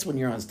most nights when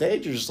you're on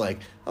stage, you're just like,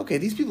 okay,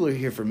 these people are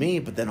here for me,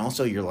 but then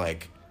also you're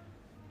like,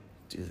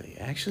 do they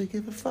actually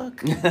give a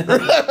fuck?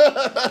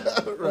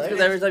 Because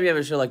every time you have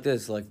a show like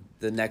this, like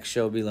the next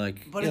show will be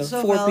like, But you know, it's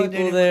so 4 validating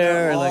people when there.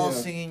 they're and all like,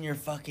 singing your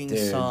fucking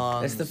Dude,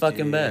 songs. it's the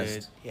fucking dude.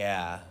 best.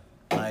 Yeah,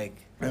 like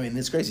I mean,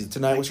 it's crazy.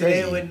 Tonight was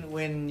today crazy.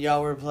 when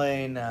y'all were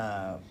playing,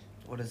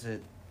 what is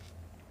it,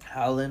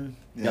 Howlin'?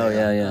 Oh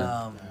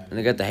yeah. And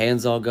they got the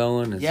hands all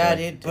going. It's Yeah, like,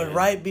 dude. But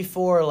right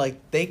before,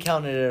 like, they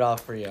counted it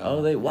off for you.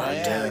 Oh, they 1,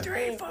 Yeah. 2,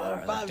 3,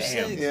 4, 5,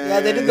 damn. 6. Yeah, Yeah,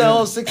 they did the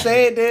whole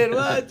 6/8, dude.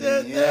 1,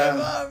 2, 3,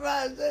 Yeah. 4,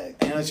 5, 6.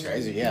 And it's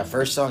crazy. Yeah,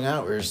 first song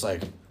out, we were just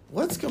like,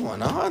 what's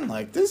going on?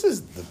 Like, this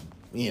is the,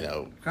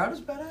 Crowd was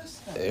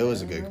badass. it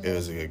was a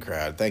good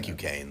crowd. Thank you,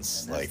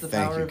 Canes. That's Like, the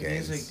thank power you, of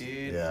Canes. music,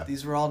 dude. Yeah.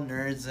 These were all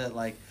nerds that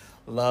like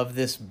love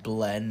this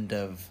blend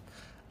of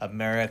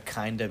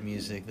Amerikinda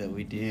music that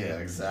we do. Yeah,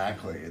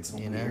 exactly. It's a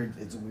You know?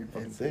 weird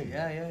fucking thing.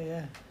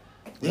 Yeah.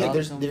 Yeah,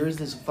 there is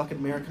this fucking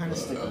Americana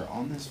sticker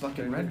on this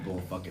fucking Red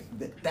Bull fucking.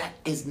 That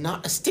is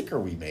not a sticker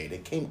we made.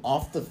 It came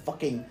off the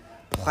fucking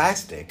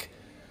plastic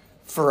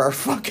for our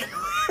fucking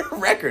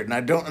record, and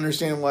I don't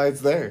understand why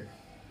it's there.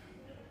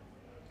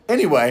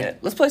 Anyway,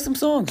 Let's play some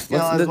songs.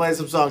 let's play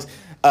some songs.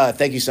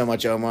 Thank you so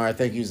much, Omar.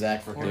 Thank you,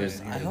 Zach, for coming in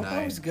here I hope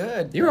tonight. I was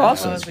good. You're I hope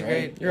awesome. I was a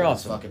great. You're Yeah, it was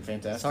awesome. fucking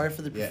fantastic. Sorry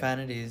for the Yeah.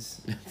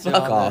 profanities.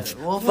 Fuck off.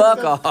 Well, Fuck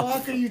What off. the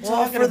fuck are you well,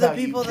 talking for the about,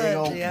 you people big that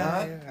old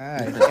yeah. cunt? All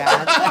right,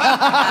 God.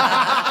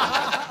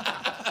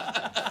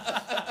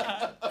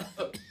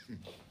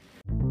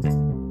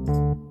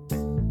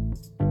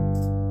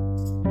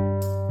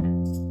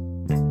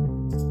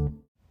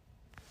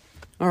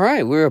 All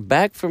right, we're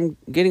back from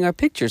getting our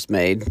pictures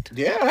made.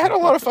 Yeah, I had a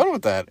lot of fun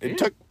with that. It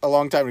took a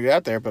long time to get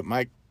out there, but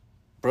Mike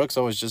Brooks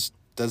always just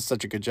does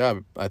such a good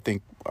job. I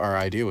think our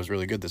idea was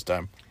really good this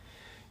time.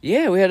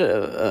 Yeah, we had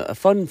a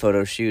fun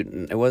photo shoot,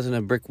 and it wasn't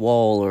a brick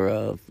wall or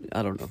a,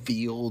 I don't know.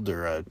 Field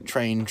or a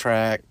train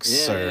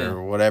tracks Yeah, or yeah.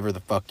 whatever the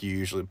fuck you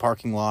usually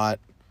parking lot.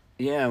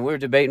 Yeah, we were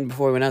debating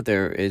before we went out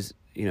there, is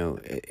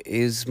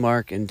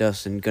Mark and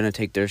Dustin gonna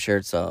take their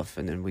shirts off?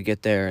 And then we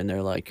get there and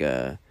they're like,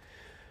 I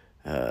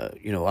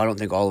don't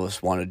think all of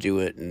us want to do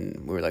it.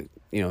 And we're like,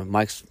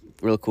 Mike's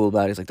real cool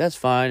about it. He's like, that's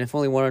fine. If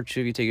only 1 or 2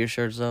 of you take your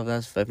shirts off,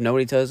 if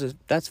nobody does it,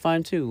 that's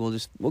fine too.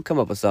 We'll come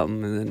up with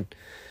something. And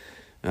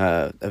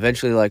then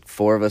eventually, like,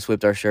 4 of us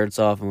whipped our shirts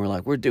off and we're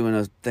like, we're doing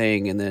a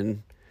thing. And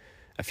then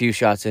a few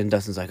shots in,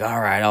 Dustin's like,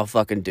 all right, I'll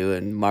fucking do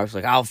it. And Mark's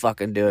like, I'll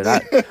fucking do it.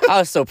 I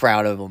was so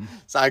proud of him.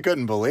 So I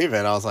couldn't believe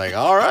it. I was like,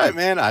 all right,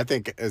 man. I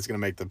think it's going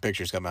to make the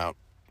pictures come out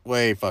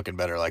way fucking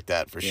better like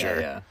that for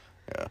sure. Yeah.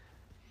 Yeah.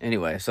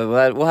 Anyway, so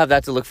we'll have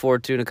that to look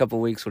forward to in a couple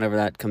of weeks whenever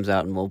that comes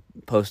out, and we'll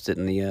post it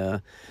in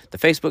the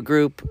Facebook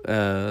group,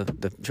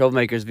 the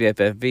Troublemakers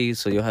VFFV.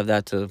 So you'll have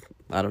that to,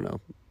 I don't know,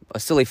 a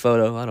silly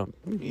photo.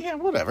 Yeah,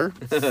 whatever.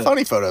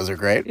 Funny photos are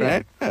great,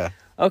 right? Yeah.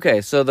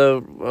 Okay, so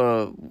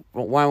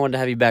why I wanted to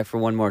have you back for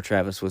one more,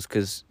 Travis, was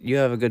because you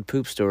have a good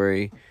poop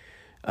story.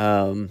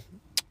 Well,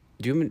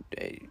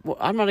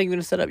 I'm not even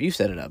gonna set up. You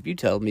set it up. You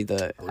tell me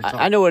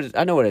I know what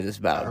it is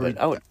about.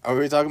 Are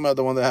we talking about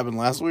the one that happened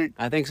last week?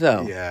 I think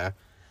so. Yeah.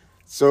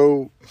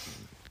 So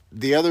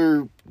the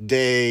other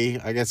day,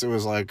 I guess it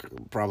was like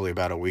probably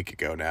about a week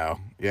ago now.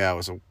 Yeah, it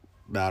was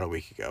about a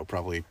week ago,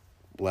 probably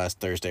last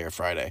Thursday or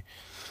Friday.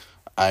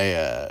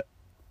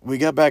 We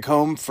got back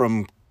home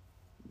from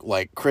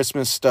like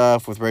Christmas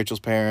stuff with Rachel's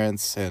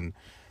parents, and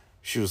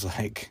she was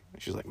like,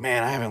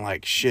 man, I haven't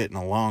like shit in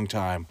a long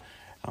time.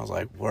 I was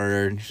like,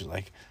 word. And she's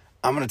like,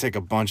 I'm gonna take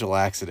a bunch of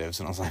laxatives,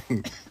 and I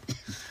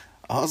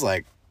was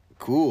like,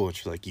 cool. And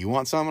she's like, you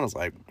want some? And I was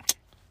like,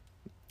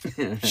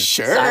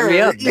 sure. Sign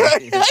me up. Yeah,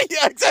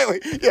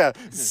 exactly. Yeah,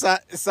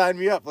 sign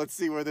me up. Let's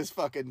see where this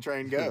fucking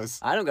train goes.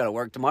 I don't gotta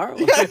work tomorrow.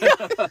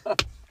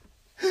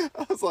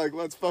 I was like,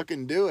 let's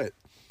fucking do it.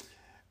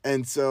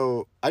 And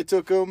so I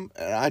took them.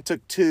 I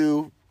took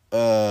 2.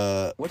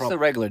 What's the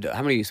regular dose?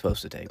 How many are you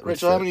supposed to take?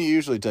 Rachel, how many do you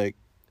usually take?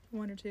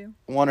 1 or 2.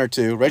 1 or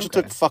 2. Rachel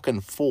Okay. took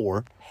fucking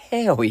 4.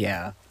 Hell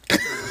yeah.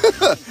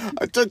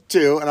 I took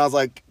 2, and I was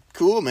like,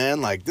 cool,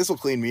 man. Like, this will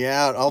clean me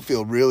out. I'll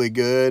feel really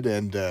good.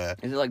 And Is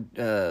it like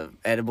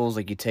edibles,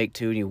 like you take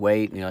 2 and you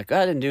wait, and you're like,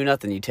 I didn't do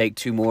nothing. You take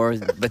 2 more,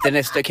 but then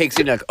it kicks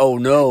in like, oh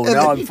no,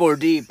 now I'm 4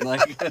 deep.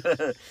 Like,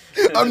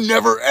 I'm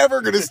never,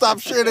 ever going to stop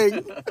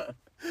shitting.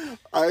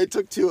 I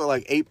took 2 at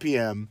like 8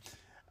 p.m.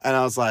 And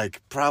I was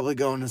like, probably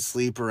going to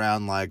sleep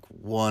around like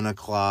 1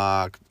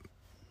 o'clock,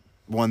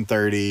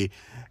 1:30.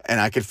 And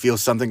I could feel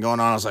something going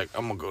on. I was like,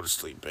 I'm going to go to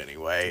sleep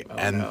anyway.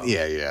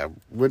 Yeah.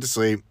 Went to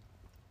sleep.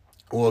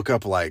 Woke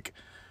up like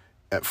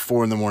at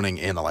 4 a.m.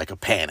 in like a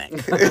panic.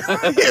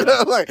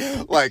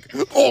 like,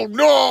 oh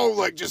no.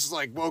 Like, just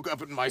like woke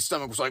up and my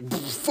stomach was like,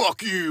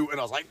 fuck you. And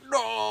I was like,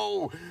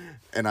 no.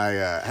 And I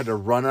had to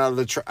run out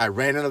of I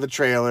ran out of the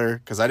trailer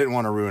because I didn't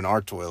want to ruin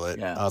our toilet.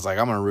 Yeah. I was like,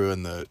 I'm going to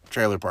ruin the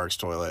trailer park's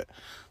toilet.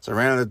 So I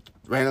ran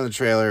out of the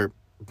trailer,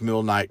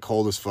 middle of the night,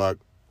 cold as fuck.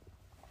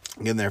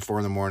 Get in there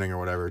 4 a.m. or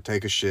whatever,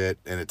 take a shit,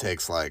 and it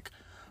takes like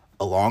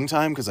a long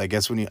time because I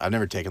guess I've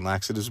never taken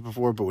laxatives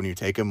before, but when you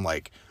take them,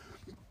 like,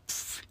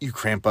 you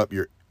cramp up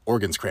your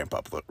organs cramp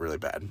up really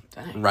bad.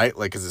 Dang. Right?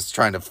 Like, because it's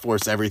trying to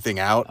force everything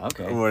out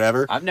Okay. or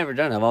whatever. I've never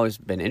done it. I've always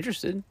been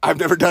interested. I've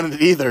never done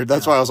it either.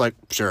 That's why I was like,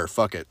 sure,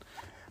 fuck it.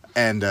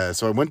 And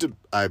so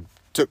I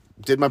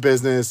did my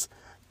business,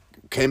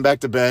 came back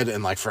to bed,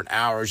 and like for an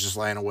hour I was just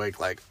laying awake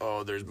like,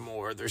 oh, there's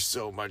more, there's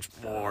so much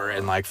more.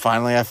 And like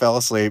finally I fell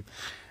asleep,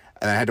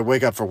 and I had to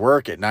wake up for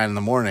work at 9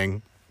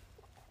 a.m.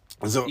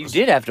 So You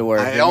did have to work.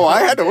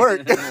 I had to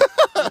work.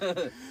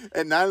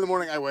 At 9 a.m.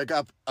 I wake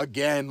up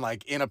again,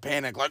 like in a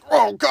panic, like,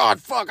 oh God,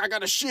 fuck, I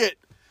gotta shit.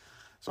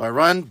 So I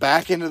run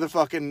back into the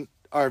fucking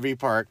RV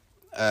park,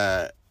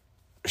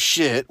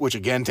 shit, which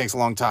again takes a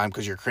long time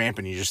because you're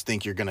cramping. You just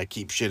think you're gonna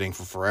keep shitting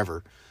for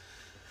forever.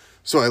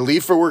 So I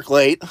leave for work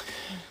late.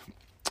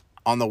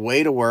 On the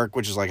way to work,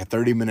 which is like a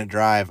 30-minute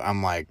drive,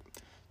 I'm like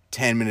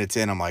 10 minutes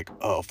in, I'm like,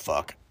 oh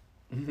fuck.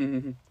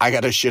 I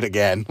gotta shit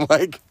again.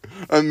 Like,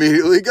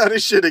 immediately gotta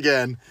shit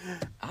again.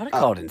 I would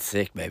have called in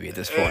sick maybe at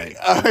this point.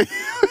 I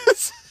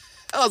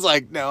was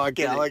like, no, I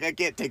can't. Like, I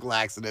can't take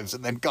laxatives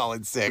and then call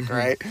in sick,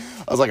 right?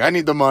 I was like, I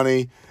need the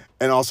money,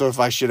 and also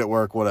if I shit at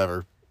work,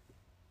 whatever.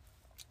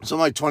 So I'm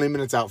like 20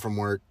 minutes out from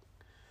work,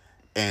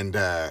 and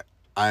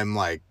I'm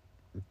like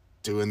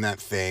doing that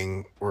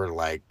thing where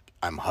like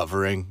I'm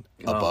hovering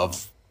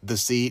above the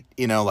seat,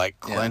 you know, like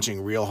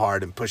clenching real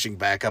hard and pushing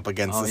back up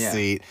against the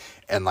seat,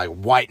 and like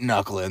white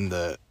knuckling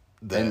the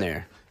in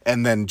there,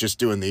 and then just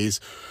doing these.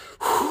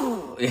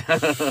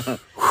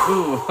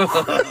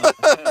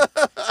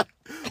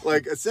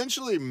 Like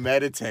essentially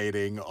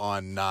meditating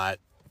on not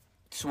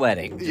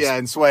sweating.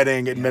 and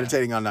sweating and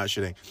meditating on not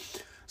shitting.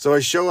 So I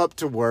show up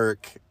to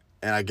work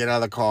and I get out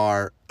of the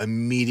car,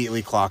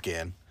 immediately clock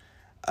in.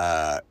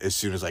 As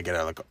soon as I get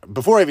out of the car,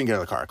 before I even get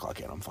out of the car, I clock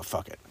in. I'm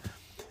fuck it.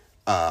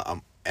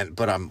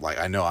 But I'm like,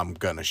 I know I'm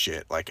gonna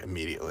shit like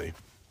immediately.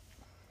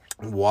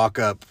 Walk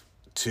up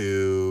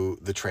to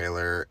the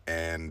trailer,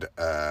 and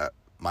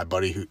my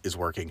buddy who is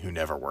working, who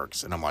never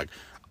works, and I'm like,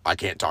 I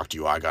can't talk to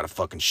you. I gotta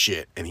fucking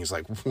shit. And he's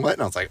like, what?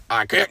 And I was like,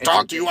 I can't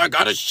talk to you. I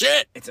gotta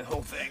shit. It's a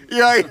whole thing.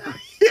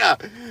 Yeah.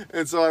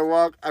 And so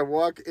I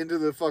walk into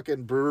the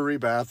fucking brewery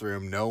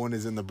bathroom. No one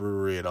is in the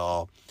brewery at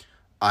all.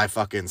 I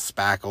fucking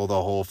spackle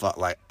the whole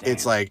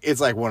it's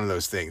like one of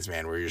those things,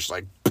 man, where you're just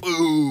like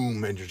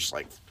boom, and you're just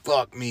like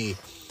fuck me.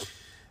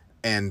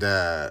 And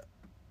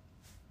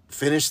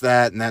finished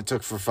that, and that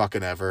took for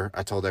fucking ever.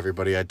 I told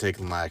everybody I'd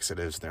taken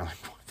laxatives. They're like,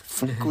 what the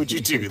fuck would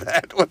you do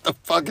that? What the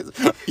fuck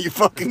are you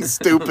fucking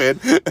stupid?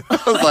 I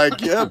was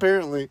like, yeah,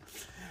 apparently.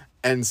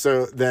 And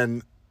so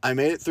then I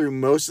made it through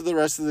most of the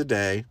rest of the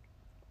day.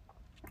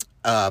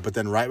 But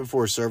then right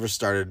before service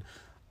started,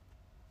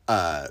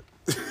 right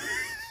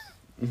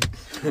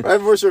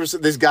before service,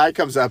 this guy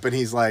comes up and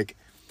he's like,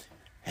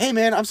 hey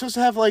man, I'm supposed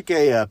to have like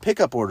a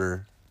pickup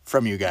order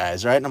from you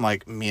guys, right? And I'm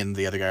like, me and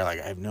the other guy are like,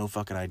 I have no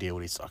fucking idea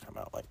what he's talking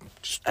about. Like,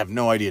 just have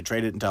no idea.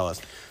 Trade it and tell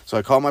us. So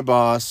I call my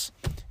boss.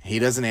 He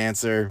doesn't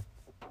answer.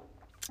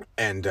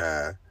 And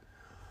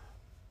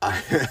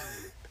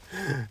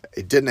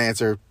he didn't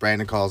answer.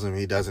 Brandon calls him.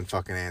 He doesn't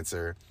fucking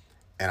answer.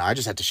 And I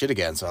just had to shit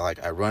again. So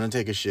I run and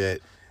take a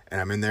shit.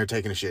 And I'm in there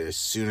taking a shit. As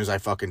soon as I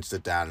fucking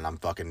sit down and I'm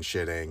fucking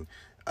shitting,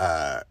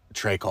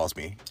 Trey calls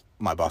me.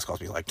 My boss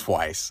calls me like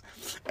twice.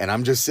 And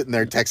I'm just sitting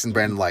there texting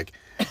Brandon like,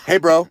 hey,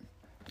 bro,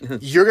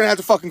 you're going to have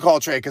to fucking call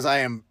Trey because I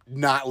am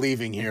not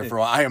leaving here for a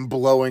while. I am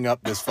blowing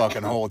up this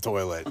fucking whole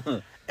toilet.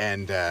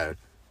 And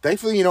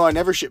thankfully, you know, I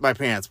never shit my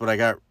pants, but I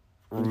got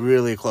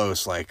really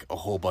close like a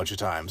whole bunch of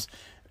times.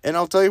 And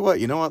I'll tell you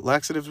what,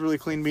 laxatives really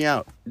cleaned me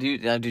out.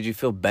 Did you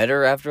feel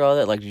better after all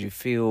that? Like, did you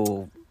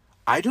feel...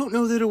 I don't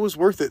know that it was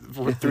worth it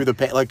through the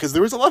pain, like, because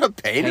there was a lot of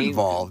pain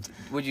involved.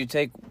 Would you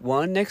take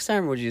one next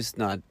time, or would you just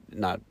not?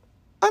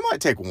 I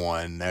might take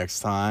one next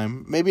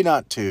time, maybe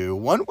not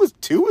two.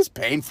 Two was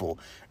painful.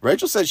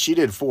 Rachel said she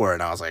did 4,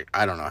 and I was like,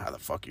 I don't know how the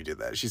fuck you did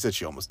that. She said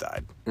she almost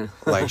died.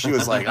 Like, she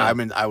was like,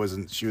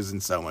 she was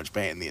in so much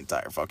pain the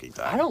entire fucking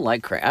time. I don't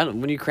like cramp.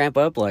 When you cramp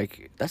up,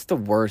 like, that's the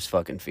worst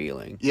fucking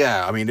feeling.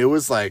 Yeah, I mean, it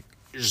was like,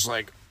 just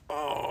like,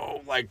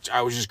 oh, like,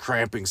 I was just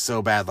cramping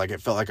so bad. Like,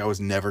 it felt like I was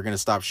never going to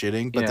stop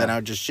shitting. But then I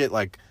would just shit,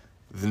 like,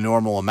 the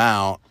normal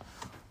amount.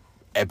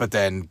 But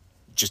then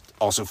just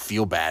also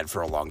feel bad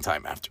for a long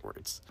time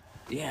afterwards.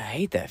 Yeah, I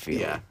hate that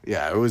feeling.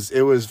 Yeah, it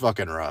was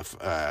fucking rough.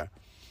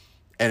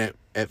 And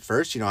at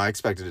first, I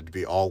expected it to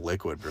be all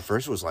liquid. But at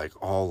first it was, like,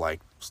 all,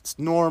 like,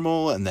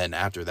 normal. And then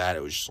after that,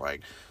 it was just,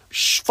 like,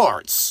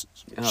 farts.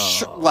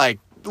 Like,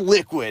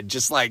 liquid.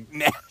 Just, like,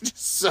 just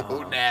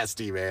so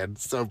nasty, man.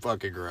 So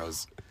fucking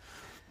gross.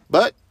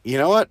 But, you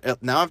know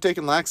what? Now I've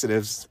taken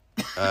laxatives.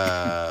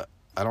 I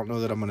don't know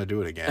that I'm going to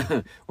do it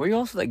again. Were you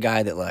also that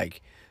guy that,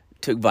 like,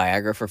 took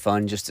Viagra for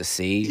fun just to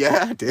see?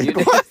 Yeah, I did.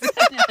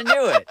 I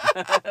knew it.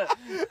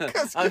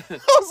 Because I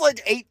was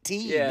like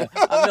 18. Yeah,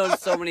 I've known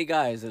so many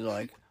guys that are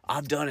like,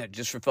 I've done it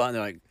just for fun.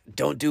 They're like,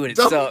 don't do it. It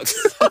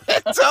sucks.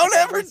 Don't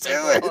ever do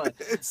it.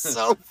 It's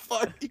so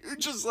fun. You're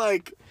just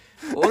like,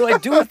 What do I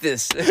do with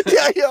this? Yeah.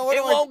 What It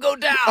do I- won't go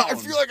down. I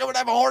feel like I'm gonna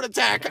have a heart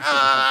attack.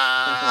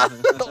 Ah!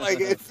 Like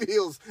it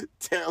feels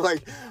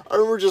like I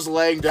remember just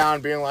laying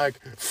down, being like,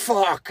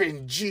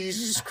 "Fucking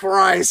Jesus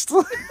Christ!"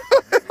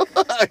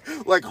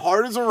 Like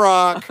hard as a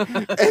rock,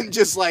 and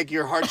just like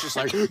your heart's just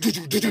like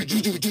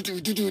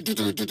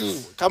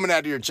coming out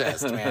of your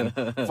chest, man.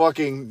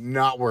 Fucking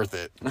not worth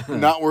it.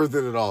 Not worth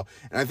it at all.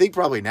 And I think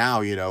probably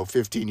now,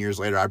 15 years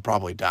later, I'd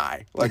probably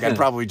die. Like I'd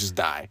probably just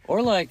die.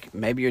 Or like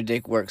maybe your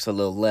dick works a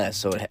little less,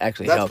 so it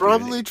actually That's helps.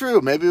 probably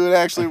true. Maybe it would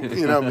actually,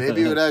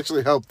 maybe it would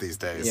actually help these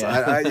days.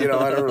 Yeah. I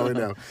don't really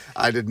know.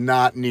 I did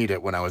not need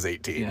it when I was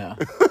 18. Yeah.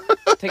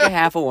 Take a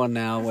half of one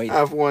now. Wait.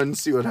 Have one,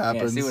 see what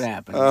happens. see what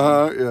happens.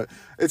 Yeah.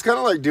 It's kind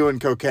of like doing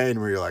cocaine,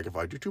 where you're like, if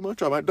I do too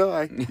much, I might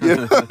die.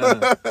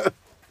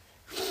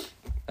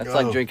 That's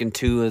like drinking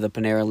 2 of the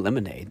Panera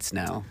lemonades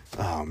now.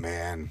 Oh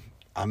man,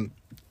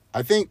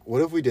 I think.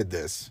 What if we did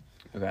this?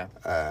 Okay.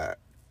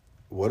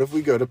 What if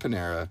we go to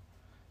Panera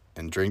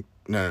and drink?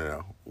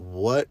 No.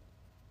 What?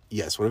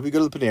 Yes. What if we go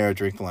to the Panera,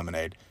 drink the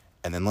lemonade,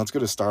 and then let's go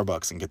to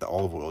Starbucks and get the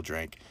olive oil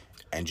drink,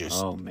 and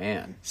just Oh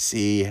man.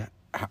 see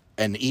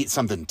and eat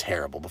something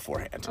terrible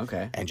beforehand.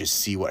 Okay. And just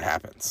see what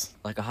happens.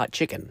 Like a hot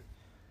chicken.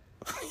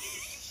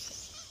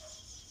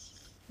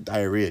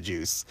 Diarrhea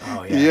juice.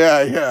 Oh,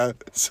 yeah. Yeah.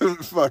 Some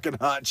fucking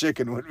hot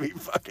chicken would be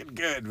fucking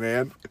good,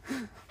 man.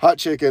 Hot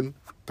chicken,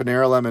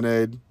 Panera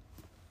lemonade,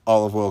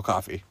 olive oil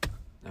coffee.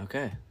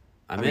 Okay.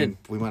 I I'm mean, in.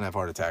 we might have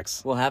heart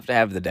attacks. We'll have to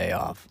have the day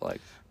off. Like,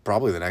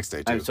 Probably the next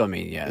day too. so I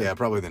mean, yeah. Yeah,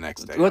 probably the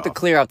next day. We'll have to off.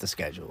 clear out the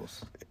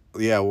schedules.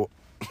 Yeah, well,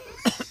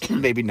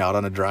 maybe not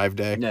on a drive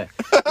day. Yeah.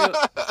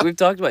 We've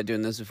talked about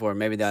doing this before.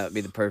 Maybe that would be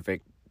the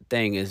perfect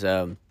thing is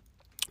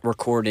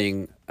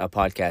recording a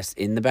podcast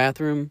in the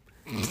bathroom.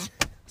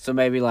 So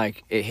maybe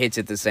like it hits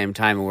at the same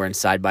time and we're in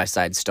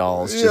side-by-side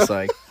stalls. Just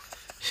like...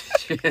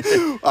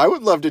 I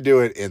would love to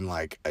do it in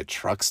like a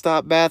truck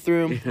stop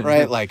bathroom,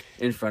 right? Like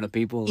in front of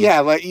people. yeah,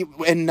 like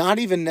and not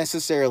even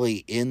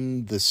necessarily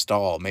in the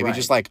stall. Maybe Right.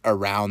 just like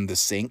around the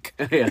sink.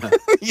 Yeah.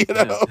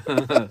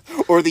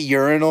 Or the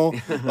urinal.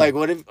 Like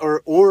what if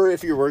or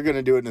if you were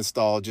gonna do it in a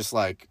stall, just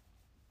like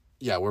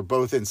we're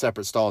both in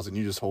separate stalls and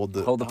you just hold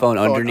the phone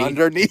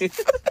underneath.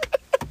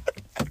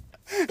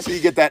 So you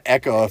get that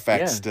echo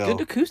effect Yeah, still.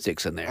 good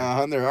acoustics in there.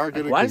 There are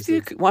good Why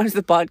acoustics. does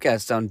the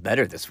podcast sound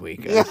better this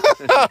week?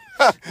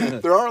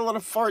 There are a lot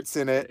of farts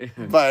in it,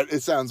 but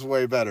it sounds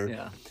way better.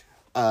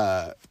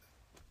 Yeah.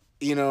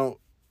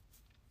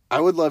 I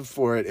would love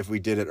for it if we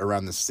did it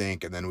around the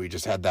sink and then we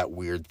just had that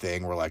weird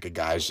thing where like a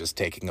guy's just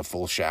taking a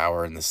full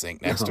shower in the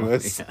sink next to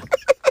us. Yeah.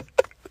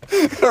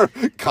 Or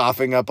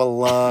coughing up a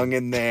lung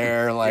in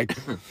there. Like,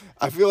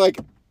 I feel like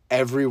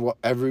every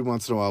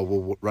once in a while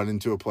we'll run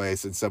into a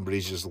place and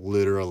somebody's just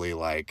literally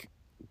like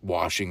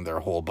washing their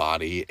whole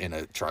body in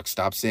a truck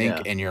stop sink,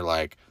 Yeah. and you're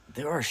like,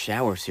 There are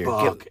showers here.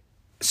 fuck. Go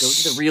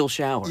to the real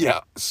shower. Yeah,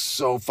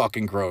 so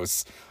fucking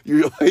gross.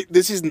 You're like,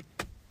 this isn't.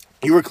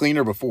 You were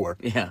cleaner before.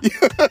 Yeah.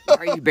 Why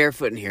are you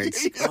barefoot in here?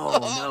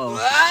 Oh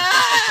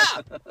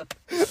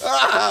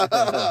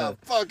no.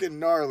 Fucking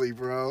gnarly,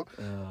 bro.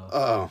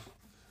 Oh.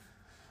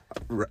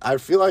 I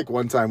feel like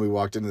one time we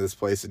walked into this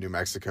place in New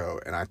Mexico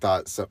and I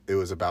thought it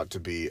was about to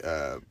be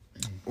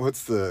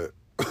what's the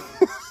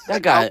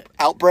That guy.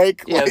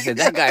 outbreak? Yeah, Like,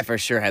 that guy for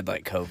sure had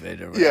like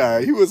COVID or whatever.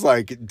 yeah, he was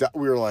like,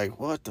 we were like,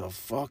 what the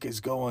fuck is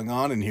going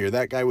on in here?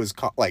 That guy was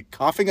like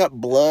coughing up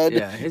blood.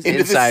 Yeah, his into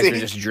the insides are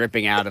sink. just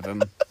dripping out of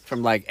him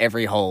from like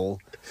every hole.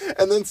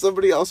 And then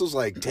somebody else was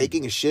like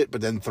taking a shit,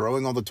 but then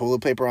throwing all the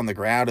toilet paper on the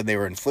ground, and they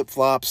were in flip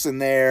flops in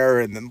there,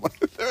 and then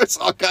there was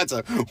all kinds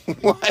of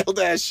wild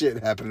ass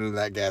shit happening in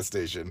that gas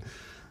station.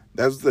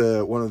 That was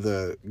one of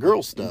the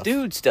girl stuff,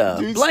 Dude stuff.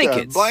 Dude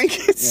Blankets. stuff.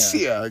 Blankets.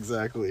 Yeah. Yeah,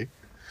 exactly.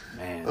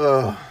 Man.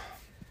 Ugh.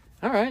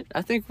 All right.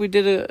 I think we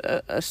did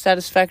a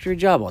satisfactory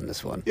job on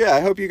this one. Yeah, I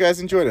hope you guys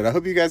enjoyed it. I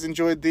hope you guys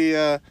enjoyed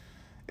the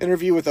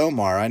interview with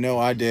Omar. I know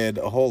I did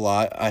a whole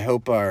lot. I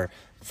hope our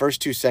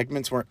first 2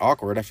 segments weren't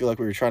awkward. I feel like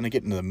we were trying to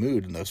get into the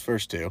mood in those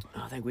first 2.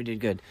 I think we did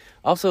good.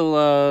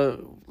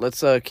 Also,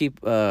 let's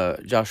keep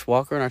Josh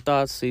Walker in our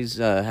thoughts. He's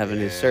having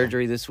his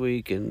surgery this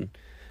week, and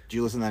Did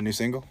you listen to that new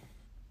single?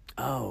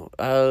 no,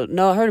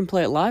 I heard him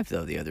play it live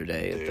though the other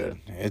day. Dude,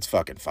 it's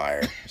fucking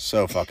fire.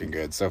 So fucking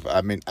good. So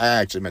I mean, I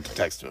actually meant to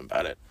text him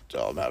about it.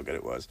 Tell him how good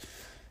it was.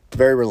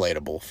 Very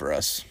relatable for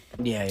us.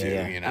 Yeah.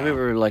 you know. I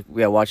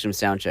remember watching him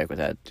sound check with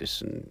that,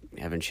 just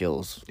having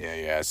chills.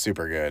 Yeah,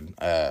 super good.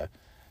 Yeah,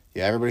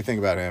 everybody think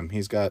about him.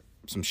 He's got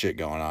some shit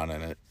going on,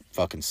 and it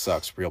fucking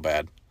sucks real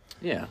bad.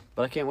 Yeah,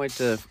 but I can't wait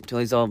till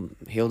he's all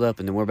healed up,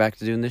 and then we're back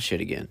to doing this shit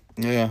again.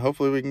 Yeah,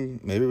 hopefully we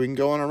can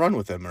go on a run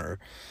with him, or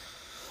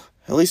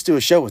at least do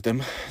a show with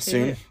him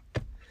soon.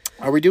 Yeah.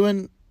 Are we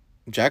doing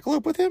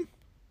Jackalope with him?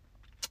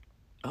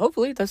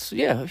 Hopefully, he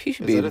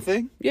should be. Is that a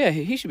thing? Yeah,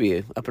 he should be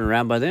up and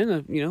around by then.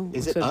 Is like it I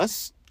said,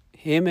 us?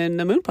 Him and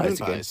the Moonpies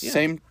again. Moonpies, Yeah.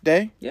 same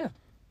day? Yeah.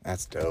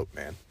 That's dope,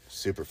 man.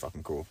 Super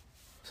fucking cool.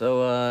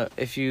 So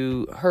if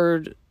you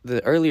heard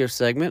the earlier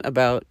segment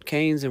about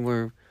Cain's and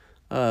we're,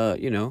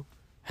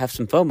 have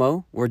some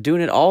FOMO, we're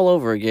doing it all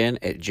over again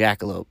at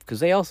Jackalope because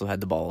they also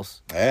had the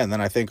balls. Yeah, and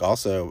then I think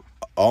also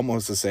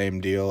almost the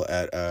same deal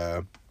at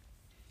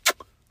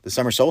the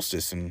summer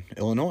solstice in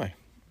Illinois.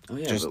 Oh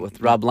yeah, but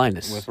with Rob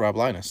Linus. With Rob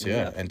Linus,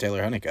 yeah, and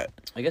Taylor Honeycutt.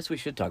 I guess we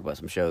should talk about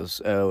some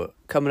shows.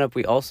 Coming up,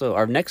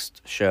 our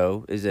next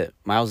show is at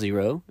Mile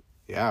Zero.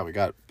 Yeah, we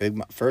got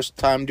first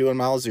time doing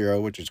Mile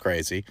Zero, which is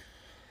crazy.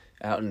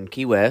 Out in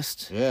Key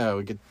West.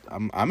 Yeah,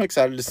 I'm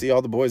excited to see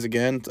all the boys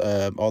again,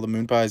 all the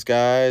Moonpies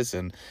guys,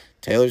 and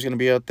Taylor's gonna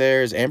be out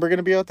there. Is Amber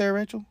gonna be out there,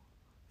 Rachel?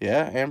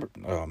 Yeah, Amber.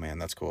 Oh man,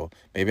 that's cool.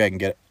 Maybe I can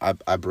get.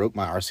 I broke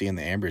my RC in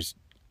the Amber's.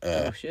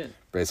 Oh shit.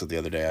 Bracelet the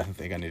other day. I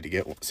think I need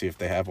to see if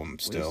they have one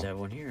still. We used to have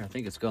one here. I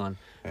think it's gone.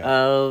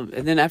 Yeah.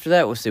 And then after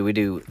that, we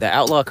do the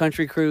Outlaw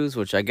Country Cruise,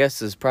 which I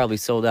guess is probably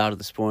sold out at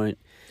this point.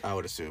 I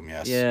would assume,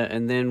 yes. Yeah,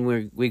 and then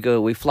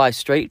we fly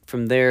straight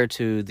from there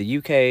to the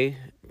UK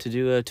to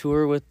do a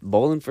tour with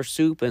Bowling for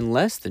Soup and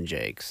Less Than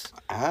Jake's.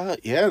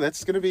 Yeah,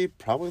 that's gonna be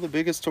probably the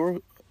biggest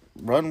tour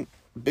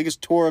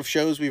of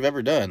shows we've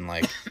ever done.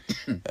 Like,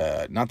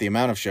 not the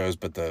amount of shows,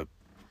 but the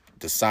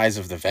size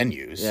of the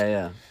venues.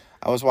 Yeah.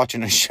 I was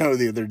watching a show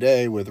the other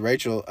day with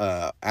Rachel,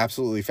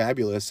 Absolutely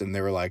Fabulous, and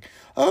they were like,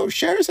 "Oh,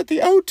 Cher's at the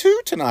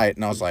O2 tonight,"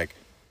 and I was like,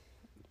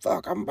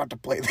 "Fuck, I'm about to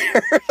play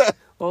there."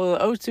 Well,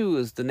 O2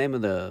 is the name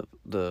of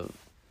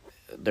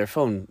their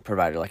phone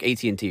provider, like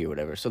AT&T or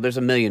whatever. So there's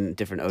a million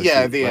different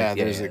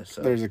O2.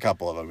 There's a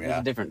couple of them. Yeah,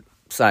 there's different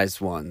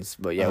sized ones,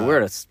 but yeah, we're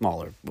at a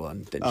smaller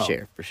one than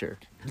Cher for sure.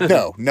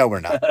 No,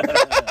 we're not.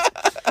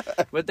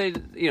 But they,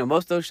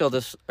 most of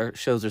those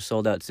shows are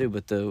sold out too.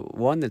 But the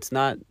one that's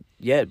not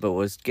yet, but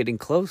was getting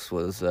close,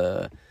 was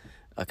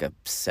like a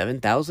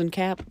 7,000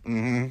 cap.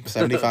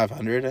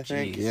 7,500, I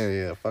think.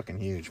 Jeez. Yeah,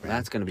 fucking huge, man.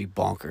 That's gonna be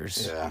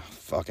bonkers. Yeah,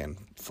 fuck,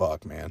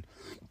 man.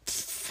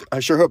 I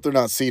sure hope they're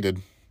not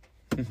seated,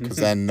 because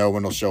then no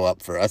one will show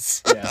up for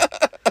us. Yeah.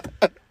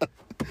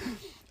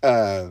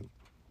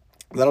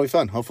 That'll be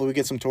fun. Hopefully we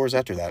get some tours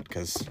after that,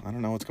 because I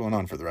don't know what's going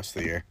on for the rest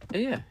of the year.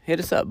 Yeah, hit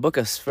us up. Book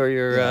us for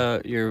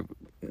your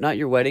not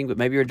your wedding, but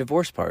maybe your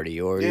divorce party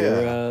or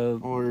your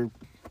or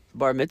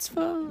bar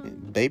mitzvah,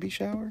 baby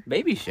shower.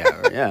 Baby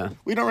shower. Yeah.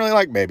 We don't really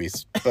like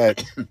babies,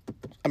 but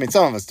I mean,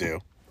 some of us do.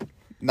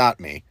 Not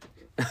me.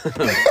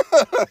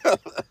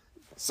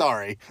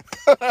 Sorry.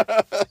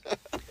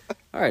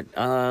 All right,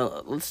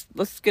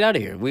 let's get out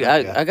of here.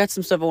 I got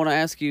some stuff I want to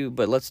ask you,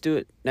 but let's do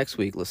it next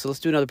week. Let's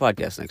do another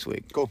podcast next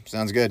week. Cool.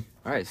 Sounds good.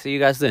 All right, see you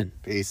guys then.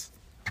 Peace.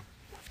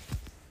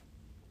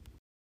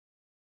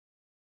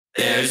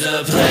 There's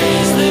a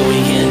place that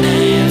we